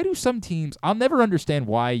 why do some teams... I'll never understand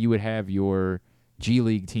why you would have your G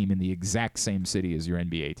League team in the exact same city as your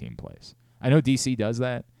NBA team plays. I know D.C. does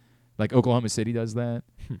that. Like Oklahoma City does that.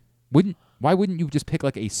 Why wouldn't you just pick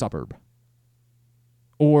like a suburb?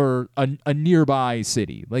 Or a nearby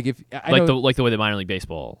city? Like if the way the minor league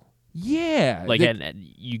baseball... Yeah. And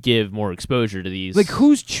you give more exposure to these. Like,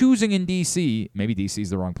 who's choosing in D.C.? Maybe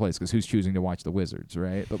D.C.'s the wrong place because who's choosing to watch the Wizards,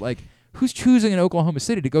 right? But, like, who's choosing in Oklahoma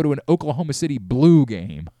City to go to an Oklahoma City Blue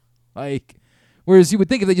game? Like, whereas you would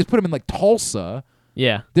think if they just put them in, like, Tulsa,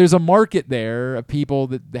 there's a market there of people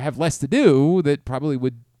that have less to do that probably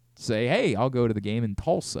would say, hey, I'll go to the game in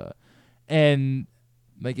Tulsa. And,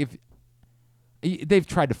 like, if... They've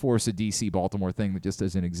tried to force a DC-Baltimore thing that just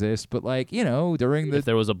doesn't exist, but during the... If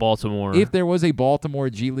there was a Baltimore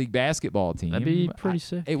G League basketball team... That'd be pretty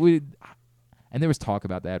sick. It would... And there was talk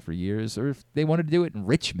about that for years, or if they wanted to do it in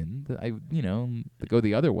Richmond, to go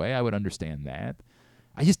the other way, I would understand that.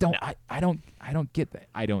 I just don't... No. I don't get that.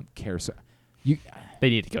 I don't care. So They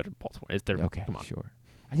need to go to Baltimore. Okay, come on. Sure.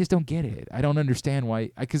 I just don't get it. I don't understand why...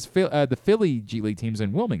 Because the Philly G League team's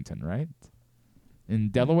in Wilmington, right? In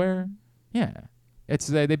Delaware? Yeah.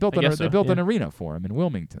 They built an arena for him in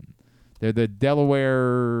Wilmington. They're the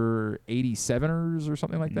Delaware 87ers or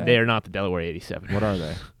something like that. They are not the Delaware 87ers. What are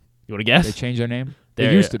they? You want to guess? They changed their name?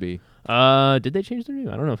 They used to be. Did they change their name?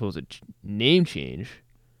 I don't know if it was a name change.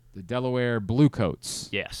 The Delaware Bluecoats.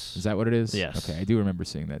 Yes. Is that what it is? Yes. Okay, I do remember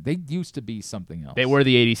seeing that. They used to be something else. They were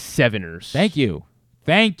the 87ers. Thank you.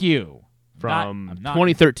 From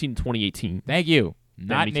 2013 to 2018. Thank you.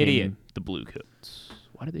 Not an idiot. The Bluecoats.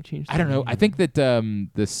 Why did they change? I don't know. I think that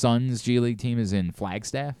the Suns G League team is in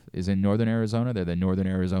Flagstaff, is in northern Arizona. They're the Northern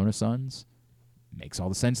Arizona Suns. Makes all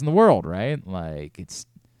the sense in the world, right? Like it's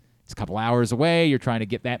a couple hours away. You're trying to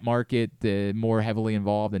get that market more heavily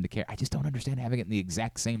involved into care. I just don't understand having it in the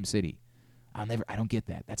exact same city. I don't get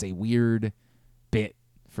that. That's a weird bit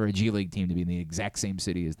for a G League team to be in the exact same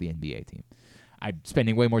city as the NBA team. I'm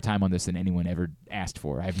spending way more time on this than anyone ever asked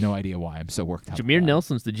for. I have no idea why I'm so worked up. Jameer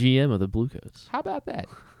Nelson's the GM of the Bluecoats. How about that?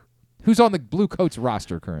 Who's on the Bluecoats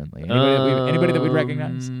roster currently? Anybody that we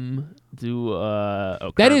recognize?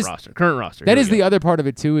 Current roster. That is the other part of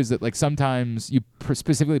it too. Is that like sometimes you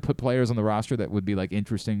specifically put players on the roster that would be like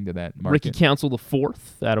interesting to that market. Ricky Council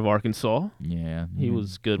IV out of Arkansas. Yeah, he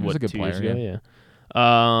was good. He was a good 2 player, years ago?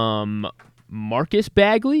 Yeah. Marcus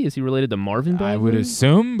Bagley, is he related to Marvin Bagley? I would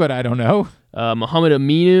assume, but I don't know. Muhammad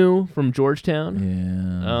Aminu from Georgetown.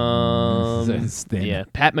 Yeah. That's thin. Yeah.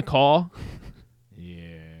 Pat McCall.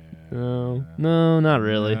 No, not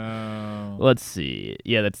really. No. Let's see.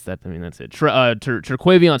 Yeah, that's that. I mean, that's it.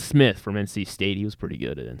 Terquavion Smith from NC State. He was pretty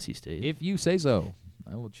good at NC State. If you say so,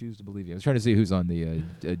 I will choose to believe you. I was trying to see who's on the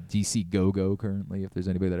DC Go-Go currently, if there's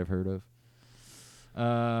anybody that I've heard of.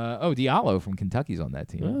 Diallo from Kentucky's on that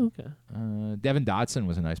team. Oh, okay. Devin Dotson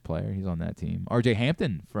was a nice player. He's on that team. R.J.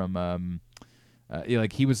 Hampton from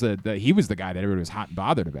he was the guy that everybody was hot and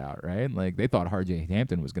bothered about, right? Like they thought R.J.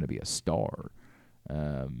 Hampton was going to be a star.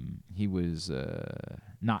 He was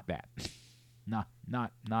not that. Not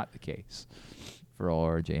the case for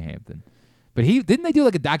R.J. Hampton. But didn't they do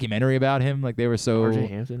like a documentary about him? Like they were so. R.J.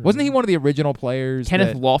 Hampton? Wasn't he one of the original players?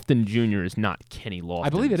 Kenneth Lofton Jr. is not Kenny Lofton. I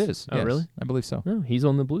believe it is. Oh, yes. really? I believe so. No, he's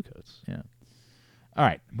on the Bluecoats. Yeah. All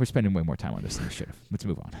right, we're spending way more time on this than we should have. Let's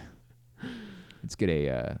move on. Let's get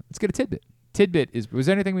a tidbit. Was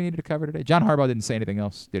there anything we needed to cover today? John Harbaugh didn't say anything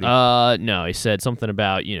else, did he? No, he said something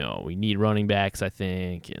about, we need running backs, I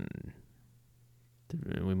think, and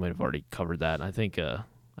we might have already covered that. I think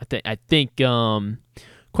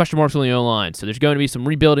question marks on the O-line. So there's going to be some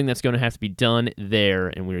rebuilding that's going to have to be done there,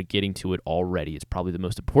 and we're getting to it already. It's probably the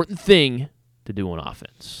most important thing to do on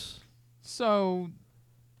offense. So,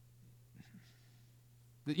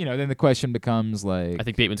 then the question becomes like... I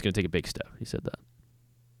think Bateman's going to take a big step. He said that.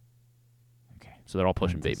 Okay. So they're all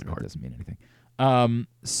pushing Bateman hard. That doesn't mean anything.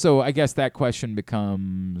 So I guess that question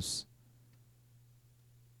becomes...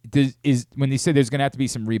 when they say there's going to have to be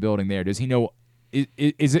some rebuilding there, does he know...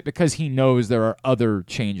 Is it because he knows there are other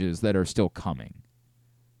changes that are still coming?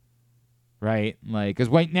 Right? Like, because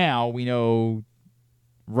right now we know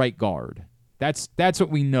right guard. That's what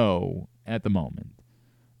we know at the moment.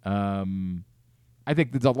 I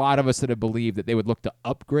think there's a lot of us that have believed that they would look to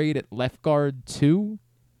upgrade at left guard too.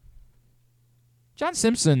 John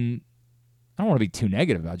Simpson, I don't want to be too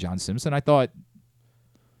negative about John Simpson. I thought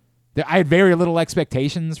that I had very little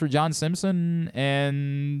expectations for John Simpson,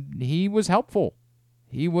 and he was helpful.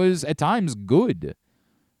 He was at times good,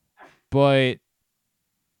 but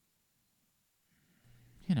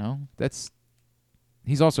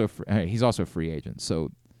he's also a free agent.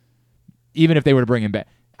 So even if they were to bring him back,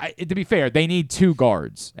 to be fair, they need two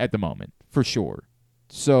guards at the moment for sure.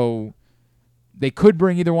 So they could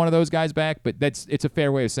bring either one of those guys back, but it's a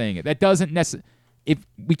fair way of saying it. That doesn't necessarily. If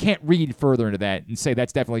we can't read further into that and say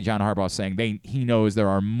that's definitely John Harbaugh saying he knows there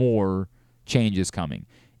are more changes coming.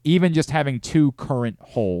 Even just having two current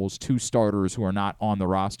holes, two starters who are not on the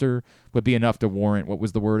roster, would be enough to warrant. What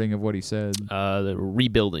was the wording of what he said? The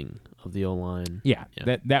rebuilding of the O-line. Yeah.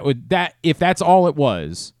 That if that's all it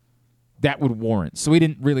was, that would warrant. So we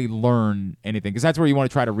didn't really learn anything, because that's where you want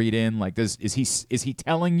to try to read in. Like, is he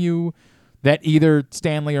telling you that either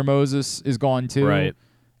Stanley or Moses is gone too? Right.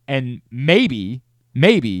 And maybe,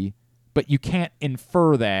 but you can't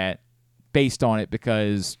infer that based on it,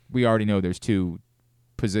 because we already know there's two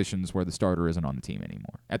positions where the starter isn't on the team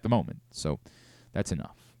anymore at the moment. So that's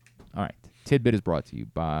enough. All right. Tidbit is brought to you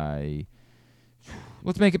by...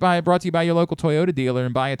 Let's make it brought to you by your local Toyota dealer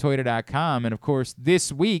and buyatoyota.com. And, of course,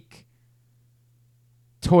 this week,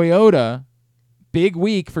 Toyota, big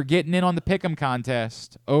week for getting in on the Pick'em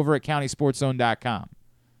contest over at countysportszone.com.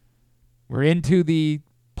 We're into the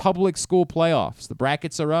public school playoffs. The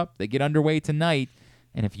brackets are up. They get underway tonight.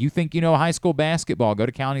 And if you think you know high school basketball, go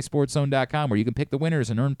to countysportszone.com, where you can pick the winners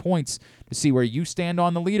and earn points to see where you stand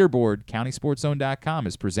on the leaderboard. Countysportszone.com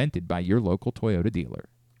is presented by your local Toyota dealer.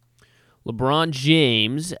 LeBron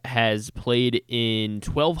James has played in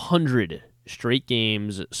 1,200 straight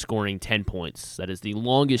games, scoring 10 points. That is the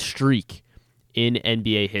longest streak in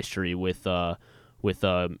NBA history, with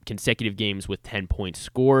consecutive games with 10 points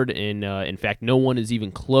scored. And in fact, no one is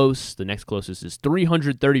even close. The next closest is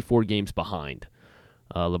 334 games behind.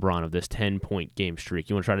 LeBron, of this 10-point game streak.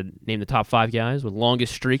 You want to try to name the top 5 guys with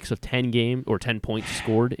longest streaks of 10 points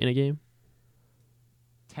scored in a game?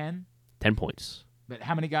 10? 10 points. But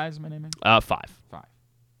how many guys am I naming? 5. 5.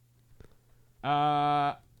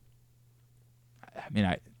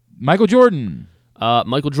 Michael Jordan.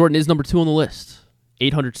 Michael Jordan is number 2 on the list.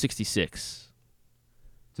 866.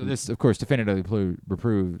 So this, of course, definitively proves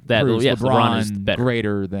LeBron is better.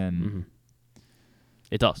 Greater than... Mm-hmm.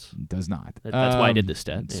 It does. Does not. That's why I did this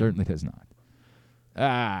stat. It certainly does not.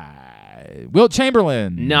 Wilt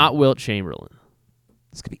Chamberlain. Not Wilt Chamberlain.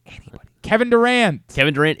 This could be anybody. Kevin Durant.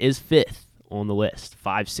 Kevin Durant is 5th on the list.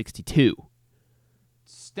 562.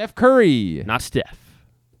 Steph Curry. Not Steph.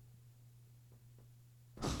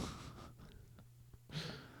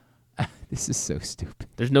 This is so stupid.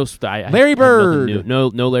 There's no Larry Bird. No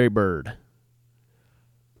Larry Bird.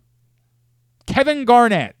 Kevin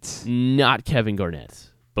Garnett. Not Kevin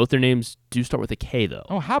Garnett. Both their names do start with a K, though.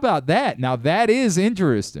 Oh, how about that? Now that is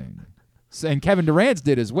interesting. And Kevin Durant's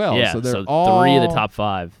did as well. Yeah, so they're so all 3 of the top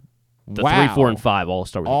 5. The 3, 4, and 5 all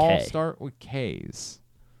start with a K. All start with Ks.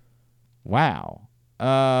 Wow.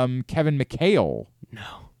 Kevin McHale.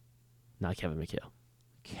 No. Not Kevin McHale.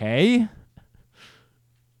 K?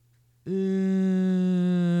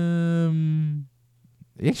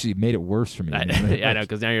 It actually made it worse for me. I know,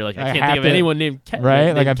 because now you're like, I can't think of anyone named K.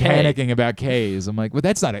 Right? Like I'm K. panicking about Ks. I'm like, well,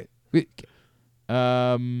 that's not it.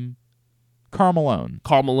 Karl Malone.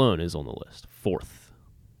 Karl Malone is on the list. 4th.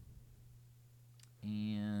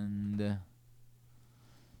 And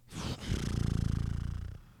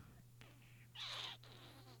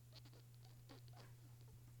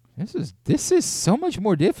this is so much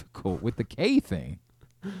more difficult with the K thing.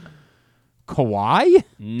 Kawhi?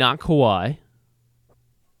 Not Kawhi.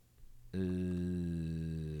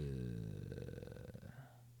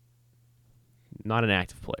 Not an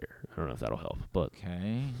active player. I don't know if that'll help, but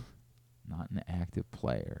okay, not an active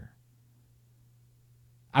player.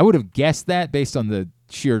 I would have guessed that based on the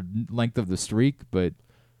sheer length of the streak, but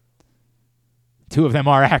 2 of them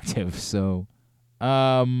are active. So,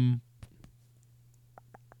 starts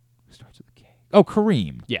with a K. Oh,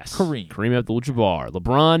 Kareem. Yes, Kareem Abdul-Jabbar,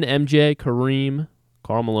 LeBron, MJ, Kareem,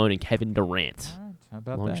 Karl Malone, and Kevin Durant. How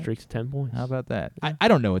about Long that? streaks of 10 points. How about that? I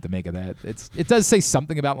don't know what to make of that. It does say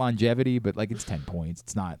something about longevity, but like it's 10 points.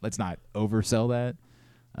 It's not. Let's not oversell that.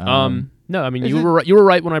 No, I mean you were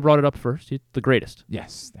right when I brought it up first. He's the greatest.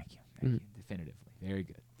 Yes, thank you. Definitively, very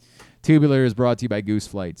good. Tubular is brought to you by Goose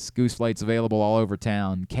Flights. Goose Flights available all over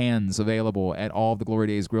town. Cans available at all of the Glory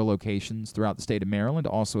Days Grill locations throughout the state of Maryland.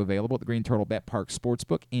 Also available at the Green Turtle Bet Park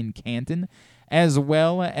Sportsbook in Canton, as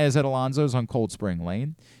well as at Alonzo's on Cold Spring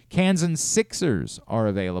Lane. Cans and Sixers are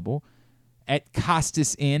available at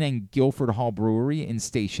Costas Inn and Guilford Hall Brewery in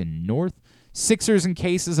Station North. Sixers and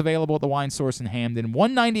cases available at the Wine Source in Hamden.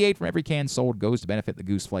 $1.98 from every can sold goes to benefit the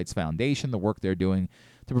Goose Flights Foundation, the work they're doing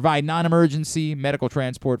to provide non-emergency medical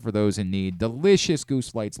transport for those in need. Delicious Goose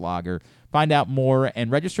Flights lager. Find out more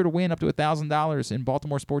and register to win up to $1,000 in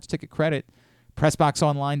Baltimore Sports Ticket Credit.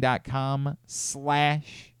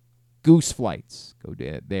 PressBoxOnline.com/GooseFlights. Go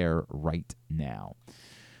there right now.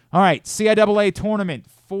 All right, CIAA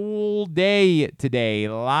tournament, full day today.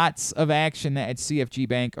 Lots of action at CFG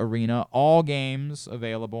Bank Arena. All games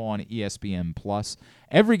available on ESPN+.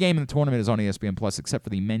 Every game in the tournament is on ESPN+, except for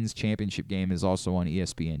the men's championship game is also on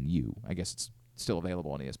ESPNU. I guess it's still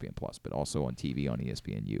available on ESPN+, but also on TV on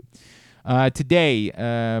ESPNU. Today,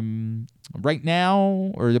 right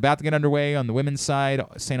now, or about to get underway on the women's side,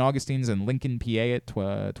 St. Augustine's and Lincoln, PA at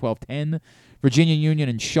 12:10. Virginia Union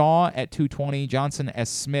and Shaw at 2:20. Johnson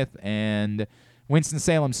S. Smith and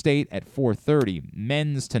Winston-Salem State at 4:30.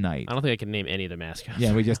 Men's tonight. I don't think I can name any of the mascots.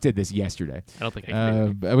 Yeah, we just did this yesterday. I don't think I can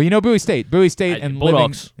name well, you know Bowie State. Bowie State and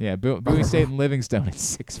Bulldogs. Bowie State and Livingstone at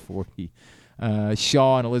 6:40.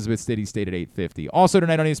 Shaw and Elizabeth City State at 8:50. Also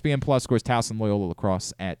tonight on ESPN+, of course, Towson Loyola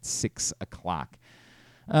Lacrosse at 6 o'clock.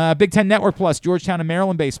 Big Ten Network Plus, Georgetown and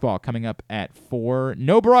Maryland baseball coming up at 4.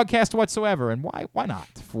 No broadcast whatsoever, and why not?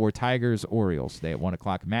 For Tigers Orioles today at 1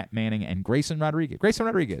 o'clock. Matt Manning and Grayson Rodriguez. Grayson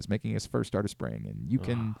Rodriguez making his first start of spring, and you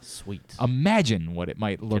can imagine what it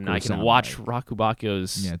might look like. I can watch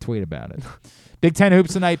Rakubako's. Yeah, tweet about it. Big Ten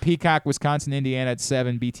Hoops tonight, Peacock, Wisconsin, Indiana at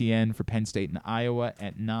 7, BTN for Penn State and Iowa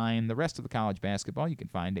at 9. The rest of the college basketball you can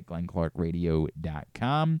find at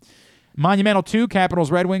glennclarkradio.com. Monumental 2,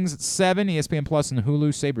 Capitals Red Wings at 7, ESPN Plus and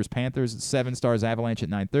Hulu, Sabres Panthers at 7, Stars Avalanche at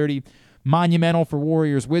 9:30. Monumental for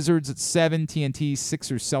Warriors Wizards at 7. TNT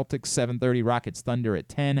Sixers Celtics 7:30. Rockets Thunder at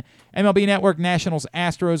 10. MLB Network Nationals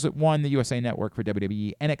Astros at 1. The USA Network for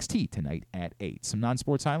WWE NXT tonight at 8. Some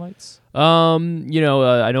non-sports highlights? I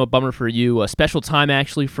know a bummer for you. A special time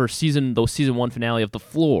actually for season 1 finale of The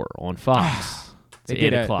Floor on Fox. They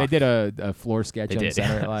did a floor sketch on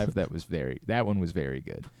Saturday Night Live. That one was very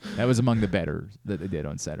good. That was among the better that they did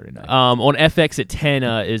on Saturday night. On FX at 10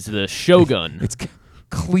 is the Shogun. It's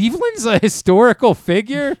Cleveland's a historical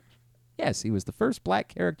figure? Yes, he was the first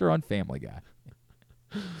black character on Family Guy.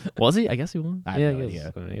 Was he? I guess he was. I don't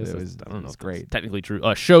know. It's great. Technically true.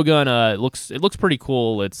 Shogun looks pretty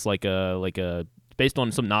cool. It's like a based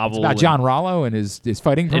on some novel. It's about John Rollo and his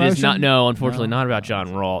fighting promotion? It is not. No, unfortunately, not about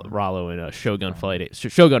John Rollo in a Shogun fight.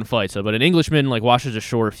 So, but an Englishman washes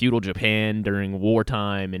ashore feudal Japan during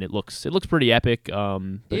wartime, and it looks pretty epic.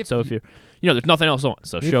 If there's nothing else on.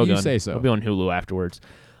 So Shogun. You say so. It'll be on Hulu afterwards.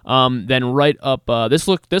 Then right up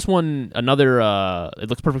this one another it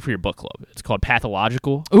looks perfect for your book club. It's called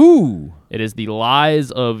Pathological. Ooh. It is the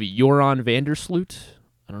lies of Joran Vandersloot.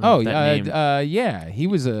 I don't know that name. Yeah, he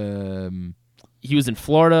was he was in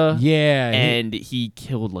Florida. Yeah, and he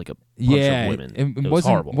killed like a bunch of women. It was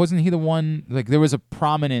horrible. Wasn't he the one? Like there was a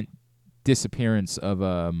prominent disappearance of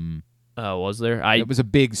was there? It was a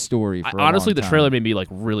big story. For honestly, a long the time. trailer made me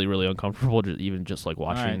really, really uncomfortable. Just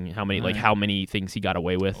watching how many things he got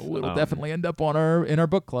away with. It'll definitely end up in our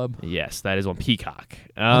book club. Yes, that is on Peacock.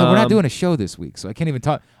 Although we're not doing a show this week, so I can't even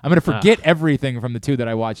talk. I'm going to forget everything from the two that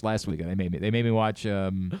I watched last week. They made me watch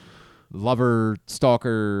Lover,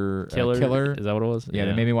 Stalker, Killer. Is that what it was? Yeah,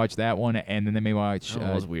 they made me watch that one, and then they made me watch.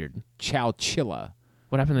 That was weird. Chowchilla.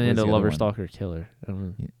 What happened to the end of Lover, Stalker, Killer? I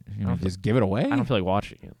don't know. Just give it away? I don't feel like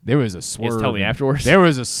watching it. There was a swerve. Just tell me afterwards. There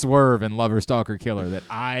was a swerve in Lover, Stalker, Killer that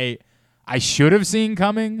I should have seen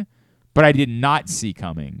coming, but I did not see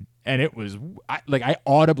coming. And it was, I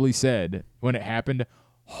audibly said when it happened,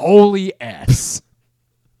 holy S.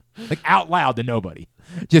 Like out loud to nobody.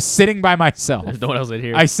 Just sitting by myself. There's no one else in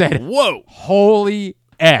here. I said, whoa, holy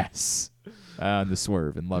S. The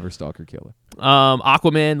swerve in Lover, Stalker, Killer.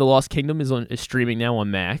 Aquaman, The Lost Kingdom is streaming now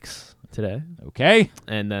on Max today. Okay.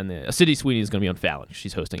 And then Sydney Sweeney is going to be on Fallon.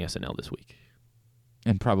 She's hosting SNL this week.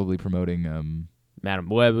 And probably promoting... Madam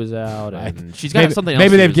Web is out, and she's got something else.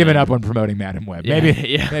 Maybe they've given up on promoting Madam Web.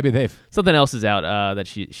 Yeah, maybe they've... Something else is out that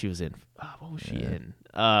she was in. What was she in?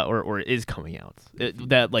 Or is coming out.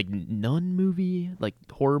 That nun movie,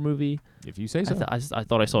 horror movie. If you say so. I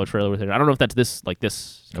thought I saw a trailer with her. I don't know if that's this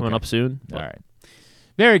coming up soon. All right.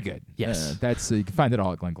 Very good. Yes. You can find it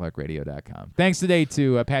all at glennclarkradio.com. Thanks today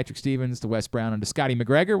to Patrick Stevens, to Wes Brown, and to Scotty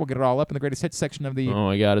McGregor. We'll get it all up in the greatest hits section of the Oh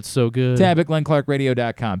my God, it's so good. tab at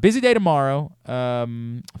glennclarkradio.com. Busy day tomorrow.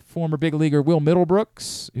 Former big leaguer Will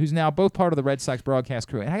Middlebrooks, who's now both part of the Red Sox broadcast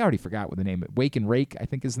crew. And I already forgot what the name of Wake and Rake, I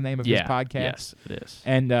think is the name of his podcast. Yes, it is.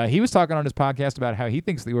 And he was talking on his podcast about how he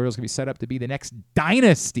thinks the Orioles can be set up to be the next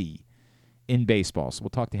dynasty in baseball. So we'll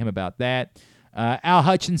talk to him about that. Al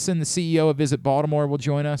Hutchinson, the CEO of Visit Baltimore, will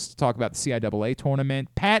join us to talk about the CIAA tournament.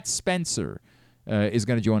 Pat Spencer is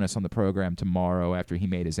going to join us on the program tomorrow after he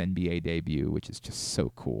made his NBA debut, which is just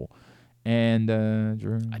so cool. And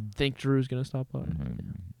Drew? I think Drew's going to stop by.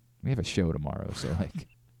 Mm-hmm. We have a show tomorrow, so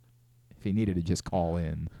if he needed to just call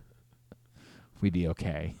in, we'd be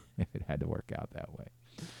okay if it had to work out that way.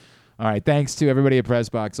 All right, thanks to everybody at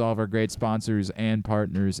PressBox, all of our great sponsors and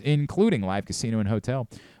partners, including Live Casino and Hotel,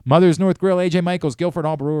 Mother's North Grill, AJ Michaels, Guilford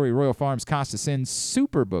Hall Brewery, Royal Farms, Costa Sin,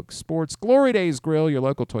 Superbook Sports, Glory Days Grill, your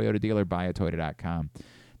local Toyota dealer, buyatoyota.com.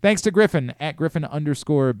 Thanks to Griffin, at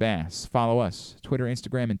Griffin_Bass. Follow us, Twitter,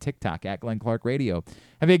 Instagram, and TikTok, at Glenn Clark Radio.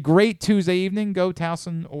 Have a great Tuesday evening. Go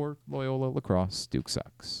Towson or Loyola Lacrosse. Duke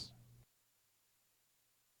sucks.